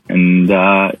mask. And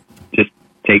just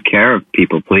take care of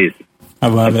people, please. I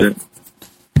love it.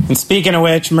 And speaking of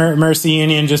which, Mercy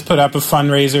Union just put up a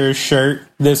fundraiser shirt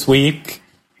this week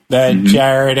that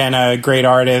Jared and a great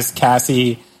artist,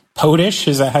 Cassie Podish,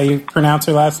 is that how you pronounce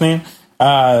her last name,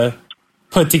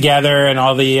 put together, and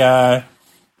all the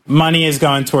money is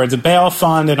going towards a bail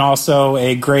fund and also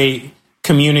a great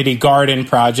community garden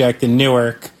project in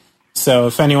Newark. So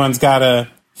if anyone's got a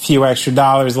few extra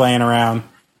dollars laying around,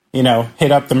 you know,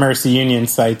 hit up the Mercy Union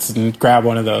sites and grab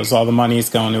one of those. All the money is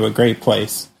going to a great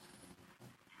place.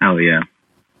 Hell yeah.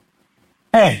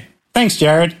 Hey, thanks,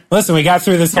 Jared. Listen, we got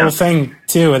through this whole thing,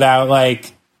 too, without,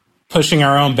 like, pushing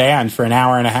our own band for an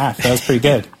hour and a half. That was pretty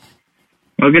good.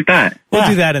 Look at that. We'll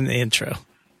do that in the intro.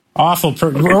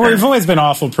 We've always been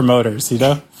awful promoters, you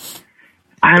know?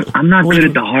 I'm not good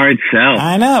at the hard sell.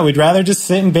 I know. We'd rather just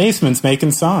sit in basements making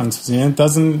songs. You know,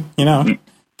 it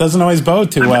doesn't always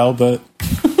bode too well, but...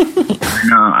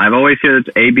 No, I've always heard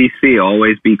it's ABC,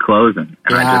 always be closing.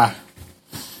 And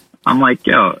I'm like,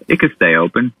 yo, it could stay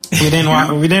open. We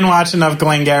didn't watch enough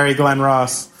Glengarry Glen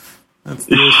Ross. That's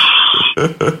the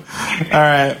issue. All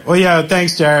right. Well, yeah,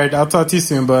 thanks, Jared. I'll talk to you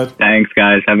soon, bud. Thanks,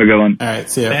 guys. Have a good one. All right,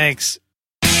 see ya. Thanks.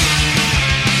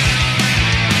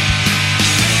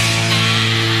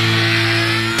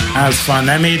 That was fun.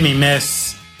 That made me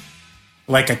miss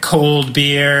like a cold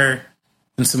beer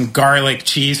and some garlic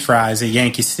cheese fries at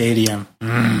Yankee Stadium.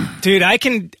 Dude, I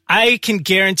can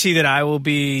guarantee that I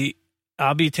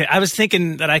was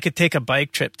thinking that I could take a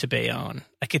bike trip to Bayonne.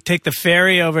 I could take the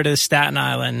ferry over to Staten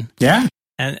Island. Yeah.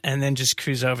 And then just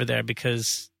cruise over there,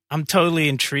 because I'm totally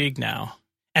intrigued now.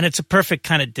 And it's a perfect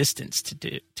kind of distance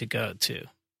to go to.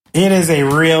 It is a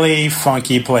really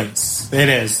funky place. It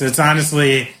is. It's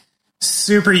honestly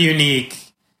super unique.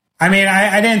 I mean,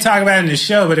 I didn't talk about it in the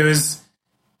show, but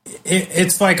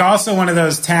it's like also one of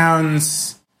those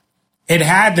towns. It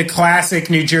had the classic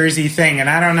New Jersey thing, and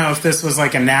I don't know if this was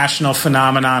like a national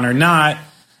phenomenon or not,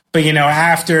 but, you know,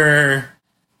 after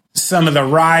some of the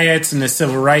riots and the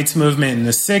civil rights movement in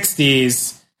the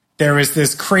 60s, there was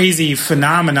this crazy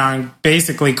phenomenon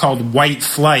basically called white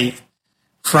flight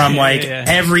from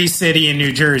every city in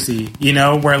New Jersey, you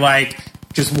know, where like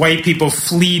just white people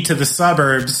flee to the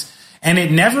suburbs. And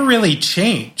it never really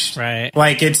changed. Right.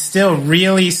 Like, it's still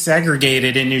really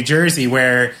segregated in New Jersey,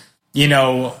 where, you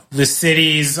know, the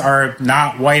cities are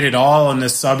not white at all and the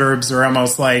suburbs are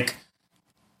almost like,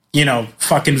 you know,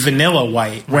 fucking vanilla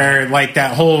white, where like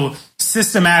that whole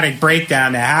systematic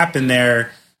breakdown that happened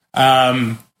there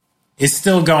is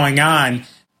still going on.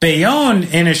 Bayonne,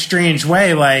 in a strange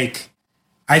way, like,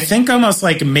 I think almost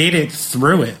like made it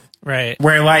through it. Right.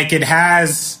 Where like it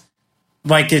has...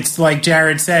 Like, it's like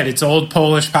Jared said, it's old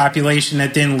Polish population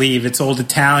that didn't leave. It's old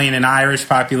Italian and Irish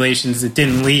populations that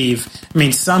didn't leave. I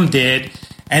mean, some did.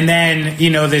 And then,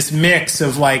 you know, this mix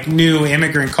of like new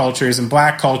immigrant cultures and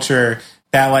black culture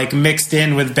that like mixed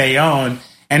in with Bayonne.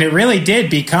 And it really did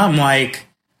become like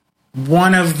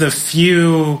one of the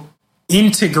few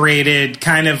integrated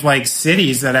kind of like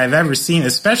cities that I've ever seen,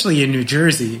 especially in New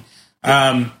Jersey.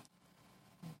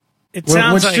 It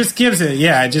sounds which just gives it,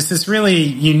 just this really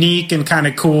unique and kind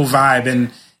of cool vibe.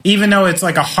 And even though it's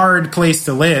like a hard place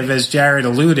to live, as Jared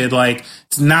alluded, like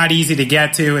it's not easy to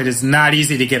get to. It is not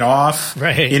easy to get off.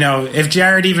 Right. You know, if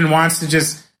Jared even wants to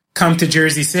just come to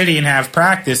Jersey City and have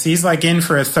practice, he's like in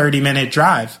for a 30-minute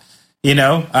drive, you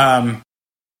know?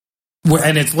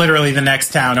 And it's literally the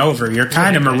next town over. You're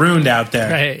kind of marooned out there.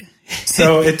 Right.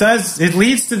 So it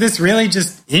leads to this really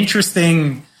just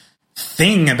interesting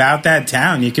thing about that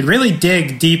town. You could really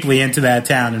dig deeply into that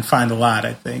town and find a lot,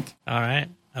 I think. All right.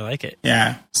 I like it.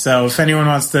 Yeah. So if anyone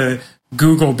wants to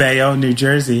Google Bayonne, New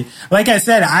Jersey, like I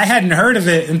said, I hadn't heard of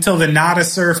it until the Not a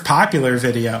Surf Popular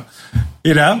video,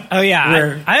 you know? Oh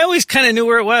yeah. I always kind of knew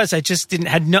where it was. I just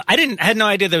had no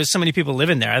idea there was so many people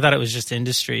living there. I thought it was just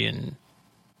industry and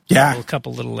a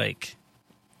couple little like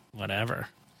whatever.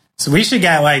 So we should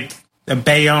get like a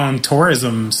Bayonne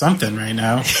tourism something right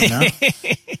now, you know?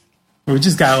 We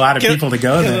just got a lot of people to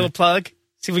go there. A little plug.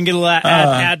 See if we can get a lot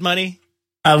ad money.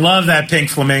 I love that Pink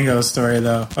Flamingo story,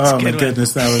 thow. Oh, my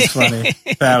goodness, that was funny.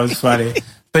 That was funny.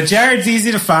 But Jared's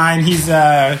easy to find. He's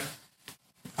on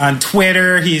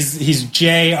Twitter. He's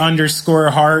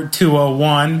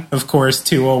J_Hart201. Of course,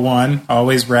 201.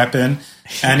 Always repping.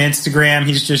 On Instagram,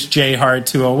 he's just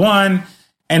JHart201.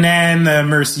 And then the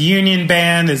Mercy Union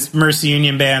Band is Mercy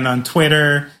Union Band on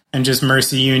Twitter and just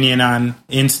Mercy Union on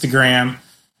Instagram.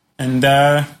 And,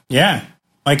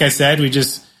 like I said, we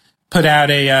just put out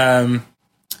a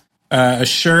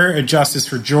shirt, a Justice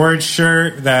for George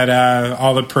shirt that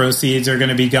all the proceeds are going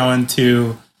to be going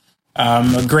to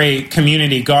a great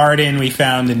community garden we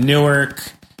found in Newark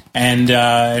and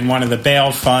in one of the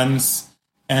bail funds.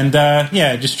 And,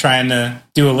 just trying to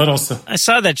do a little... I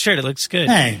saw that shirt. It looks good.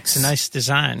 Thanks. It's a nice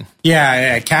design.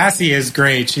 Yeah. Cassie is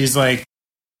great. She's like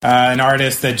an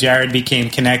artist that Jared became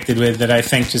connected with that I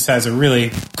think just has a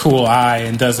really cool eye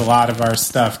and does a lot of our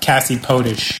stuff. Cassie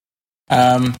Potish.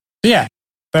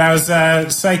 But I was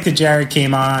psyched that Jared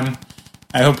came on.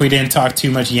 I hope we didn't talk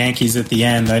too much Yankees at the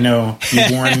end. I know you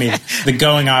warned me. The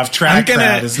going off track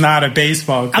crowd is not a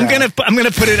baseball crowd. I'm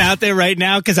gonna put it out there right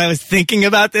now because I was thinking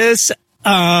about this.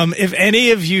 If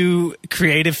any of you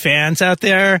creative fans out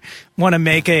there want to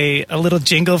make a little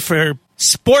jingle for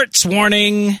sports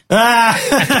warning,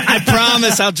 I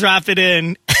promise I'll drop it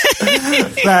in.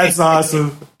 That's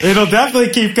awesome. It'll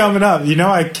definitely keep coming up. You know,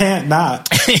 I can't not.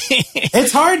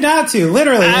 It's hard not to,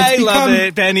 literally. I love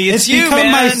it, Benny. It's you, become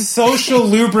man. My social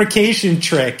lubrication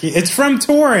trick. It's from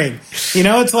touring. You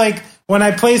know, it's like when I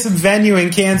play some venue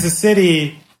in Kansas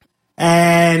City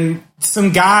and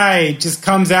some guy just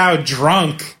comes out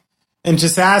drunk and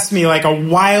just asks me like a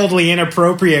wildly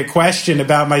inappropriate question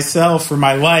about myself or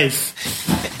my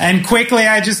life. And quickly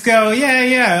I just go,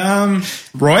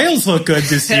 Royals look good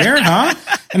this year, huh?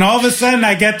 And all of a sudden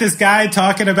I get this guy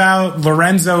talking about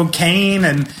Lorenzo Cain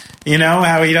and, you know,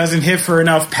 how he doesn't hit for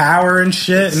enough power and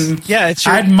shit. And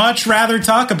I'd much rather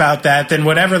talk about that than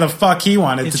whatever the fuck he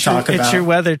wanted to talk about. It's your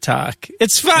weather talk.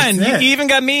 It's fun. You even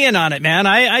got me in on it, man.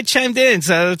 I chimed in,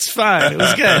 so it's fun. It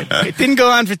was good. It didn't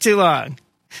go on for too long.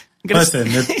 Listen,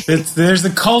 there's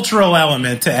a cultural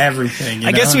element to everything.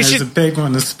 I guess there's a big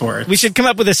one to sports. We should come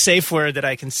up with a safe word that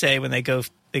I can say when they go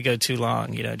too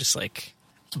long. You know, just like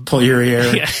pull your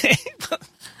ear. Yeah.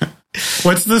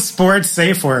 What's the sports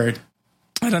safe word?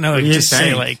 I don't know. Just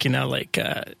say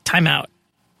timeout.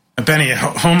 Benny,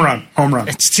 home run.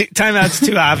 Timeout's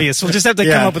too obvious. We'll just have to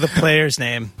come up with a player's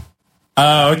name.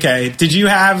 Oh, okay. Did you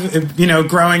have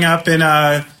growing up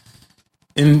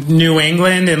in New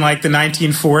England in like the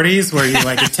 1940s? Were you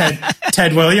like a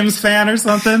Ted Williams fan or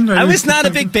something? I was not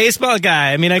a big baseball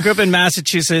guy. I mean, I grew up in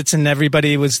Massachusetts and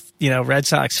everybody was, Red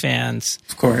Sox fans.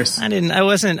 Of course. I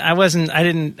wasn't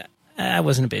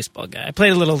a baseball guy. I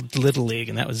played a little league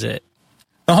and that was it.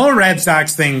 The whole Red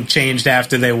Sox thing changed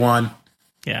after they won.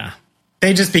 Yeah.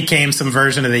 They just became some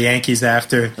version of the Yankees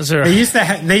after. They used to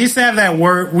have that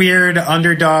weird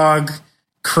underdog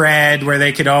cred where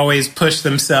they could always push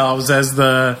themselves as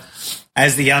the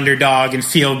underdog and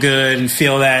feel good and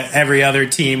feel that every other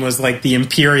team was like the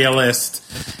imperialist,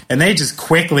 and they just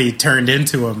quickly turned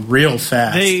into them real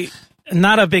fast.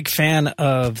 Not a big fan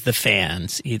of the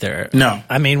fans either. No.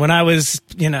 I mean, when I was,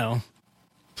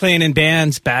 playing in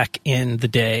bands back in the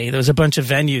day, there was a bunch of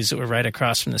venues that were right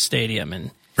across from the stadium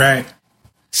and right.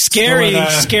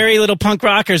 Scary little punk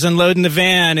rockers unloading the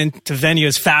van into venue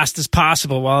as fast as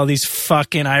possible while these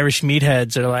fucking Irish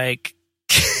meatheads are like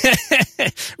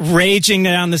raging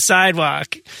down the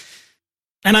sidewalk.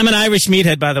 And I'm an Irish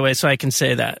meathead, by the way, so I can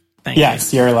say that. Thank you.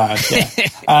 Yes, you're allowed.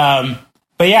 Yeah.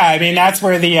 But yeah, I mean, that's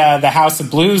where the House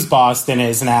of Blues Boston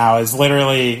is now, is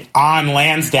literally on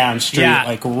Lansdowne Street,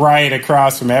 like right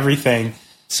across from everything.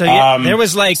 So there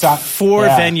was like four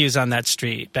venues on that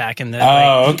street back in the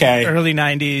early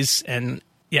 90s. And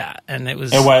and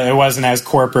it wasn't as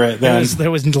corporate then. There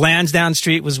was Lansdowne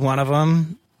Street was one of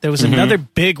them. There was another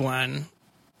big one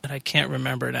that I can't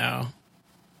remember now.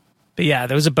 But yeah,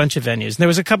 there was a bunch of venues. And there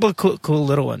was a couple of cool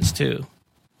little ones too.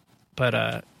 But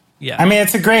I mean,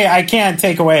 it's I can't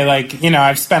take away, like,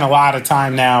 I've spent a lot of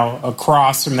time now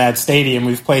across from that stadium.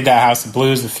 We've played that House of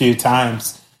Blues a few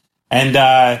times. And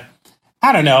I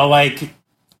don't know, like,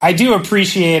 I do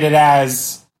appreciate it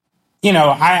as,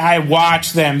 I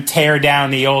watch them tear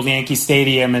down the old Yankee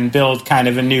Stadium and build kind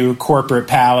of a new corporate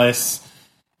palace.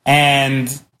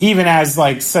 And even as,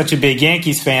 like, such a big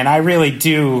Yankees fan, I really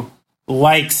do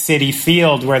like Citi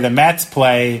Field where the Mets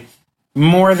play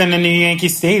more than a new Yankee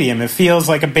Stadium. It feels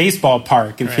like a baseball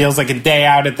park. It feels like a day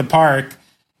out at the park.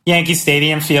 Yankee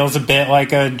Stadium feels a bit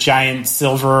like a giant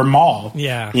silver mall.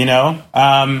 Yeah.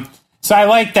 So I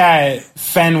like that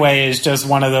Fenway is just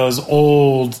one of those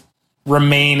old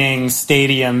remaining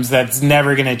stadiums that's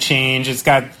never going to change. It's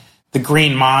got the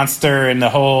green monster and the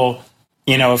whole,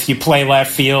 if you play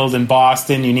left field in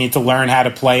Boston, you need to learn how to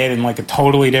play it in like a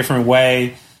totally different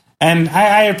way. And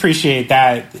I appreciate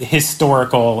that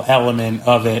historical element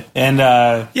of it. And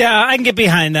I can get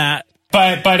behind that.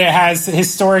 But it has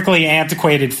historically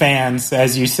antiquated fans,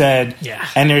 as you said. Yeah.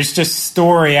 And there's just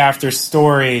story after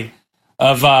story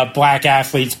of black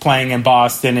athletes playing in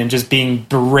Boston and just being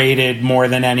berated more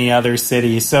than any other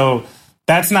city. So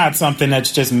that's not something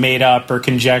that's just made up or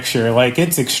conjecture. Like,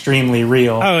 it's extremely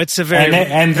real. Oh, it's a very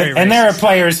and there are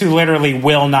players who literally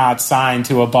will not sign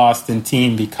to a Boston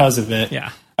team because of it.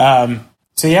 Yeah.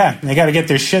 So yeah, they got to get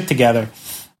their shit together.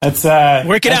 That's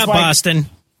work it out, Boston.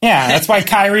 Yeah, that's why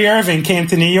Kyrie Irving came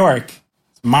to New York.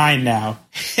 It's mine now.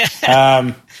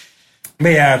 But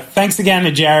yeah, thanks again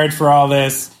to Jared for all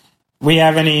this. We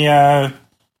have any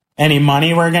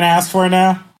money we're gonna ask for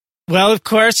now? Well, of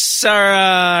course,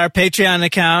 our Patreon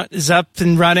account is up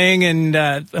and running,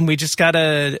 and we just got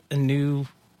a new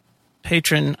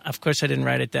patron. Of course, I didn't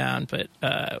write it down, but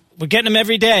we're getting them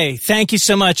every day. Thank you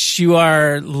so much. You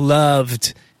are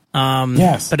loved.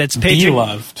 Yes, but it's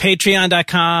loved.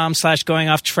 Patreon.com/going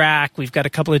off track. We've got a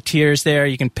couple of tiers there.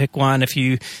 You can pick one if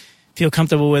you feel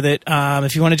comfortable with it.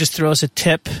 If you want to just throw us a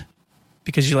tip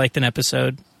because you liked an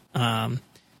episode,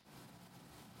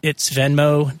 it's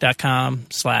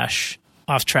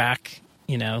venmo.com/off track.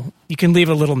 You can leave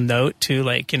a little note too,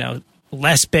 like,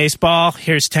 less baseball.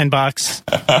 Here's $10.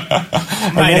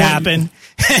 Might happen.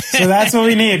 So that's what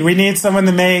we need. We need someone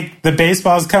to make the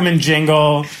baseballs come in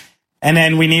jingle, and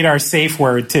then we need our safe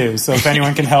word too. So if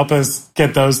anyone can help us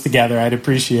get those together, I'd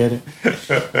appreciate it.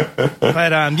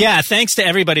 But thanks to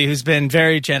everybody who's been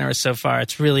very generous so far.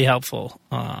 It's really helpful.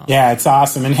 Yeah, it's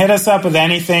awesome. And hit us up with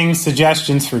anything,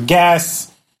 suggestions for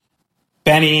guests.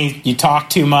 Benny, you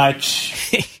talk too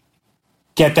much.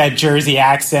 Get that Jersey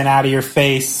accent out of your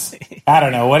face. I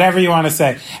don't know, whatever you want to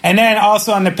say. And then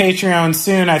also on the Patreon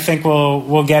soon, I think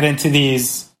we'll get into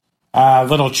these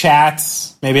little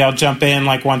chats. Maybe I'll jump in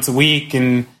like once a week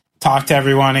and talk to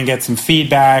everyone and get some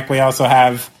feedback. We also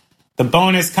have the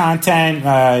bonus content,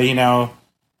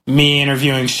 me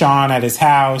interviewing Sean at his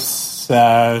house,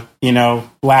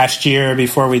 last year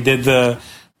before we did the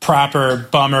proper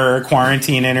bummer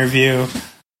quarantine interview.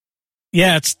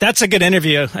 Yeah, that's a good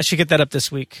interview. I should get that up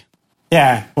this week.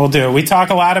 Yeah, we'll do. We talk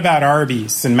a lot about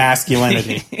Arby's and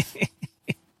masculinity.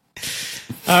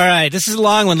 All right, this is a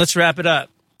long one. Let's wrap it up.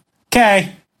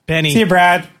 Okay. Benny. See you,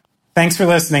 Brad. Thanks for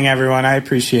listening, everyone. I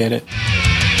appreciate it.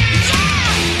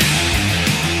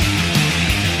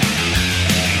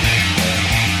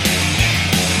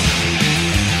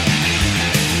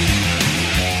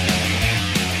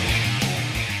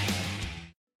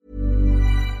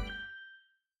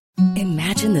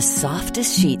 Imagine the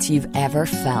softest sheets you've ever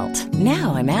felt.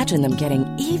 Now imagine them getting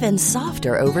even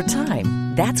softer over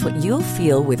time. That's what you'll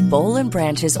feel with Boll &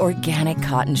 Branch's organic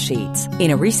cotton sheets.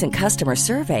 In a recent customer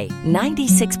survey,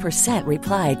 96%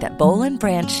 replied that Boll &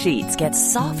 Branch sheets get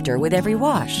softer with every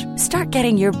wash. Start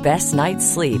getting your best night's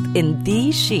sleep in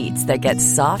these sheets that get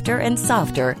softer and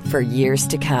softer for years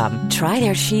to come. Try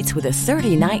their sheets with a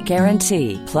 30-night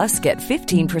guarantee. Plus, get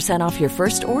 15% off your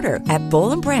first order at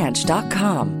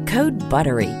BollandBranch.com. Code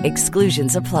BUTTERY.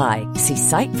 Exclusions apply. See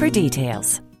site for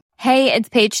details. Hey, it's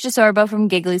Paige DeSorbo from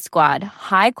Giggly Squad.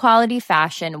 High quality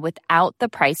fashion without the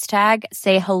price tag.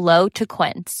 Say hello to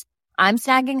Quince. I'm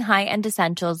snagging high-end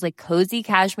essentials like cozy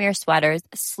cashmere sweaters,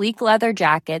 sleek leather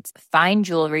jackets, fine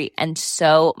jewelry, and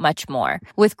so much more.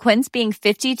 With Quince being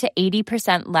 50 to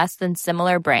 80% less than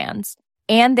similar brands.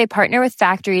 And they partner with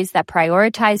factories that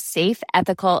prioritize safe,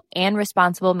 ethical, and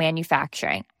responsible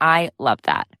manufacturing. I love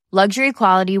that. Luxury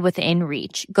quality within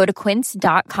reach. Go to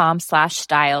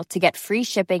quince.com/style to get free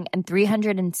shipping and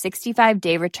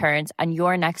 365-day returns on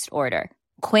your next order.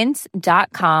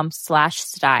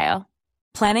 Quince.com/style.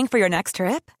 Planning for your next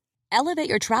trip? Elevate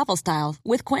your travel style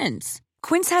with Quince.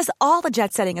 Quince has all the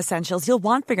jet-setting essentials you'll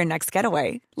want for your next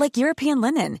getaway, like European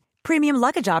linen, premium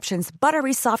luggage options,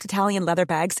 buttery soft Italian leather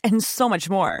bags, and so much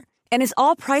more. And is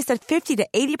all priced at 50 to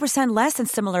 80% less than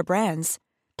similar brands.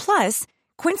 Plus,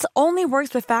 Quince only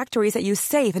works with factories that use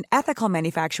safe and ethical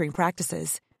manufacturing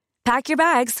practices. Pack your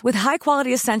bags with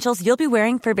high-quality essentials you'll be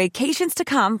wearing for vacations to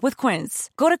come with Quince.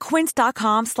 Go to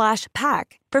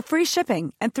quince.com/pack for free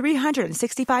shipping and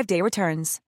 365-day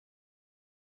returns.